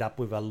 so you end up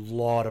with a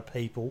lot of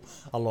people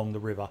along the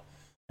river,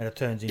 and it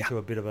turns into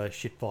a bit of a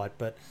shit fight.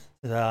 But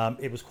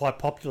it was quite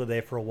popular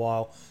there for a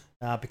while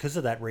because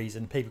of that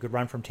reason. People could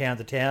run from town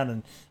to town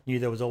and knew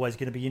there was always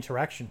going to be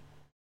interaction.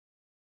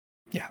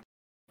 Yeah.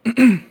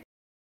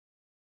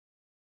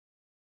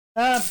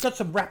 I've got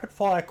some rapid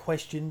fire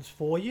questions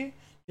for you.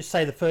 Just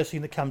say the first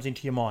thing that comes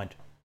into your mind.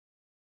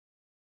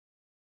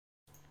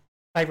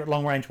 Favorite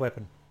long range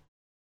weapon?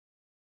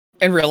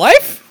 In real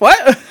life?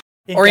 What?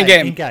 Or in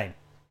game? In game.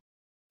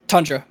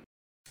 Tundra.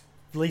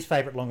 Least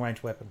favorite long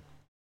range weapon?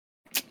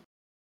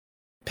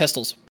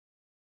 Pistols.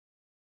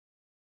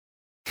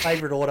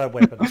 Favorite auto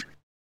weapon?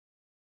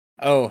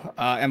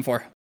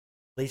 M4.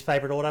 Least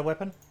favorite auto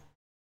weapon?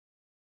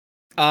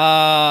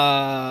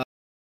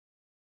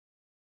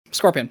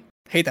 Scorpion.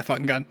 Hate that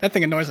fucking gun. That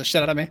thing annoys the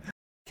shit out of me.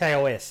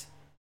 KOS.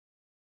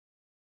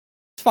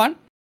 It's fun.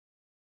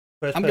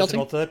 First I'm person guilty.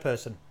 or third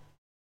person?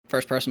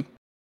 First person.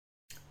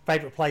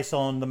 Favorite place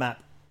on the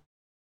map?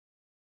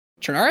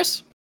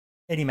 Chernarus?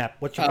 Any map.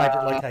 What's your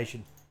favorite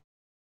location?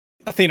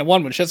 Athena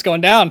 1 when shit's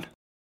going down.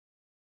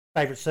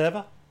 Favorite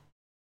server?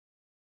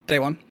 Day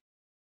 1.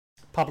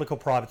 Public or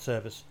private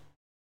servers?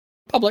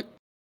 Public.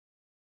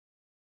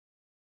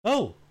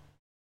 Oh.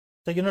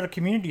 So you're not a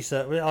community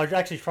server. I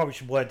actually probably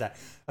should word that.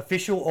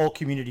 Official or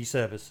community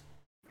servers?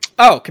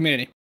 Oh,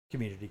 community.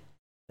 Community.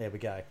 There we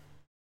go.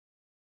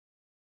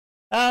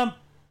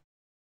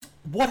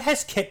 What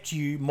has kept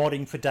you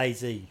modding for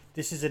DayZ?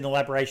 This is an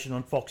elaboration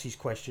on Foxy's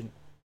question.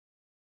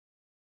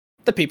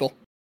 The people.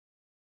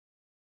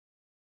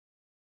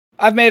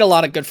 I've made a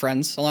lot of good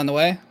friends along the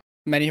way,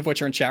 many of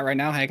which are in chat right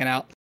now, hanging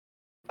out.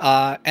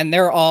 And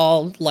they're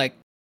all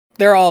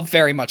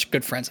very much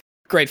good friends,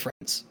 great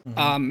friends.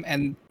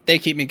 And they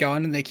keep me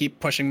going and they keep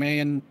pushing me.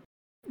 And,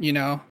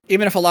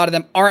 even if a lot of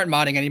them aren't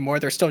modding anymore,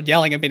 they're still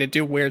yelling at me to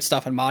do weird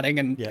stuff in modding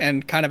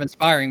and kind of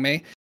inspiring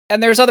me.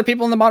 And there's other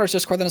people in the modders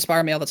Discord that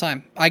inspire me all the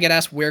time. I get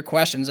asked weird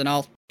questions and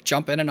I'll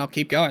jump in and I'll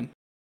keep going.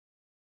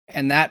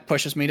 And that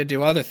pushes me to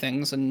do other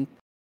things and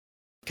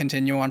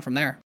continue on from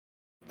there.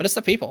 But it's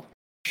the people,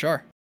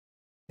 sure.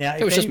 Now,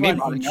 It was if just me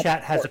anyone in modding,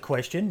 chat has a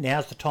question,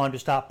 now's the time to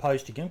start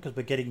posting them because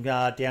we're getting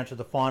down to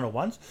the final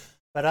ones.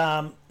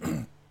 But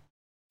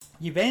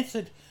you've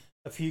answered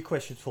a few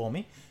questions for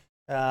me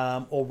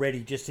already,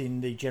 just in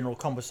the general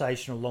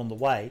conversation along the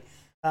way.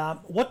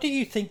 What do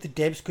you think the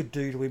devs could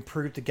do to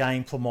improve the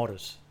game for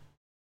modders?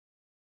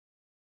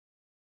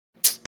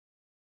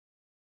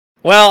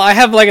 Well, I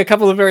have like a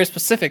couple of very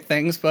specific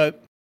things,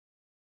 but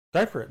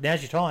Go for it.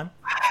 Now's your time.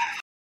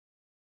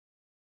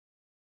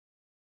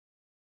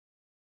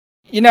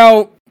 you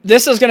know,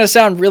 this is going to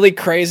sound really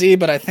crazy,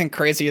 but I think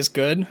crazy is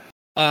good.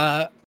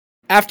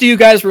 After you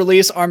guys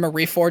release Arma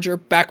Reforger,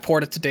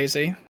 backport it to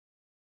DayZ.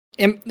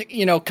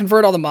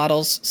 Convert all the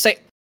models. Say,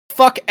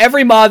 fuck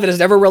every mod that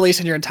has ever released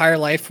in your entire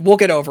life. We'll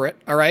get over it,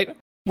 alright?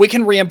 We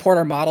can re-import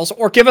our models,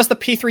 or give us the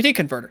P3D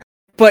converter.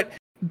 But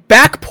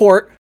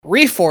backport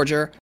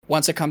Reforger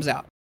once it comes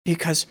out.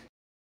 Because,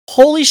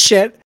 holy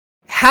shit,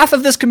 half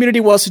of this community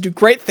wants to do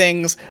great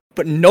things,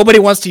 but nobody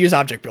wants to use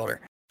Object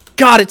Builder.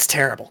 God, it's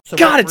terrible. So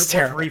It's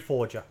terrible. What's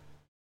Reforger?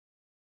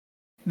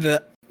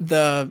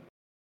 The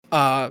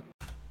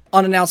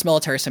unannounced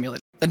military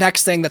simulator. The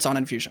next thing that's on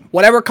Infusion.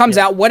 Whatever comes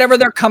out, whatever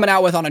they're coming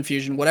out with on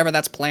Infusion, whatever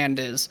that's planned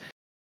is,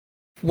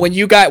 when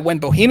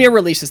Bohemia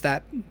releases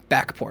that,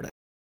 backport it.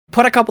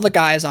 Put a couple of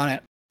guys on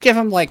it. Give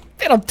them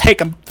it'll take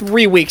them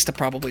 3 weeks to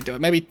probably do it.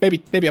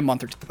 Maybe a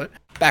month or two, but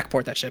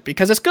backport that shit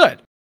because it's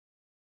good.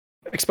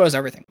 Expose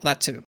everything.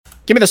 That too.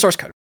 Give me the source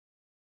code.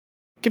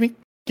 Give me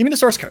the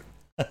source code.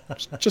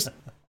 Just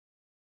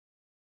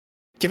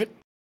give it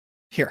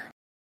here.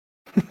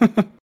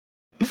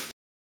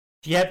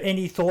 Do you have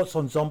any thoughts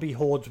on zombie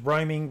hordes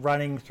roaming,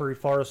 running through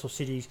forests or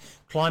cities,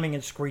 climbing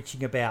and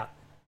screeching about?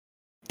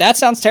 That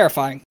sounds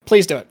terrifying.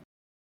 Please do it.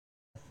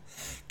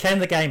 Can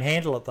the game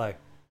handle it, though?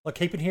 I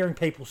keep hearing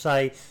people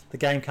say the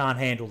game can't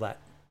handle that.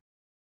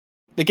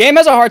 The game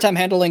has a hard time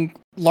handling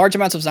large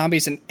amounts of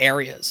zombies in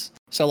areas.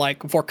 So,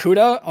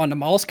 Vorkuta on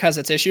Namalsk has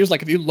its issues.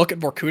 If you look at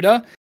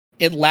Vorkuta,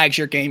 it lags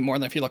your game more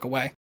than if you look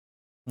away.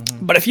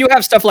 Mm-hmm. But if you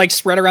have stuff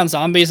spread around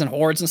zombies and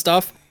hordes and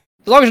stuff,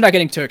 as long as you're not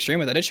getting too extreme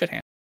with it, it should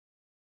handle.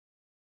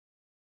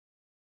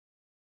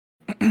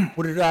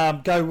 Would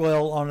it go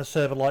well on a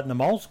server like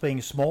Namalsk,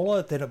 being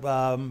smaller, than it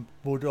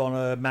would on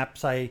a map,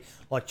 say,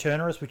 like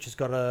Chernaris, which has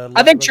got a...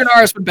 I think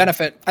Chernaris would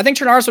benefit. I think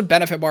Chernaris would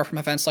benefit more from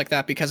events like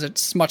that because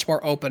it's much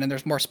more open and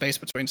there's more space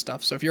between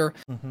stuff. So if you're,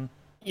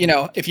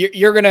 if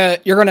you're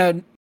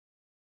gonna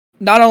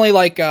not only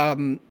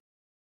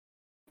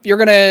you're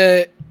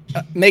gonna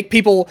make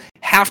people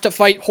have to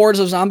fight hordes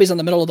of zombies in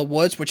the middle of the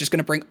woods, which is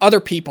gonna bring other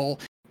people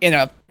in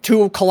a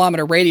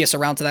 2-kilometer radius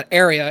around to that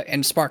area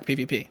and spark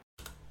PvP.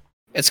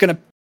 It's going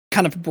to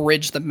kind of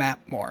bridge the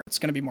map more. It's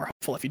going to be more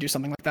helpful if you do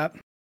something like that.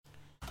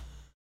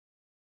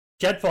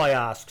 Jadvi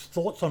asks,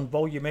 thoughts on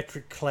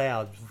volumetric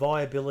clouds,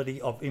 viability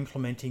of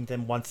implementing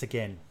them once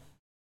again?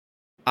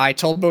 I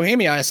told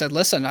Bohemia, I said,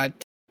 listen, I've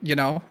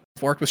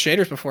worked with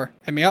shaders before.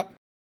 Hit me up.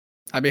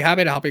 I'd be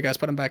happy to help you guys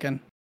put them back in.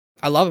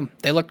 I love them.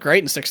 They look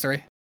great in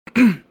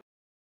 6.3.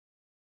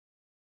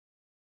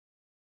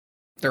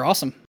 They're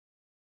awesome.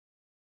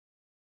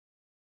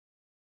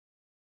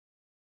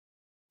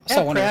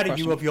 How proud are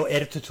you of your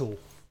editor tool?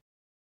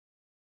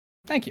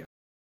 Thank you.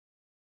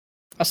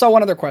 I saw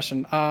one other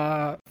question.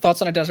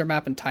 Thoughts on a desert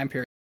map and time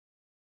period?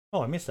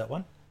 Oh, I missed that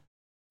one.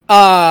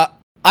 I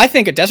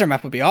think a desert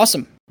map would be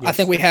awesome. Yes. I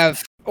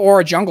think or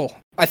a jungle.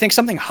 I think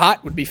something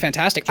hot would be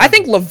fantastic. I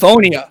think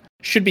Livonia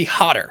should be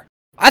hotter.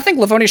 I think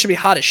Livonia should be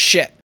hot as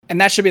shit, and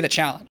that should be the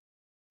challenge.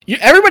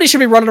 Everybody should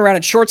be running around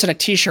in shorts and a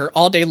t-shirt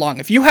all day long.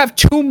 If you have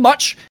too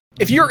much...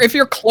 If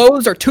your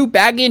clothes are too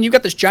baggy and you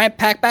got this giant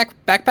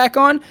backpack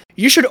on,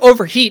 you should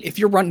overheat if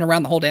you're running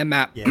around the whole damn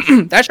map. Yes.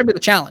 That should be the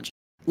challenge.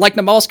 Like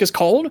Namalsk is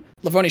cold,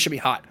 Livonia should be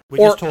hot. We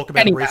just talked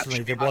about it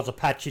recently. There was a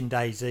patch in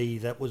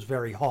DayZ that was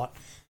very hot,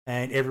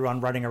 and everyone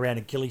running around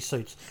in ghillie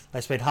suits. They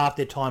spent half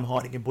their time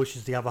hiding in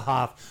bushes, the other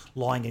half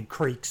lying in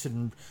creeks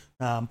and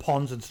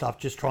ponds and stuff,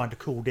 just trying to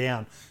cool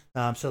down,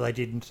 so they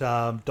didn't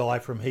die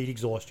from heat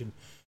exhaustion.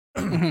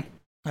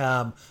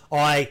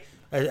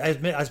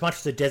 As much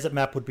as the desert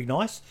map would be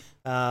nice,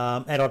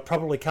 and I'd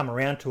probably come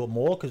around to it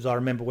more because I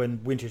remember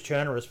when Winter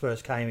Chernaris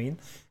first came in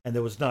and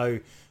there was no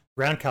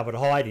ground cover to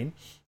hide in,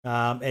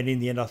 and in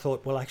the end I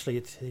thought, well, actually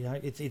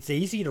it's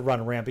easy to run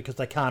around because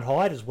they can't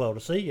hide as well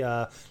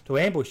to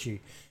ambush you.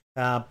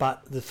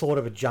 But the thought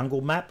of a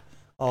jungle map,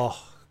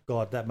 oh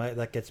god,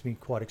 that gets me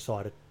quite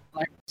excited.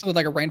 Something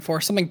like a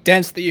rainforest, something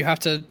dense that you have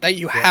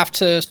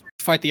to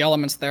fight the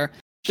elements there.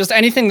 Just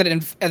anything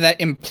that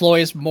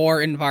employs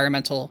more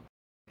environmental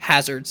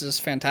hazards is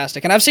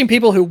fantastic, and I've seen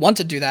people who want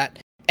to do that,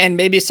 and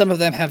maybe some of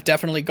them have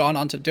definitely gone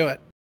on to do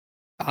it.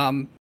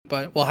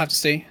 But we'll have to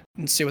see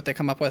what they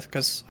come up with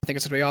because I think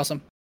it's gonna be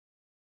awesome.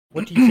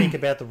 What do you think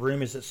about the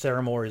rumors that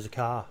Ceramore is a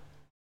car?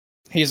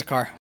 He's a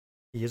car.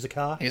 He is a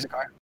car. He's a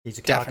car. He's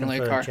a car. Definitely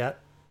a car. Chat.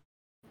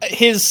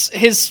 His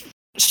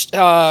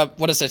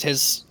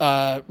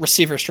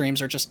receiver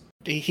streams are just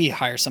he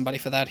hires somebody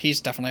for that.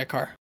 He's definitely a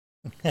car.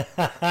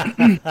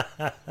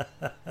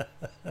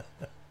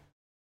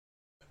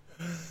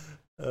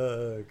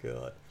 Oh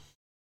god.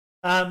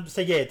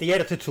 So yeah, the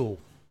editor tool.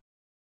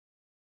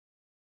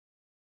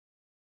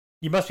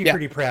 You must be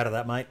pretty proud of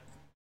that, mate.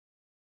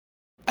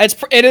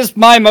 It is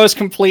my most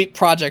complete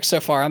project so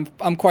far.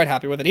 I'm quite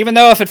happy with it. Even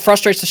though if it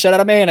frustrates the shit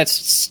out of me and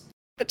it's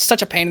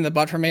such a pain in the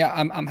butt for me,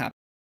 I'm happy.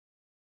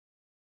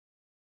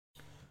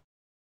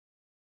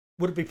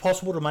 Would it be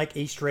possible to make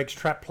Easter eggs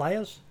trap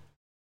players?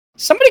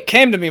 Somebody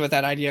came to me with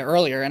that idea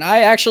earlier, and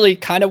I actually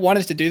kind of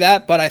wanted to do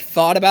that, but I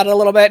thought about it a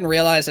little bit and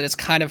realized that it's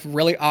kind of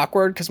really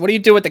awkward, because what do you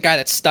do with the guy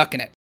that's stuck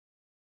in it?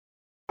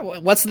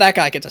 What's that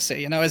guy get to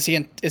see? You know, is he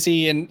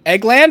in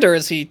Eggland, or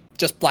is he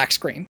just black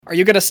screen? Are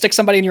you going to stick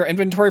somebody in your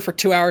inventory for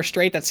 2 hours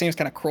straight? That seems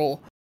kind of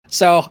cruel.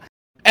 So,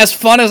 as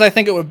fun as I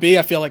think it would be,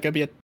 I feel like it'd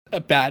be a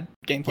bad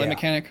gameplay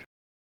mechanic.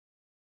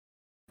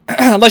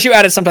 Unless you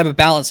added some type of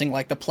balancing,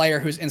 like the player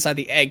who's inside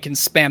the egg can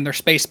spam their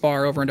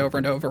spacebar over and over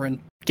and over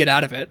and get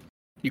out of it.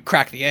 You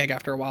crack the egg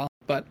after a while,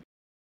 but...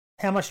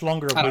 How much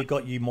longer have we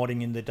got you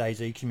modding in the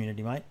DayZ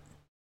community, mate?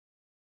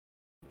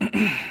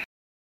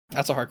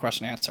 That's a hard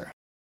question to answer.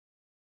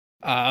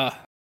 I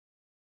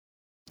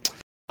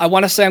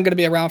want to say I'm going to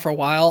be around for a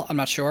while. I'm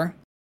not sure.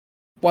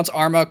 Once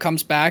Arma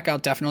comes back, I'll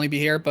definitely be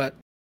here, but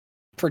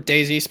for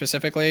DayZ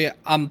specifically,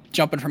 I'm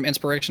jumping from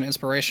inspiration to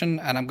inspiration,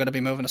 and I'm going to be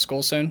moving to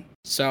school soon,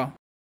 so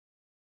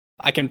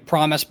I can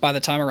promise by the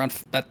time around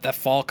that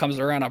fall comes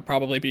around, I'll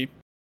probably be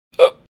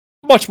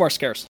much more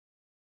scarce.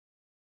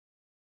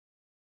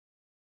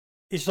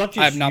 It's not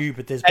just you,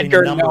 but there's been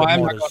a number of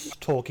modders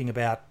talking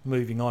about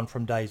moving on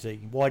from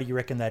DayZ. Why do you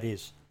reckon that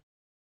is?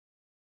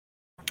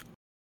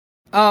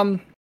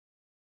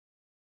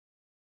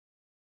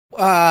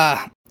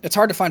 It's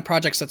hard to find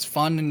projects that's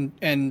fun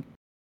and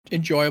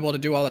enjoyable to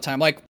do all the time.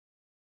 Like,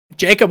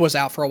 Jacob was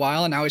out for a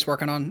while, and now he's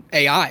working on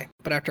AI.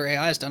 But after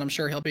AI is done, I'm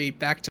sure he'll be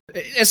back to...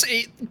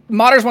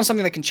 Modders want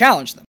something that can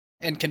challenge them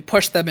and can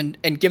push them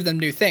and give them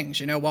new things,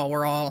 you know, while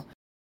we're all,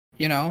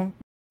 you know,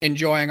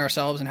 enjoying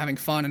ourselves and having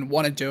fun and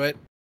want to do it.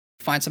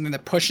 Find something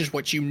that pushes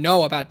what you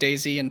know about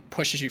DayZ and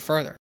pushes you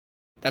further.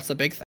 That's the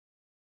big thing.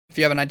 If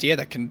you have an idea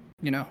that can,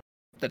 you know,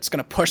 that's going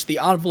to push the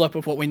envelope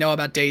of what we know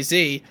about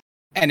DayZ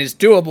and is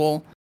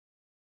doable,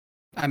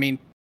 I mean,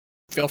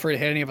 feel free to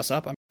hit any of us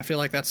up. I feel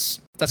like that's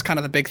kind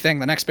of the big thing,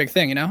 the next big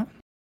thing, you know?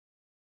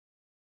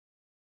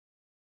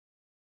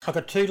 I've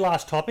got two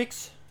last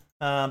topics,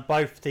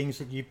 both things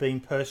that you've been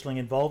personally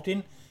involved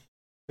in.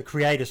 The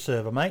creator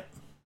server, mate.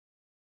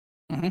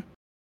 Mm-hmm.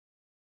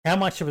 How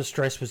much of a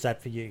stress was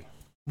that for you?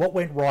 What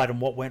went right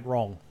and what went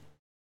wrong?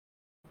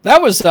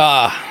 That was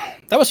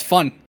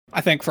fun.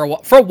 I think for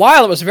a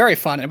while it was very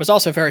fun. It was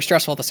also very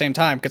stressful at the same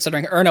time,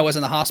 considering Erno was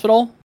in the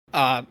hospital.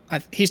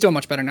 He's doing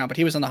much better now, but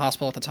he was in the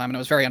hospital at the time, and it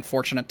was very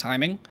unfortunate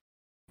timing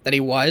that he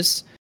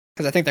was,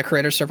 because I think the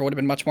creator server would have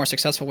been much more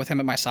successful with him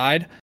at my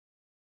side.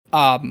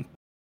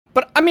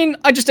 But I mean,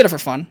 I just did it for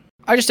fun.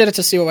 I just did it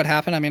to see what would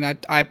happen. I mean,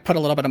 I put a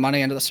little bit of money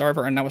into the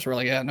server, and that was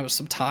really it. And it was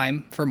some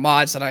time for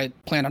mods that I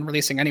planned on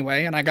releasing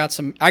anyway, and I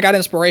got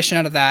inspiration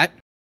out of that,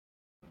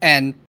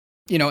 and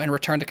you know, in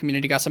return, the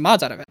community got some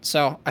mods out of it.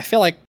 So I feel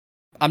like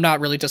I'm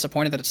not really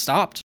disappointed that it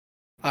stopped.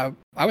 I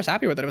was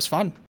happy with it. It was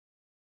fun.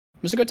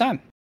 It was a good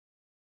time.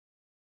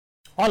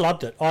 I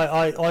loved it.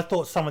 I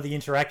thought some of the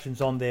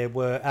interactions on there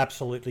were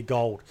absolutely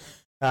gold.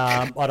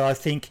 But I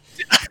think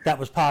that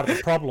was part of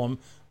the problem,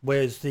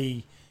 was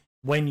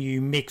when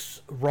you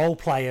mix role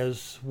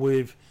players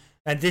with,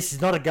 and this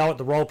is not a go at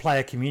the role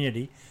player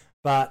community,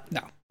 but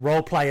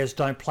role players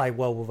don't play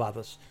well with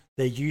others.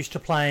 They're used to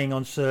playing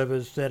on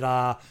servers that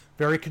are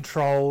very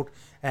controlled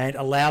and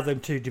allow them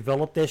to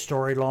develop their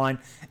storyline.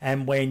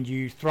 And when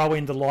you throw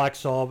in the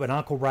likes of an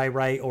Uncle Ray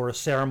Ray or a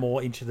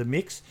Saramore into the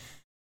mix,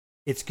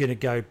 it's gonna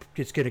go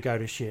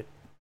to shit.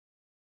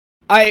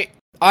 I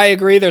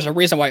agree. There's a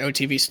reason why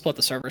OTV split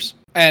the servers,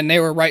 and they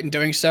were right in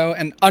doing so.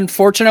 And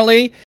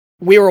unfortunately,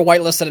 we were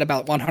whitelisted at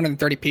about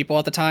 130 people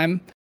at the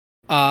time,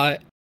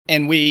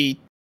 and we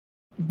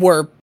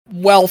were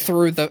well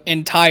through the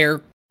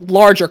entire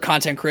larger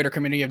content creator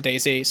community of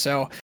DayZ.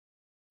 So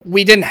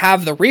we didn't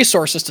have the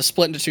resources to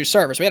split into two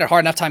servers. We had a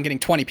hard enough time getting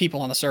 20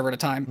 people on the server at a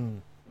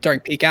time during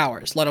peak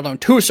hours, let alone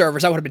two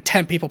servers. That would have been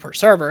 10 people per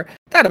server.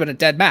 That would have been a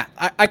dead mat.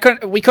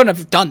 We couldn't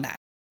have done that.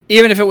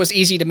 Even if it was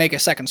easy to make a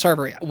second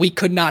server, we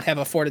could not have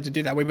afforded to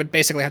do that. We would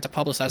basically have to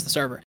publicize the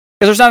server,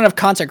 because there's not enough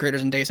content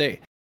creators in DayZ.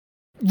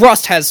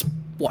 Rust has,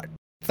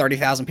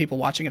 30,000 people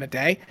watching it a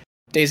day?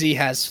 DayZ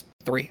has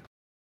 3.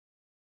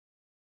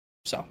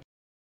 So.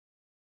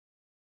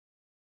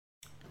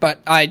 But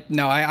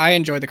I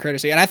enjoyed the Creator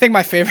Z, and I think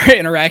my favorite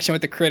interaction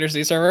with the Creator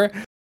Z server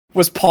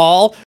was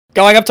Paul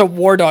going up to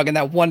War Dog in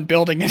that one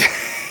building, and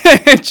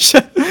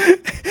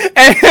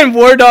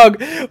War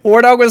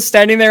Dog was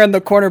standing there in the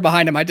corner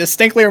behind him. I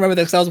distinctly remember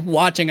this because I was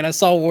watching and I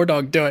saw War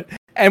Dog do it,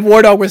 and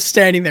War Dog was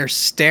standing there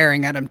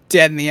staring at him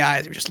dead in the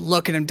eyes, just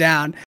looking him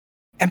down.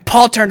 And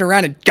Paul turned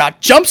around and got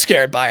jump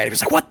scared by it. He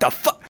was like, "What the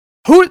fuck?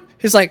 Who?"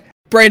 He's like,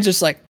 brain's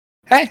just like,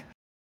 "Hey,"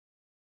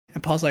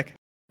 and Paul's like,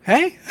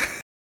 "Hey."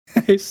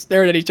 They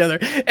stared at each other.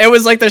 It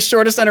was like the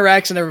shortest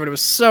interaction ever, but it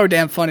was so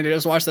damn funny to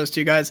just watch those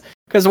two guys.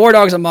 Because War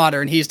Dog's a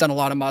modder, and he's done a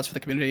lot of mods for the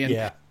community.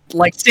 And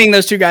like seeing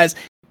those two guys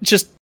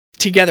just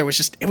together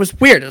it was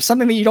weird. It was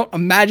something that you don't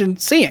imagine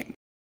seeing.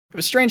 It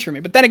was strange for me.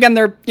 But then again,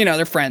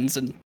 they're friends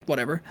and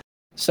whatever.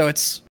 So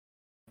it's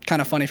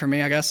kind of funny for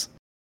me, I guess.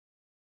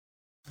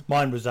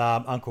 Mine was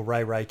Uncle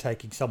Ray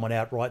taking someone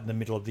out right in the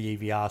middle of the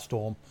EVR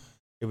storm.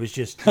 It was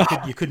just,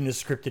 you couldn't have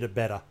scripted it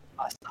better.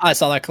 I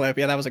saw that clip.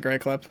 Yeah, that was a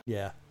great clip.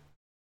 Yeah.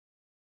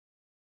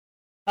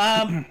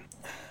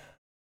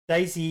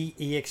 Daisy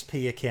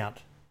EXP account.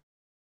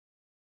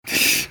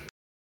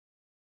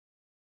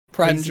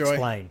 Pride Please and joy.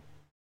 Explain.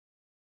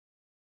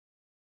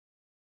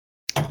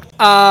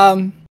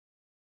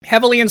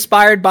 Heavily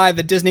inspired by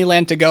the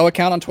Disneyland To Go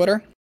account on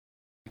Twitter.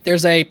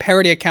 There's a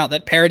parody account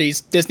that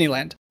parodies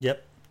Disneyland.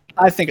 Yep.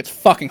 I think it's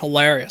fucking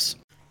hilarious.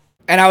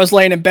 And I was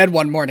laying in bed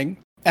one morning,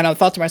 and I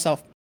thought to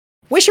myself,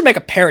 we should make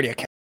a parody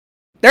account.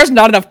 There's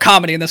not enough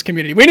comedy in this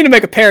community. We need to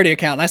make a parody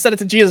account. And I said it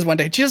to Jesus one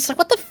day. Jesus was like,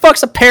 what the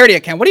fuck's a parody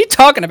account? What are you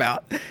talking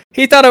about?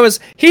 He thought I was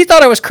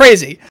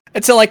crazy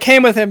until I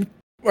came to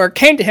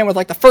him with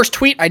like the first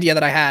tweet idea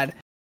that I had.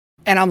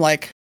 And I'm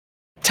like,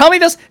 tell me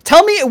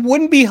it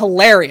wouldn't be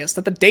hilarious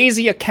that the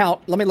Daisy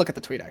account, let me look at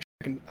the tweet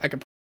actually. I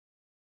can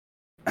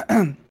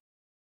I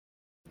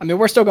mean,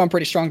 we're still going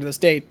pretty strong to this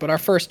date, but our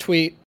first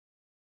tweet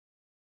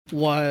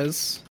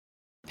was,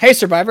 hey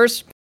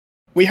survivors,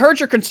 we heard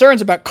your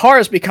concerns about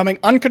cars becoming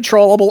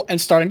uncontrollable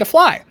and starting to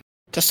fly.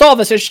 To solve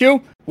this issue,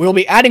 we will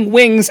be adding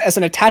wings as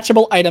an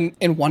attachable item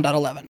in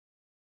 1.11.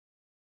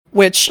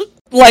 Which,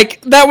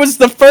 like, that was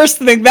the first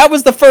thing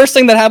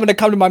that happened to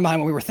come to my mind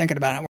when we were thinking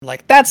about it. We're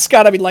like, that's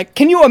gotta be like,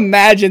 can you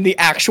imagine the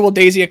actual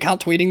Daisy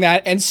account tweeting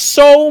that? And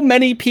so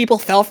many people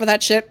fell for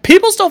that shit.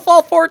 People still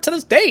fall for it to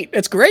this date.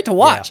 It's great to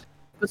watch. Yeah.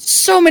 But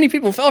so many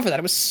people fell for that.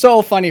 It was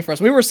so funny for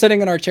us. We were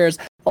sitting in our chairs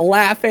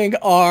laughing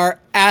our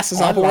asses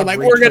off. We're like,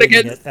 we're going to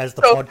get it as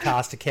the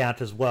podcast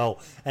account as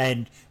well,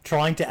 and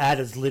trying to add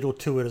as little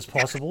to it as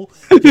possible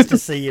just to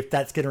see if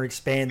that's going to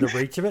expand the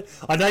reach of it.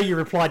 I know you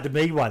replied to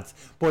me once.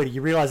 Boy, do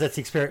you realize that's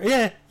the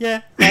experience?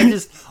 Yeah.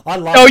 I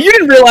love it. You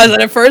didn't realize it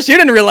at first. You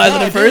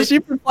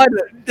replied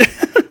to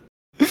it.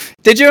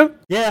 Did you?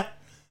 Yeah.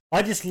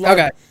 I just love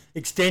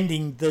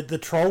extending the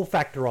troll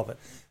factor of it.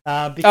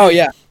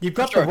 Because you've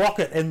got the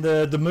rocket and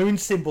the moon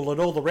symbol and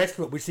all the rest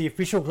of it, which the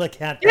official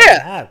account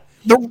doesn't have.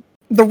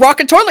 The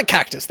rocket toilet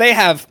cactus. They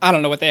have, I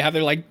don't know what they have.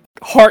 They're like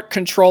heart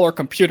controller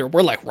computer.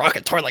 We're like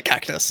rocket toilet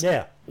cactus.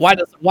 Yeah.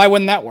 Why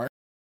wouldn't that work?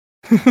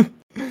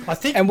 I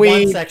think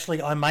once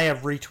actually I may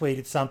have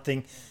retweeted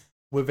something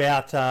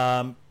without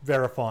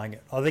verifying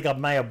it. I think I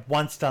may have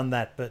once done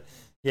that, but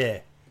yeah.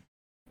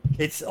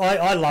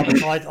 I love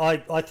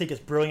it. I think it's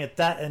brilliant.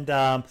 That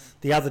and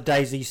the other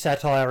Daisy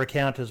satire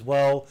account as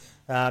well.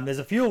 There's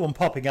a few of them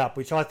popping up,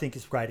 which I think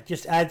is great. It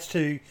just adds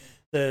to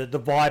the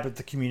vibe of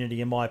the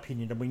community, in my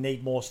opinion, and we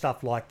need more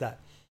stuff like that.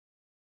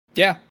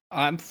 Yeah,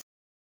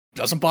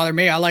 doesn't bother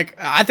me.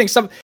 I think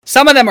some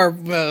of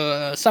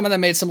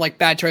them made some like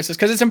bad choices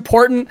because it's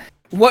important.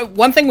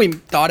 One thing we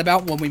thought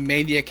about when we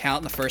made the account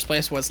in the first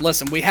place was,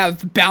 listen, we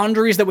have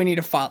boundaries that we need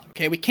to follow.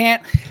 Okay, we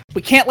can't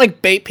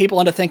like bait people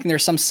into thinking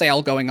there's some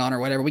sale going on or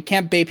whatever. We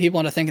can't bait people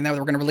into thinking that we're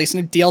going to release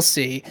a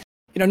DLC.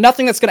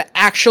 Nothing that's going to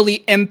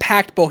actually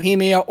impact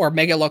Bohemia or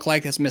make it look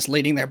like it's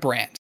misleading their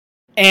brand.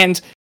 And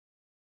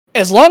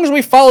as long as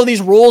we follow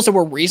these rules and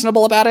we're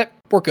reasonable about it,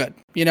 we're good.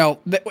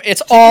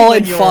 It's all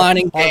in fun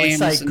and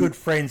games. I would say good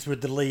friends with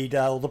the lead,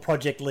 or the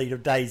project lead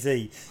of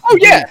DayZ. Oh,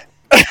 yeah.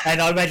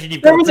 And I imagine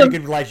you've got a pretty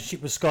good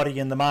relationship with Scotty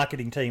and the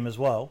marketing team as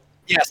well.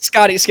 Yeah,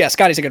 Scotty's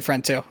a good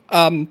friend too.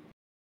 I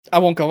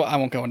won't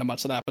go into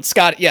much of that, but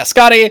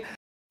Scotty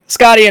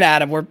and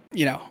Adam, we're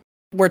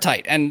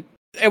tight. And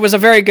it was a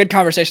very good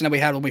conversation that we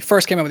had when we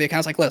first came up with the account.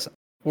 It's like, listen,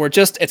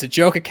 it's a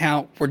joke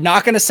account. We're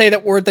not going to say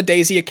that we're the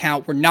Daisy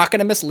account. We're not going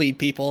to mislead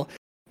people.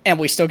 And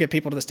we still get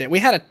people to this day. We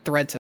had a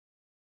thread to,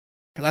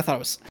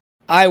 because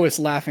I was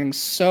laughing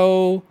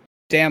so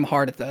damn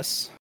hard at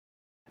this.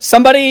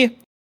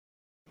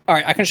 All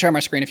right, I can share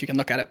my screen if you can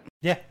look at it.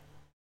 Yeah.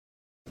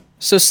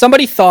 So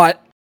somebody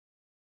thought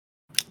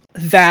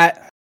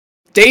that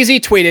Daisy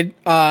tweeted,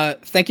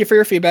 thank you for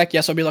your feedback.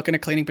 Yes, I'll be looking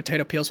at cleaning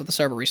potato peels with the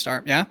server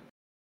restart. Yeah.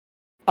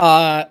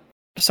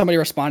 Somebody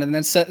responded and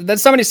then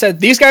somebody said,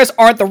 these guys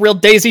aren't the real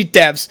Daisy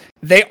devs.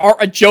 They are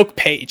a joke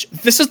page.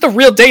 This is the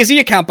real Daisy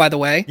account, by the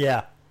way.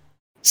 Yeah.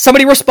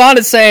 Somebody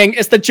responded saying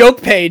it's the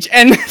joke page,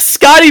 and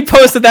Scotty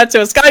posted that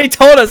to us. Scotty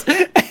told us,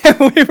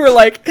 and we were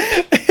like,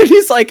 and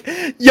he's like,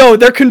 yo,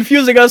 they're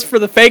confusing us for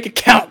the fake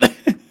account.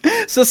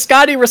 So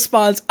Scotty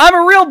responds, I'm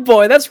a real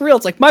boy. That's real.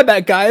 It's like, my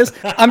bad, guys.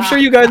 I'm sure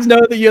you guys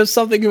know that you have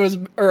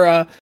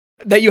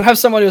that you have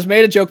someone who's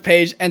made a joke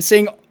page, and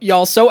seeing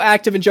y'all so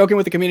active and joking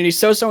with the community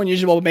so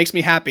unusual makes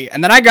me happy.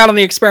 And then I got on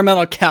the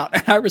experimental account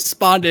and I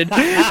responded,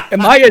 am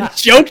I a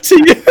joke to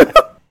you?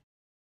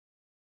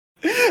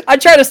 I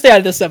tried to stay out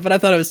of this stuff, but I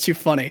thought it was too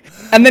funny.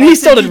 And then he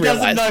still didn't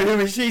doesn't realize. know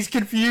who she's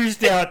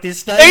confused now at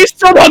this stage. They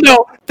still don't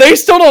know. They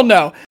still don't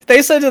know.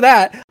 They said to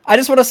that, I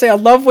just want to say I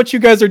love what you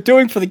guys are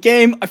doing for the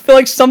game. I feel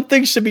like some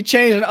things should be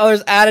changed and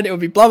others added. It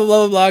would be blah, blah,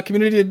 blah, blah.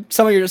 Community did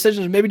some of your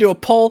decisions. Maybe do a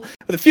poll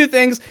with a few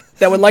things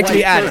that would like to be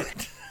Wait for added.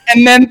 it.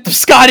 And then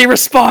Scotty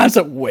responds,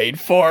 wait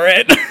for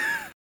it.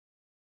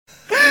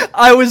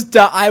 I was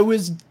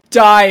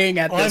dying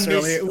at this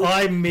earlier.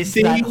 I missed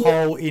the that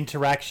whole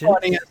interaction.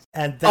 funniest.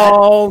 And that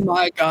Oh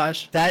my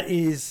gosh. that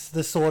is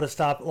the sort of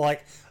stuff,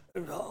 like,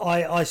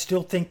 I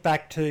still think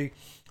back to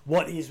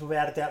what is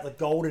without a doubt the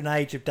golden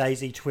age of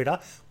DayZ Twitter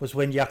was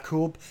when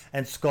Yakub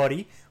and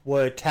Scotty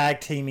were tag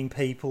teaming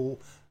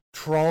people,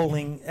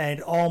 trolling,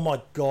 and oh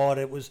my god,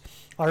 it was.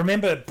 I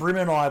remember Brim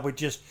and I were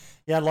just,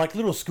 like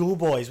little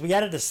schoolboys. We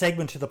added a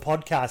segment to the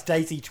podcast,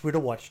 DayZ Twitter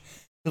Watch,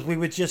 because we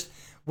were,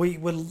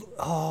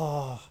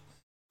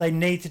 they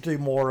need to do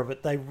more of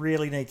it. They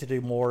really need to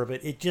do more of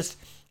it.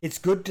 It's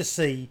good to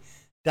see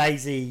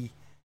DayZ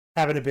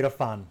having a bit of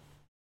fun.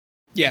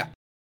 Yeah,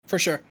 for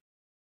sure.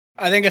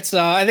 I think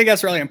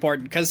that's really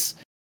important because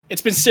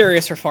it's been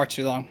serious for far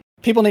too long.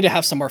 People need to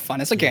have some more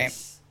fun. It's a game.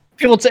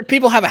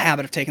 People have a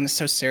habit of taking this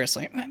so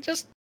seriously.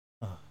 Just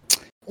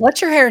let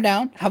your hair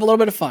down. Have a little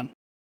bit of fun.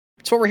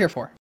 That's what we're here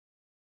for.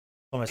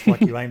 Almost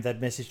like you aimed that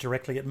message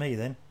directly at me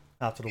then,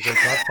 after the week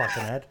I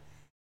fucking had.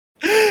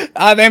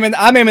 I'm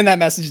aiming that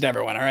message to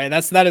everyone. All right,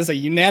 that is a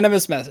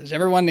unanimous message.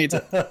 Everyone needs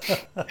it.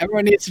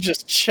 Everyone needs to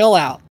just chill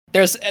out.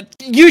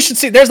 You should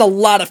see. There's a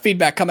lot of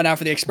feedback coming out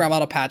for the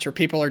experimental patch where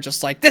people are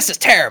just like, "This is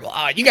terrible.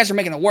 You guys are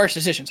making the worst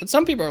decisions." And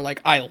some people are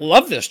like, "I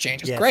love this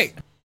change. It's great."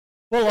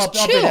 Well, I've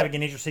been having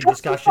an interesting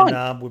discussion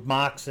with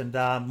Marks and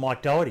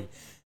Mike Doherty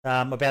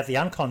about the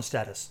uncon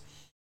status.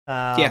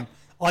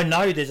 I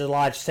know there's a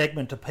large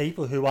segment of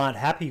people who aren't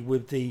happy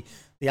with the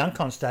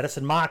uncon status,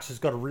 and Marks has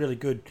got a really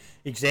good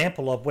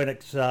example of when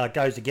it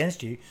goes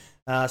against you.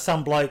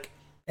 Some bloke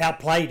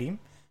outplayed him,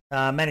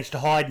 managed to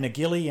hide in a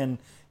ghillie, and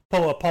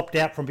popped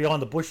out from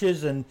behind the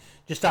bushes and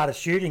just started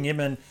shooting him,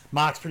 and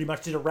Marks pretty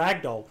much did a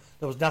ragdoll.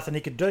 There was nothing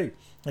he could do.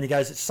 And he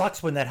goes, it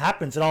sucks when that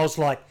happens. And I was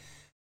like,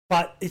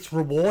 but it's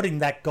rewarding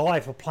that guy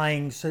for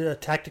playing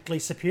tactically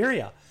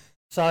superior.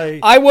 So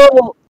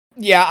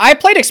I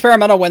played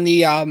experimental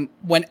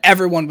when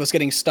everyone was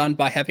getting stunned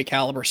by heavy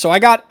caliber. So I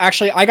got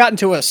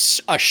into a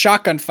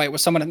shotgun fight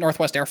with someone at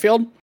Northwest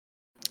Airfield.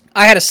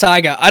 I had a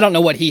Saiga. I don't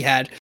know what he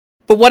had,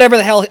 but whatever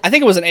the hell, I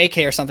think it was an AK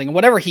or something. And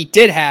whatever he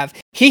did have,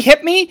 he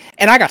hit me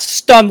and I got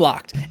stun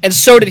locked, and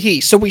so did he.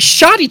 So we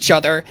shot each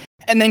other,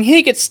 and then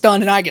he gets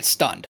stunned and I get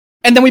stunned,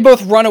 and then we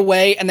both run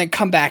away and then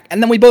come back,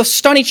 and then we both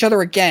stun each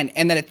other again.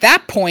 And then at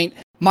that point,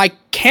 my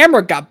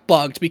camera got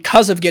bugged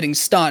because of getting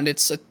stunned.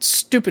 It's a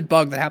stupid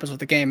bug that happens with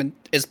the game and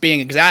is being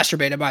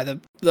exacerbated by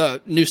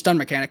the new stun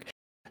mechanic.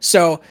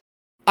 So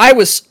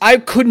I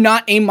could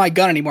not aim my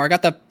gun anymore. I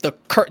got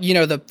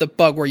the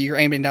bug where you're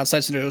aiming down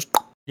sights and it goes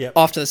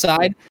off to the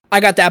side. I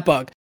got that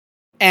bug.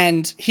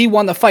 And he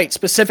won the fight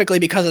specifically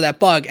because of that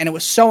bug. And it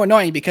was so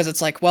annoying because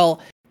it's like,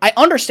 well, I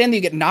understand that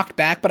you get knocked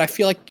back, but I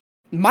feel like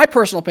my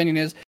personal opinion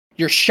is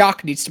your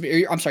stamina needs to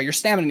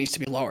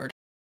be lowered.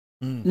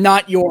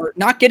 Not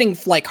getting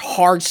like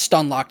hard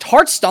stun locked.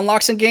 Hard stun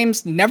locks in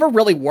games never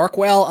really work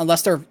well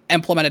unless they're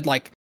implemented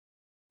like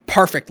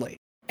perfectly.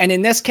 And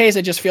in this case,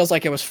 it just feels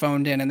like it was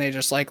phoned in, and they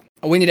just like,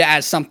 we need to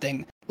add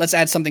something. Let's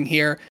add something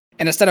here.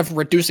 And instead of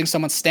reducing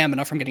someone's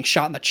stamina from getting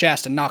shot in the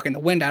chest and knocking the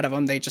wind out of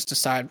them, they just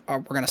decide, we're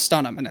going to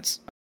stun them, and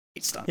it's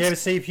 8 stuns. Yeah, but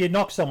see, if you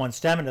knock someone's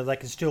stamina, they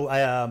can still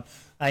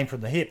aim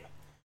from the hip.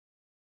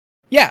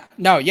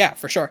 Yeah,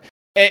 for sure.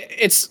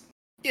 It's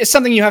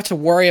something you have to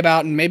worry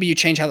about, and maybe you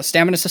change how the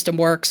stamina system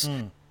works,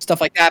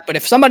 stuff like that. But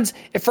if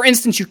for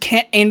instance, you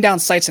can't aim down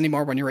sights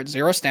anymore when you're at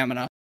 0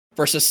 stamina,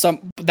 versus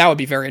that would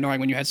be very annoying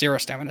when you had 0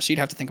 stamina, so you'd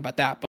have to think about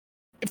that. But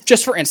if,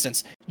 just for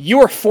instance, you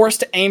were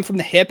forced to aim from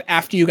the hip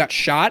after you got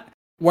shot,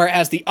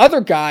 whereas the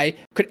other guy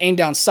could aim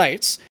down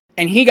sights,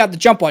 and he got the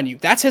jump on you,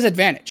 that's his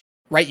advantage,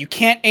 right? You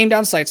can't aim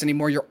down sights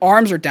anymore, your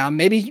arms are down,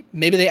 maybe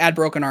they add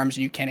broken arms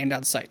and you can't aim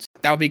down sights.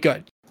 That would be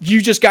good. You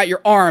just got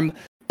your arm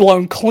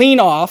blown clean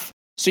off,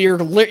 so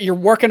you're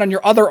working on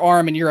your other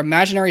arm and your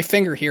imaginary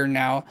finger here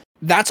now.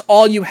 That's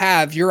all you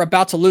have. You're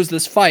about to lose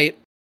this fight.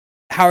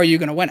 How are you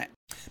going to win it?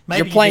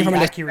 Maybe you're playing the from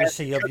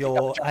accuracy of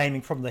your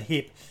aiming from the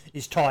hip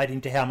is tied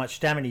into how much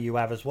stamina you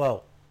have as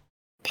well.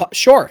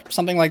 Sure,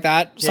 something like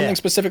that. Something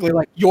specifically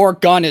like your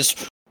gun is.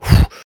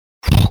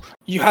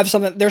 You have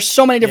something. There's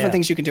so many different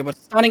things you can do, but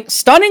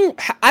stunning.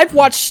 I've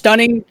watched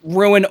stunning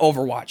ruin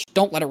Overwatch.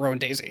 Don't let it ruin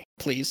DayZ,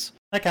 please.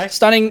 Okay.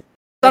 Stun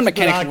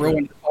mechanic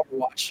ruin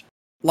Overwatch.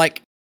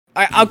 Like,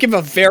 I'll give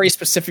a very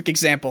specific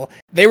example.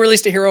 They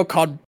released a hero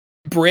called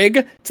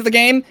Brig to the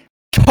game.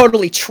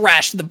 Totally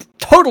trashed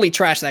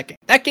that game.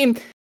 That game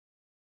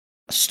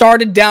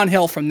started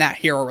downhill from that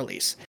hero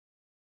release.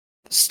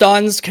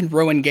 Stuns can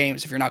ruin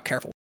games if you're not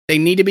careful. They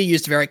need to be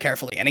used very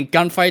carefully. And in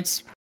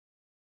gunfights,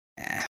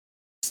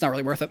 it's not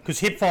really worth it.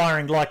 Because hip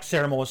firing, like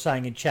Ceramore was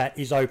saying in chat,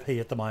 is OP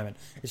at the moment.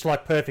 It's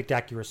like perfect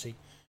accuracy.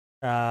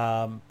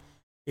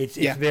 It's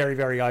very,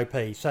 very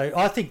OP. So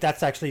I think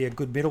that's actually a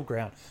good middle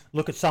ground.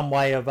 Look at some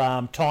way of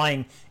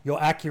tying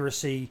your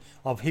accuracy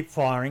of hip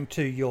firing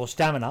to your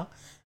stamina,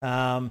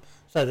 so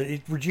that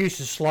it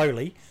reduces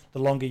slowly the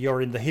longer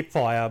you're in the hip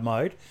fire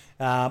mode,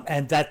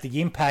 and that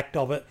the impact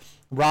of it,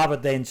 rather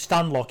than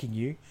stun locking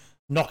you,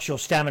 knocks your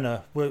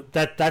stamina.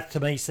 That to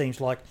me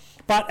seems like.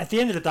 But at the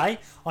end of the day,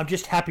 I'm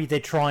just happy they're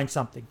trying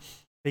something,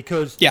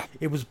 because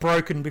it was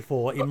broken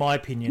before, in my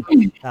opinion,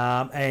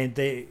 and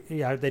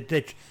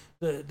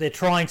they're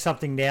trying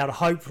something now to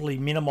hopefully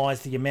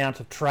minimise the amount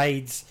of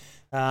trades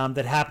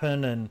that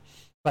happen.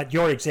 But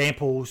your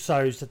example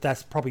shows that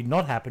that's probably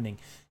not happening.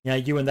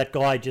 You and that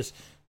guy just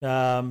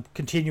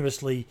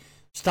continuously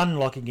stun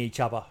locking each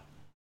other.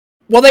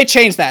 Well, they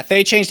changed that.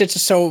 They changed it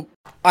to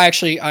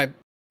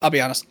I'll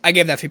be honest. I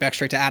gave that feedback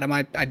straight to Adam.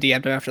 I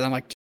DM'd him after that. I'm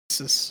like,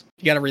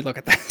 you got to relook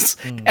at this.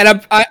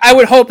 And I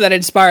would hope that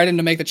inspired him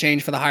to make the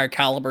change for the higher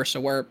caliber,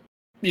 so where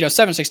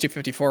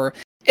 7.6254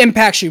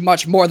 impacts you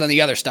much more than the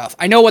other stuff.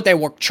 I know what they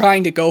were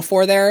trying to go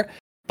for there,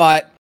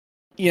 but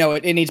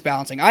it needs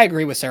balancing. I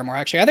agree with Sarah Moore.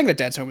 Actually, I think the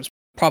Dead Zone was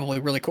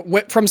probably really cool.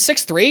 From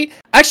 6.3,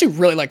 I actually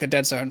really like the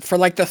Dead Zone. For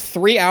like the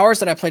 3 hours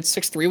that I played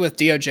 6.3 with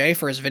DOJ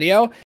for his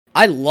video,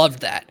 I loved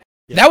that.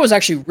 Yeah. That was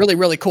actually really,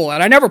 really cool.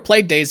 And I never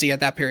played DayZ at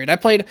that period. I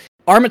played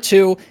Arma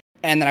 2,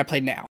 and then I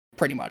played Now,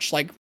 pretty much.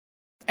 Like,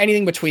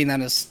 anything between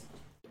them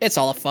it's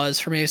all a fuzz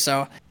for me.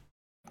 So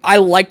I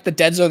liked the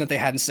Dead Zone that they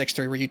had in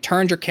 6.3, where you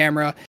turned your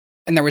camera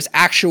and there was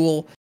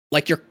actual,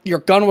 like, your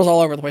gun was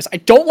all over the place. I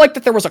don't like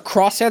that there was a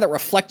crosshair that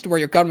reflected where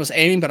your gun was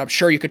aiming, but I'm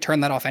sure you could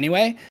turn that off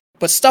anyway.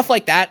 But stuff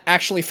like that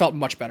actually felt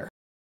much better.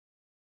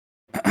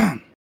 Dead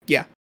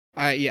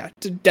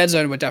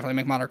Zone would definitely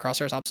make monitor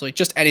crosshairs obsolete.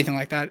 Just anything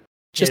like that.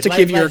 Just to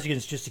give your...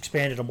 just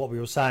expanded on what we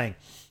were saying.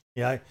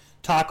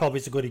 Tarkov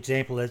is a good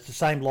example. It's the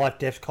same life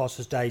death cost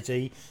as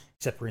DayZ,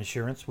 except for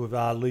insurance, with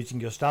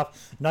losing your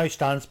stuff. No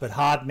stuns, but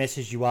hard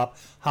messes you up.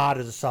 Hard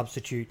as a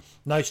substitute.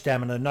 No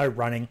stamina, no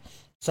running.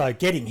 So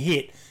getting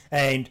hit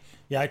and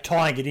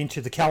tying it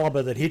into the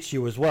caliber that hits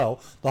you as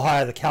well. The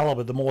higher the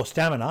caliber, the more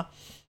stamina.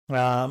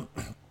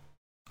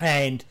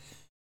 And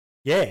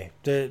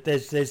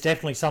there's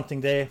definitely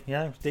something there.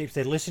 If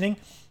they're listening,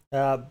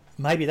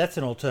 maybe that's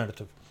an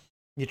alternative.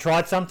 You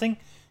tried something.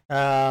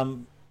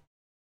 I'm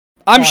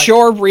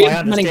sure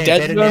re-implementing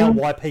Dead Zone. Now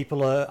why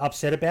people are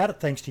upset about it,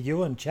 thanks to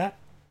you and chat.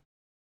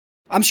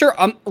 I'm sure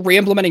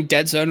re-implementing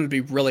Dead Zone would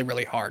be really,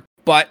 really hard,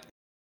 but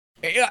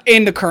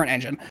in the current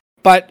engine.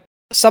 But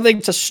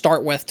something to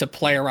start with, to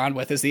play around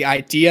with, is the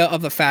idea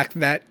of the fact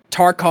that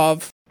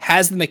Tarkov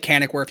has the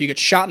mechanic where if you get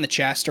shot in the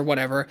chest or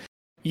whatever,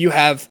 you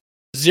have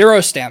 0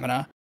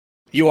 stamina,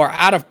 you are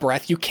out of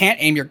breath, you can't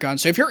aim your gun.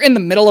 So if you're in the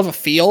middle of a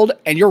field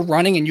and you're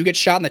running and you get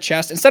shot in the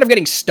chest, instead of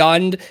getting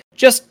stunned,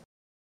 just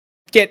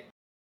get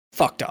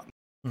fucked up,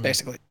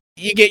 basically.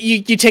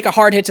 You take a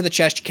hard hit to the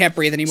chest, you can't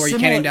breathe anymore, you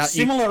can't aim down.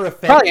 Similar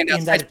effect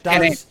in that it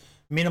does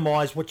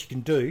minimise what you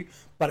can do,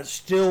 but it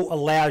still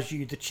allows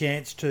you the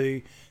chance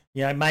to,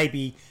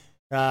 maybe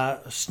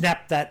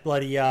snap that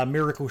bloody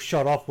miracle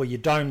shot off where you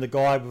dome the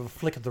guy with a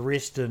flick of the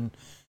wrist, and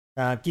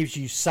gives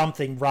you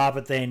something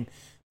rather than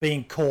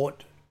being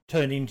caught,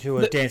 turned into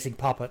a dancing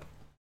puppet.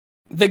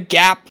 The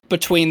gap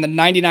between the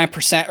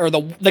 99% or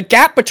the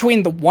gap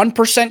between the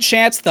 1%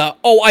 chance,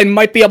 I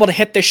might be able to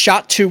hit this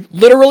shot, to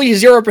literally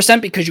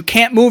 0% because you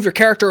can't move your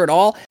character at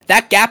all.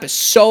 That gap is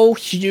so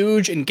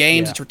huge in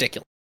games, it's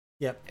ridiculous.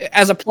 Yep.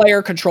 As a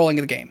player controlling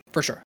the game,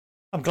 for sure.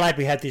 I'm glad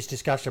we had this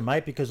discussion,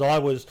 mate, because I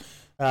was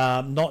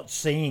not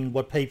seeing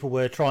what people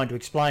were trying to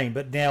explain,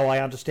 but now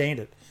I understand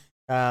it.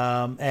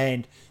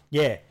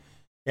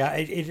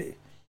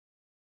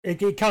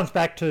 It comes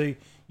back to,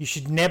 you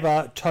should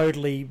never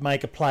totally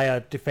make a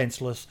player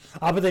defenseless,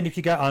 other than if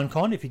you go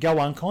uncon. If you go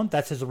uncon,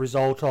 that's as a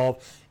result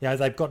of,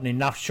 they've gotten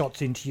enough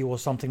shots into you or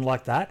something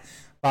like that.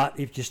 But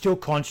if you're still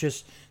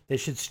conscious, there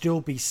should still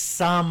be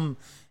some,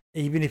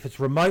 even if it's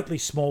remotely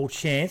small,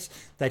 chance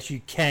that you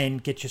can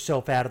get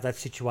yourself out of that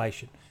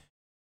situation.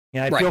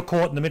 If you're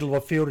caught in the middle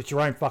of a field, it's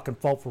your own fucking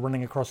fault for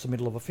running across the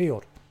middle of a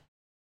field.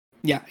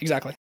 Yeah,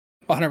 exactly.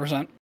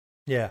 100%.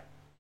 Yeah.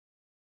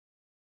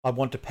 I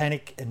want to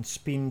panic and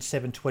spin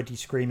 720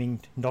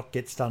 screaming, not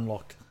get stun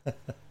locked.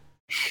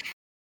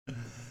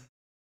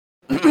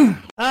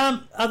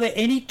 Are there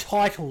any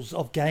titles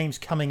of games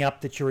coming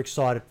up that you're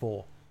excited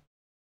for?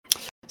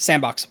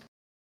 Sandbox.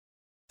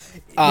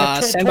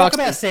 Talk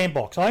about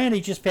Sandbox. I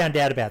only just found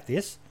out about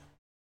this.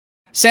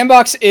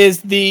 Sandbox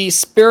is the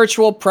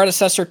spiritual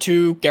predecessor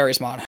to Garry's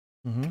Mod.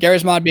 Mm-hmm.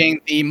 Garry's Mod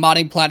being the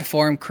modding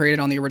platform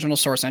created on the original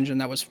Source engine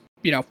that was,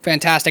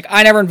 fantastic.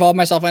 I never involved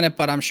myself in it,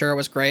 but I'm sure it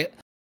was great.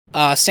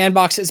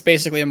 Sandbox is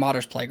basically a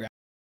modder's playground.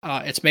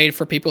 It's made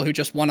for people who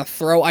just want to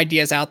throw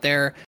ideas out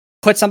there,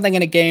 put something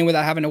in a game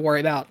without having to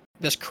worry about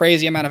this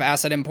crazy amount of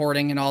asset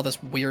importing and all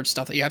this weird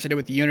stuff that you have to do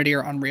with Unity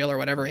or Unreal or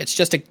whatever. It's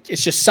just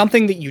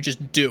something that you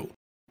just do.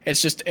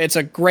 It's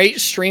a great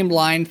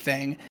streamlined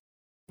thing.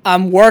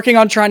 I'm working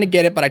on trying to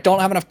get it, but I don't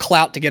have enough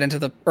clout to get into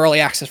the early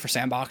access for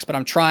Sandbox, but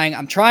I'm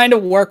trying to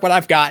work what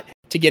I've got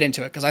to get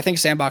into it, because I think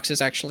Sandbox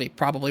is actually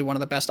probably one of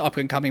the best up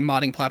and coming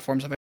modding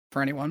platforms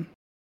for anyone.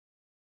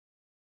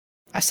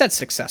 I said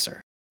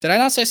successor. Did I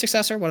not say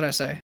successor? What did I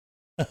say?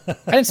 I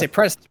didn't say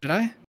predecessor, did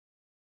I?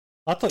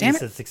 I thought Damn you it.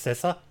 said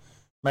successor.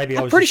 Maybe I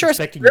I'm was pretty just sure I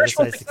said expecting you to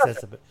spiritual say successor.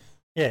 successor, but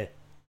yeah,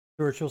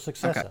 spiritual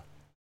successor.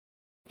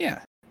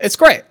 Yeah. It's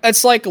great.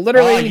 It's like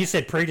literally. Oh, you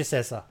said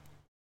predecessor.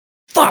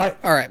 Fuck!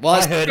 Alright, well, I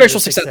it's heard spiritual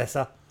it as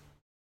successor.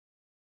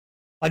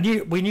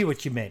 successor. We knew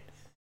what you meant.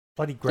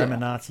 Bloody grammar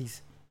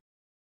Nazis.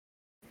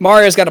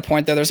 Mario's got a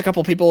point there. There's a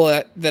couple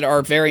people that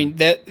are very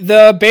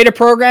the beta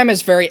program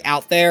is very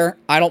out there.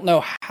 I don't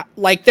know how,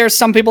 like there's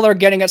some people that are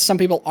getting it, some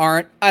people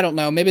aren't. I don't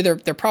know. Maybe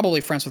they're probably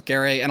friends with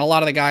Gary, and a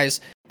lot of the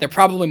guys they're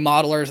probably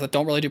modelers that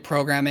don't really do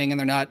programming, and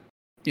they're not,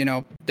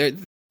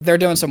 they're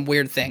doing some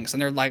weird things,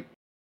 and they're like,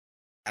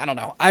 I don't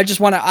know. I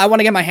want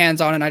to get my hands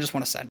on it. And I just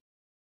want to send.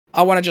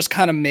 I want to just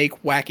kind of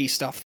make wacky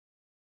stuff,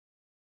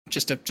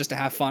 just to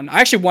have fun. I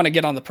actually want to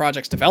get on the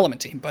project's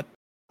development team, but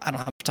I don't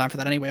have time for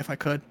that anyway. If I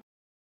could.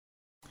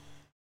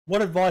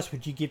 What advice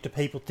would you give to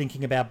people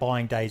thinking about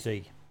buying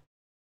DayZ?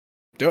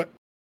 Do it.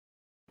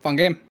 Fun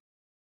game.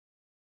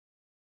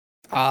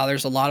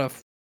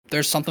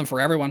 There's something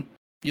for everyone.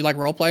 You like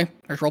roleplay?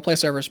 There's roleplay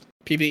servers.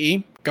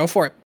 PvE, go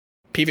for it.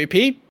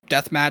 PvP,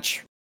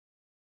 deathmatch,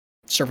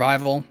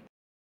 survival.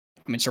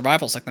 I mean,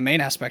 survival's like the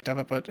main aspect of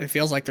it, but it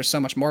feels like there's so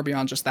much more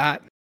beyond just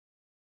that.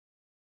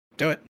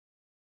 Do it.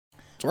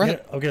 It's worth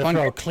it. I'm going to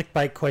throw a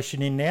clickbait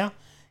question in now.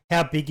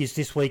 How big is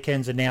this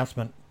weekend's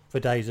announcement for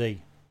DayZ?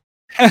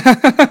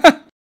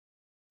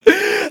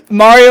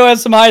 Mario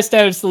has some high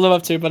standards to live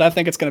up to, but I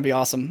think it's going to be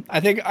awesome. I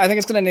think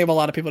it's going to enable a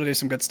lot of people to do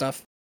some good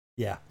stuff.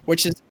 Yeah.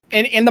 Which is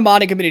in the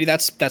modding community,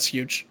 that's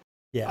huge.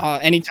 Yeah.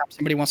 Anytime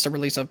somebody wants to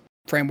release a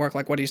framework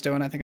like what he's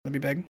doing, I think it's going to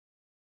be big.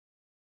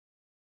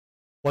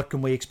 What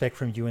can we expect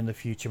from you in the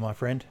future, my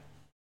friend?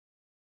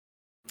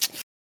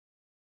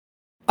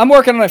 I'm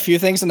working on a few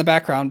things in the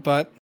background,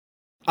 but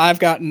I've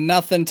got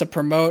nothing to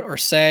promote or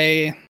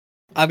say.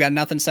 I've got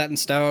nothing set in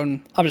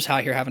stone. I'm just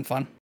out here having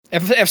fun.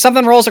 If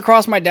something rolls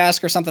across my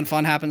desk or something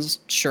fun happens,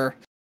 sure.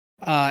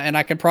 And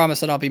I can promise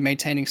that I'll be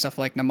maintaining stuff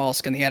like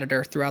Namulsk and the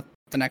editor throughout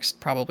the next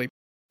probably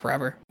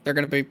forever. They're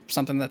going to be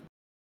something that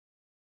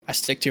I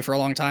stick to for a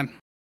long time.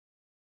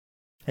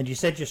 And you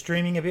said you're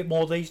streaming a bit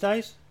more these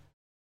days?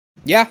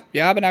 Yeah,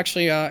 I've been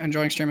actually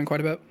enjoying streaming quite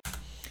a bit.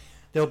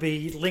 There'll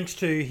be links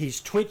to his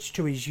Twitch,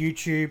 to his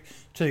YouTube,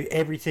 to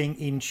everything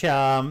in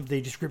the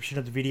description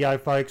of the video,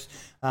 folks.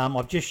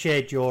 I've just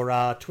shared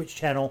your Twitch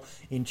channel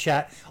in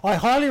chat. I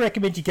highly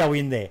recommend you go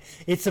in there.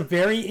 It's a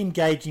very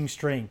engaging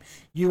stream.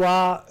 You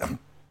are,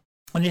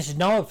 and this is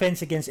no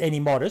offense against any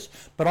modders,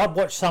 but I've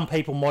watched some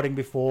people modding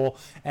before,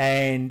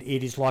 and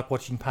it is like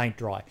watching paint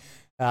dry.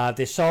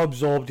 They're so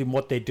absorbed in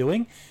what they're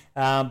doing.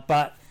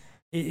 But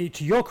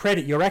to your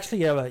credit, you're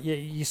actually,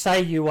 you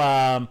say you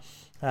aren't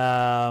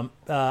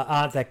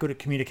that good at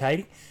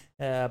communicating,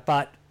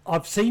 but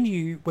I've seen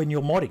you when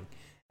you're modding,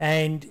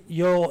 and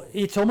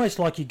it's almost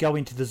like you go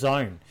into the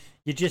zone.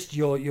 You're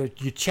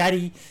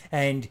chatty,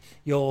 and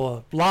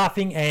you're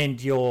laughing,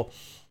 and you're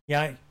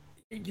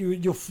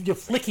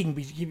flicking.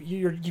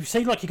 You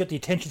seem like you've got the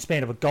attention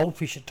span of a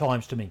goldfish at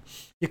times to me.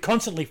 You're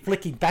constantly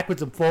flicking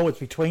backwards and forwards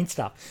between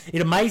stuff.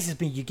 It amazes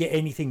me you get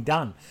anything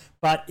done,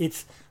 but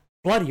it's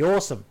bloody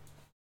awesome.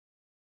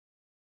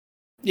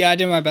 Yeah, I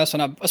do my best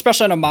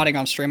especially when I'm modding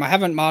on stream. I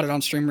haven't modded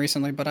on stream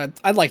recently, but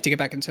I'd like to get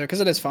back into it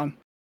because it is fun.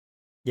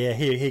 Yeah,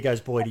 here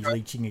goes Boyd. He's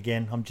leeching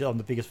again. I'm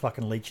the biggest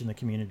fucking leech in the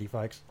community,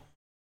 folks.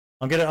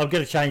 I'm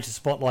gonna change the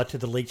spotlight to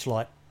the leech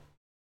light.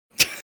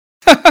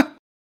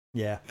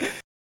 Yeah.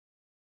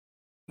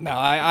 No,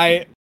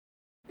 I've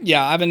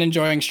been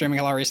enjoying streaming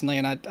a lot recently,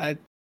 and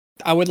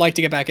I would like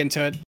to get back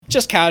into it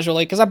just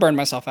casually because I burned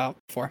myself out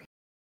before.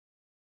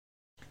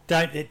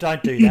 Don't do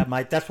that,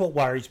 mate. That's what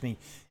worries me.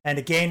 And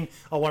again,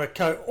 I want to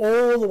go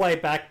all the way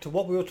back to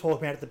what we were talking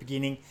about at the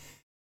beginning.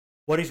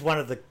 What is one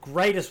of the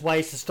greatest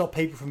ways to stop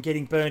people from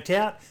getting burnt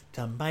out?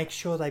 To make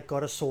sure they've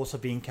got a source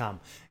of income.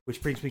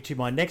 Which brings me to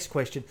my next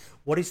question.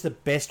 What is the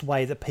best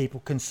way that people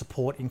can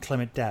support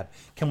Inclement Dab?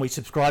 Can we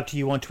subscribe to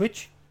you on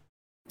Twitch?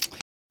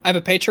 I have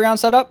a Patreon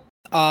set up,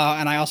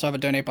 and I also have a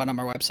donate button on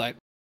my website.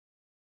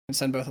 I can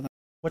send both of them.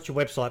 What's your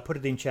website? Put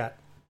it in chat.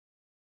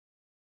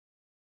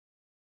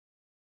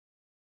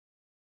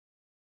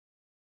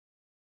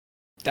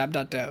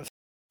 Dab.dev.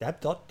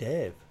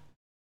 Dab.dev.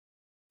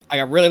 I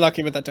got really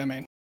lucky with that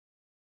domain.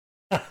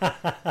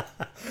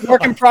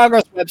 Work in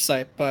progress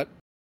website, but...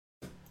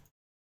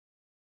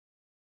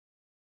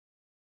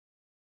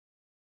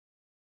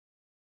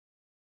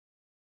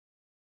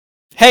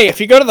 Hey, if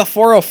you go to the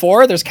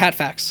 404, there's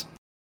Catfax.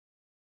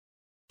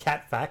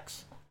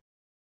 Catfax?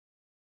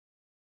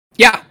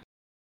 Yeah.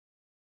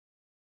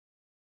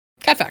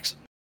 Catfax.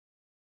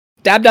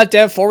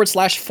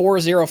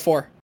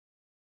 Dab.dev/404.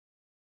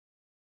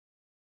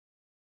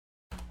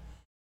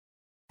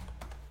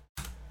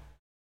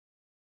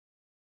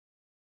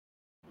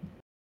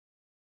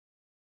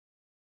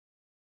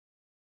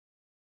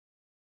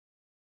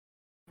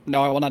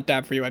 No, I will not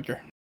dab for you,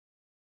 Edgar.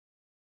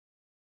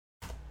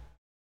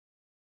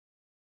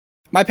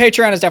 My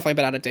Patreon has definitely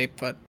been out of date,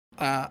 but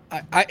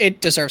it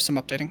deserves some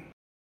updating.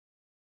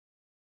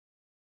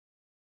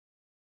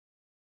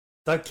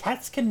 Though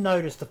cats can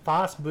notice the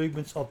fast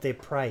movements of their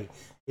prey,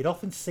 it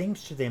often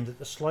seems to them that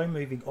the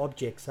slow-moving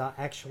objects are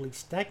actually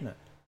stagnant.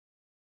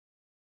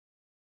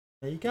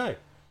 There you go.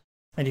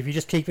 And if you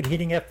just keep it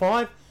hitting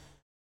F5,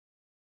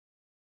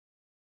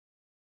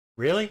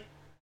 really?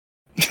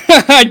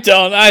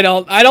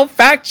 I don't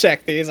fact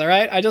check these. All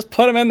right, I just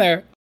put them in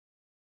there.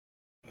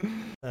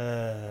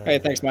 Hey,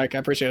 thanks, Mike. I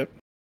appreciate it.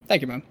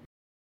 Thank you, man.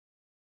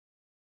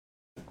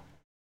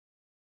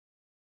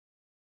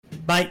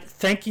 Mate,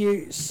 thank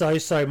you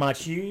so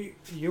much.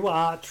 You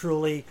are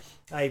truly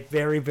a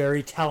very,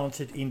 very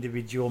talented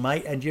individual,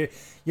 mate, and you're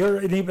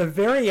a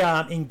very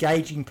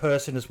engaging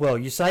person as well.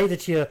 You say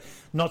that you're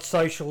not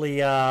socially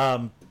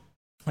you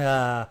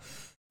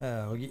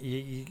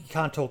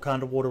can't talk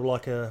underwater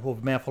like a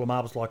mouthful of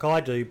marbles like I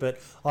do, but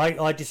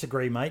I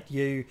disagree, mate.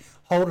 You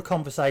hold a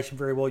conversation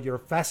very well. You're a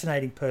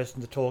fascinating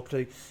person to talk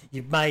to.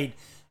 You've made,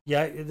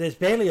 there's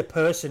barely a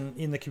person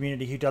in the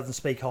community who doesn't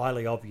speak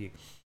highly of you.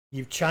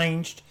 You've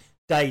changed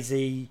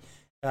DayZ.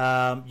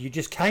 You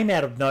just came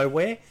out of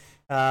nowhere.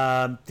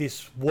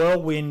 This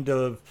whirlwind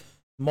of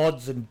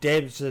mods and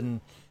devs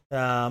and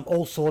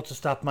all sorts of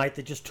stuff, mate,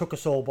 that just took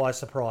us all by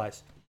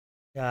surprise.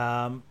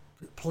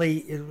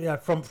 Please,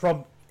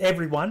 from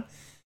everyone,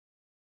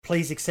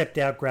 please accept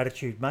our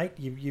gratitude, mate.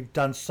 You've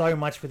done so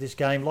much for this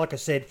game. Like I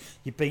said,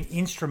 you've been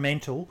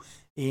instrumental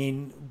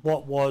in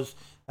what was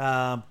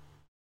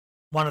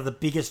one of the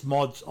biggest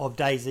mods of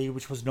DayZ,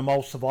 which was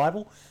Namol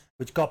Survival,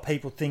 which got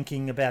people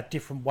thinking about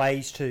different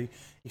ways to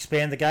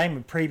expand the game.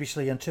 And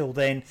previously, until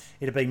then,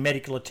 it had been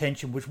Medical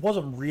Attention, which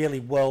wasn't really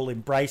well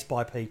embraced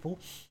by people.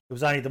 It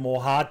was only the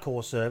more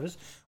hardcore servers,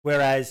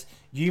 whereas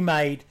you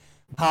made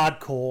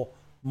hardcore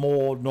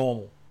more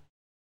normal.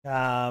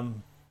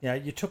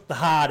 You took the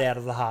hard out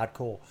of the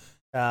hardcore,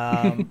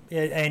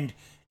 and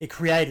it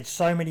created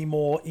so many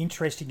more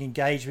interesting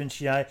engagements.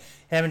 How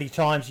many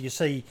times you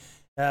see,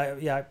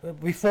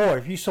 before,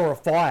 if you saw a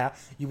fire,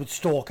 you would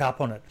stalk up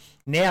on it.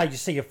 Now you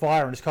see a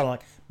fire and it's kind of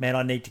like, man,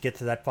 I need to get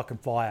to that fucking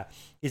fire.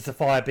 Is the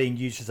fire being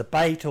used as a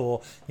bait,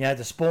 or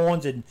the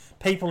spawns? And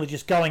people are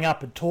just going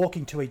up and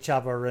talking to each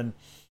other, and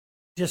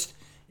just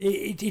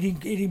it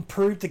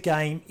improved the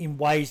game in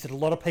ways that a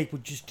lot of people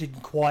just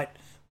didn't quite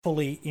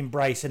fully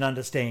embrace and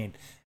understand.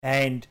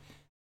 And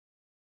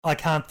I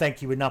can't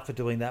thank you enough for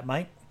doing that,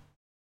 mate.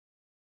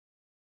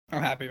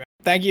 I'm happy, man.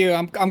 Thank you.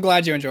 I'm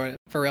glad you enjoyed it,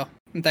 for real.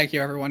 And thank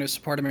you, everyone who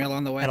supported me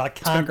along the way. And I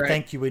can't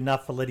thank you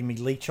enough for letting me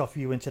leech off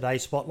you in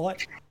today's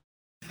spotlight.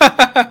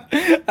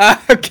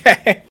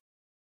 Okay.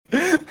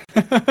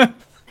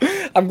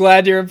 I'm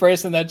glad you're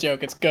embracing that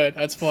joke. It's good.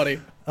 That's funny.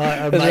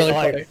 It's really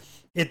funny.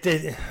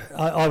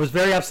 I was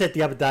very upset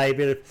the other day,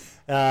 but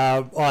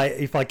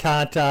if I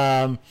can't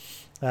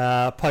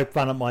poke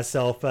fun at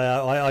myself,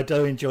 I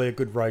do enjoy a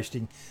good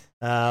roasting.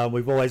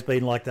 We've always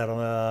been like that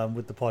on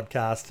with the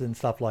podcast and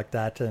stuff like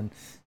that, and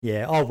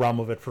yeah, I'll run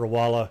with it for a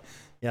while.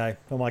 I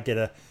might get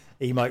a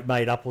emote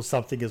made up or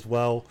something as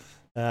well.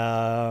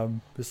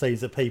 It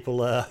seems that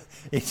people are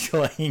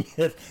enjoying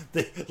it.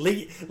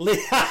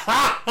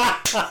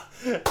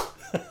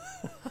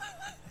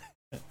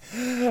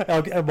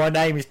 My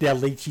name is now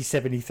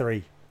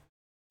Leechy73.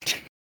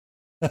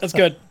 That's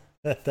good.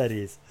 That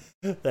is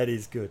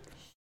good.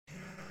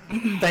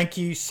 Thank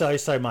you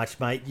so much,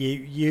 mate.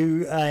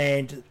 You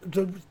and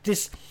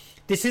this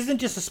isn't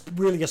just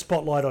really a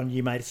spotlight on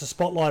you, mate. It's a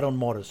spotlight on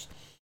modders.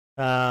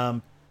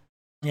 The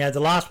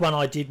last one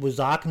I did was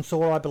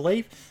Arkansas, I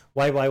believe,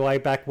 way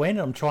back when.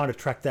 I'm trying to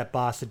track that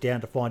bastard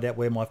down to find out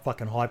where my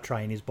fucking hype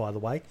train is, by the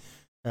way.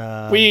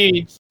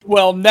 We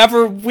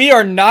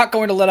are not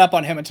going to let up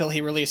on him until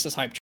he releases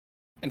hype train.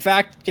 In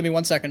fact, give me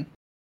 1 second.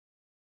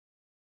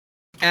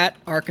 At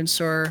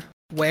Arkansas,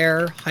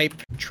 where hype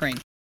train?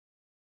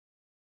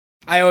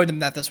 I owed him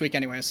that this week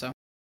anyway, so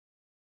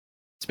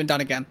it's been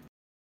done again.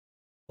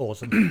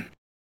 Awesome.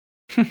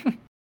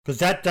 Because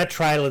that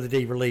trailer that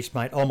he released,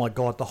 mate, oh my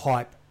god,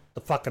 the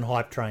fucking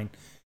hype train.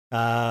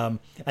 And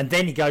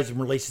then he goes and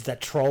releases that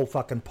troll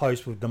fucking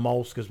post with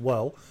Namolsk as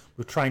well,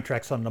 with train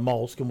tracks on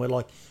Namolsk, and we're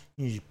like,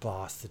 you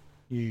bastard,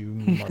 you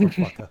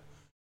motherfucker.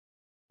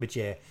 But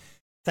yeah,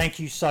 thank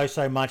you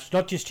so much,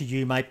 not just to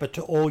you, mate, but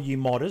to all you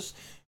modders,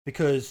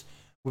 because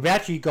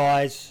without you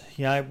guys,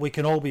 we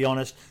can all be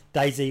honest,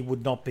 DayZ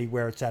would not be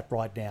where it's at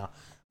right now.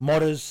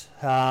 Modders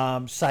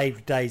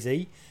saved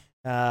DayZ,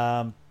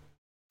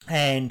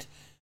 and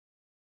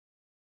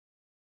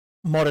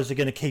modders are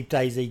going to keep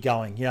DayZ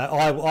going.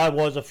 I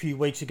was a few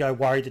weeks ago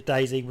worried that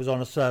DayZ was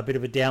on a bit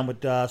of a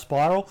downward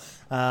spiral,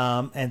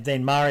 and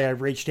then Mario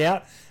reached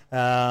out,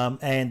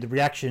 and the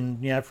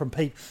reaction, from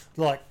people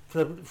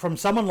from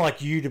someone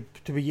like you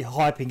to be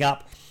hyping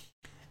up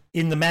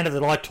in the manner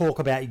that I talk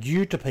about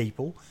you to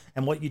people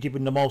and what you did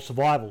with Namol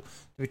Survival, to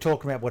be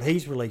talking about what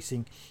he's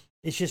releasing.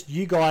 It's just,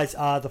 you guys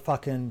are the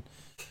fucking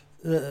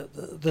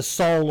the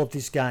soul of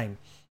this game,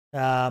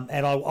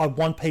 and I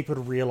want people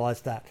to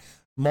realise that.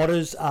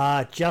 Modders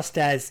are just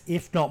as,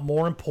 if not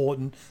more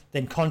important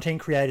than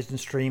content creators and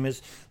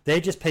streamers. They're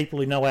just people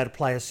who know how to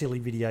play a silly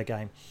video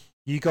game.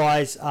 You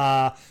guys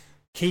are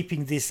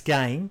keeping this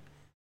game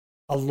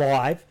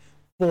alive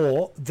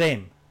for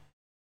them.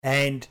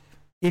 And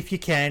if you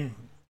can,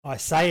 I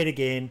say it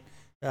again,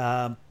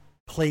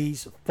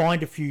 please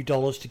find a few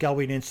dollars to go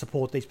in and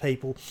support these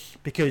people,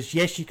 because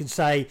yes, you can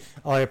say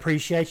I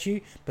appreciate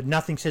you, but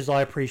nothing says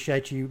I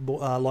appreciate you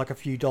like a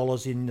few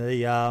dollars in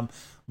the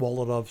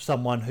wallet of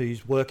someone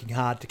who's working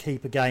hard to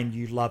keep a game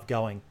you love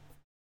going.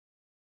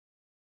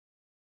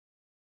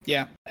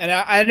 Yeah, and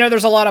I know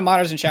there's a lot of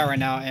modders in chat right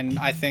now, and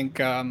I think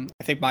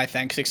my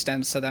thanks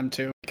extends to them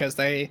too, because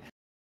they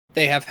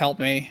have helped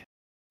me,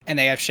 and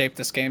they have shaped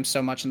this game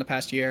so much in the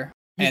past year.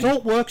 It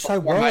all works so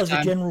well as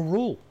a general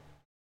rule.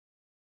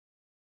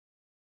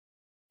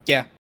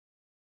 Yeah,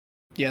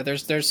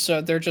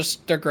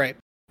 they're great.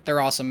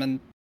 They're awesome, and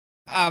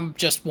I'm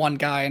just one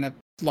guy in a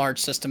large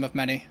system of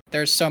many.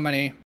 There's so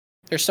many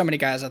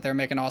guys out there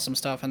making awesome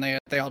stuff, and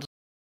they all just,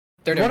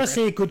 they're doing Want to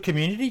great. see a good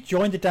community?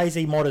 Join the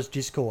DayZ Modders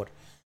Discord.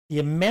 The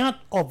amount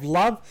of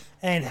love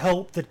and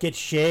help that gets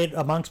shared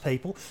amongst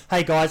people.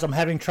 Hey guys, I'm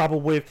having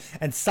trouble with,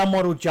 and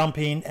someone will jump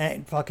in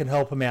and fucking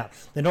help them out.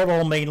 They're not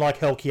all mean like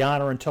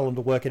Helkiana and tell them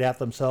to work it out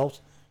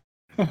themselves.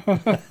 Hey,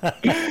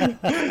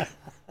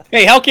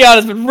 Helkiana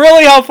has been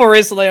really helpful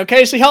recently,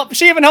 okay? She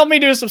even helped me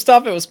do some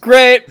stuff. It was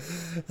great.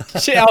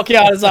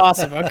 Helkiana is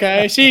awesome,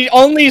 okay? She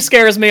only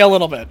scares me a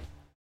little bit.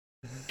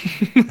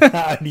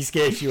 Only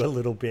scares you a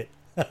little bit.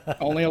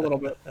 Only a little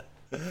bit.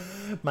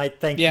 Mate,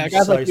 thank yeah, you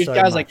guys so like you, so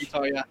guys much. like you,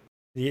 oh yeah.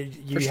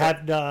 You sure.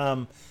 have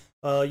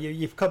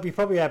you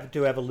probably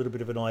have a little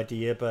bit of an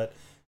idea, but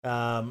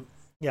from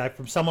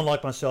someone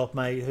like myself,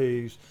 mate,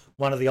 who's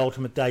one of the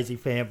ultimate DayZ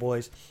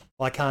fanboys,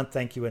 I can't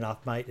thank you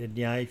enough, mate. And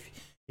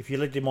if you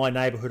lived in my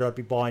neighbourhood, I'd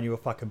be buying you a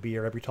fucking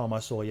beer every time I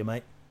saw you,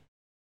 mate.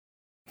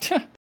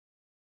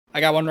 I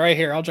got one right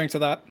here. I'll drink to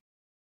that.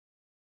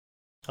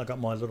 I got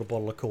my little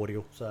bottle of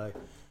cordial, so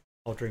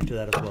I'll drink to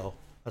that as well.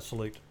 A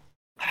salute.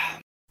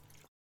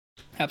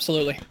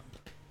 Absolutely.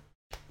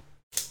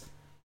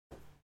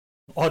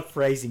 Odd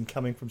phrasing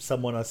coming from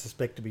someone I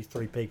suspect to be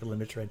 3 people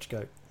in a trench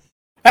coat.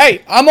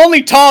 Hey, I'm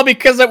only tall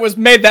because it was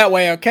made that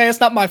way, okay?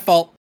 It's not my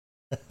fault.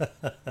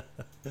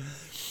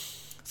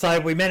 So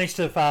we managed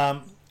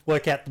to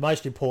work out the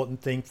most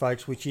important thing,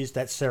 folks, which is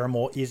that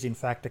Ceramore is in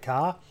fact a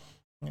car.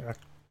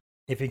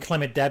 If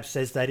Inclement Dab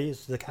says that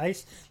is the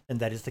case, then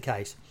that is the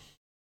case.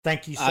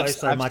 Thank you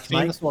so much,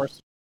 mate.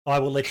 I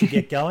will let you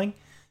get going.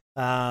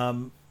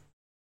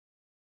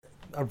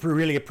 I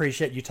really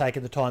appreciate you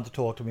taking the time to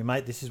talk to me,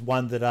 mate. This is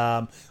one that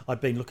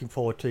I've been looking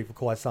forward to for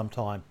quite some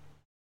time.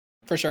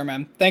 For sure,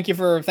 man. Thank you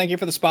for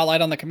the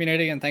spotlight on the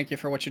community, and thank you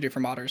for what you do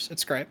for modders.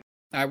 It's great.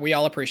 We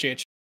all appreciate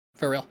you,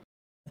 for real.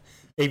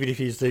 Even if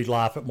you do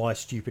laugh at my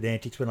stupid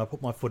antics when I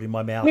put my foot in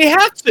my mouth. We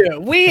have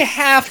to.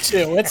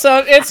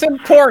 It's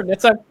important.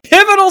 It's a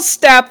pivotal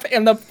step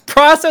in the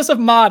process of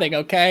modding.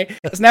 Okay,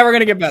 it's never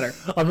gonna get better.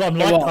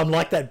 I'm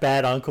like that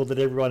bad uncle that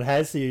everyone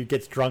has who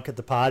gets drunk at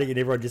the party and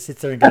everyone just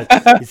sits there and goes,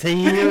 "Is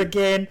he here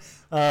again?"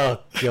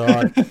 Oh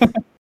god.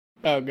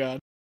 Oh god.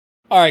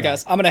 All right,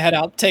 guys. I'm gonna head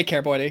out. Take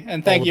care, Boydie,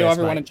 and thank you, best,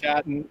 everyone mate. in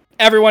chat and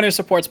everyone who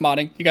supports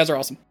modding. You guys are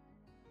awesome.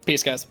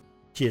 Peace, guys.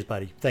 Cheers,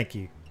 buddy. Thank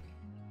you.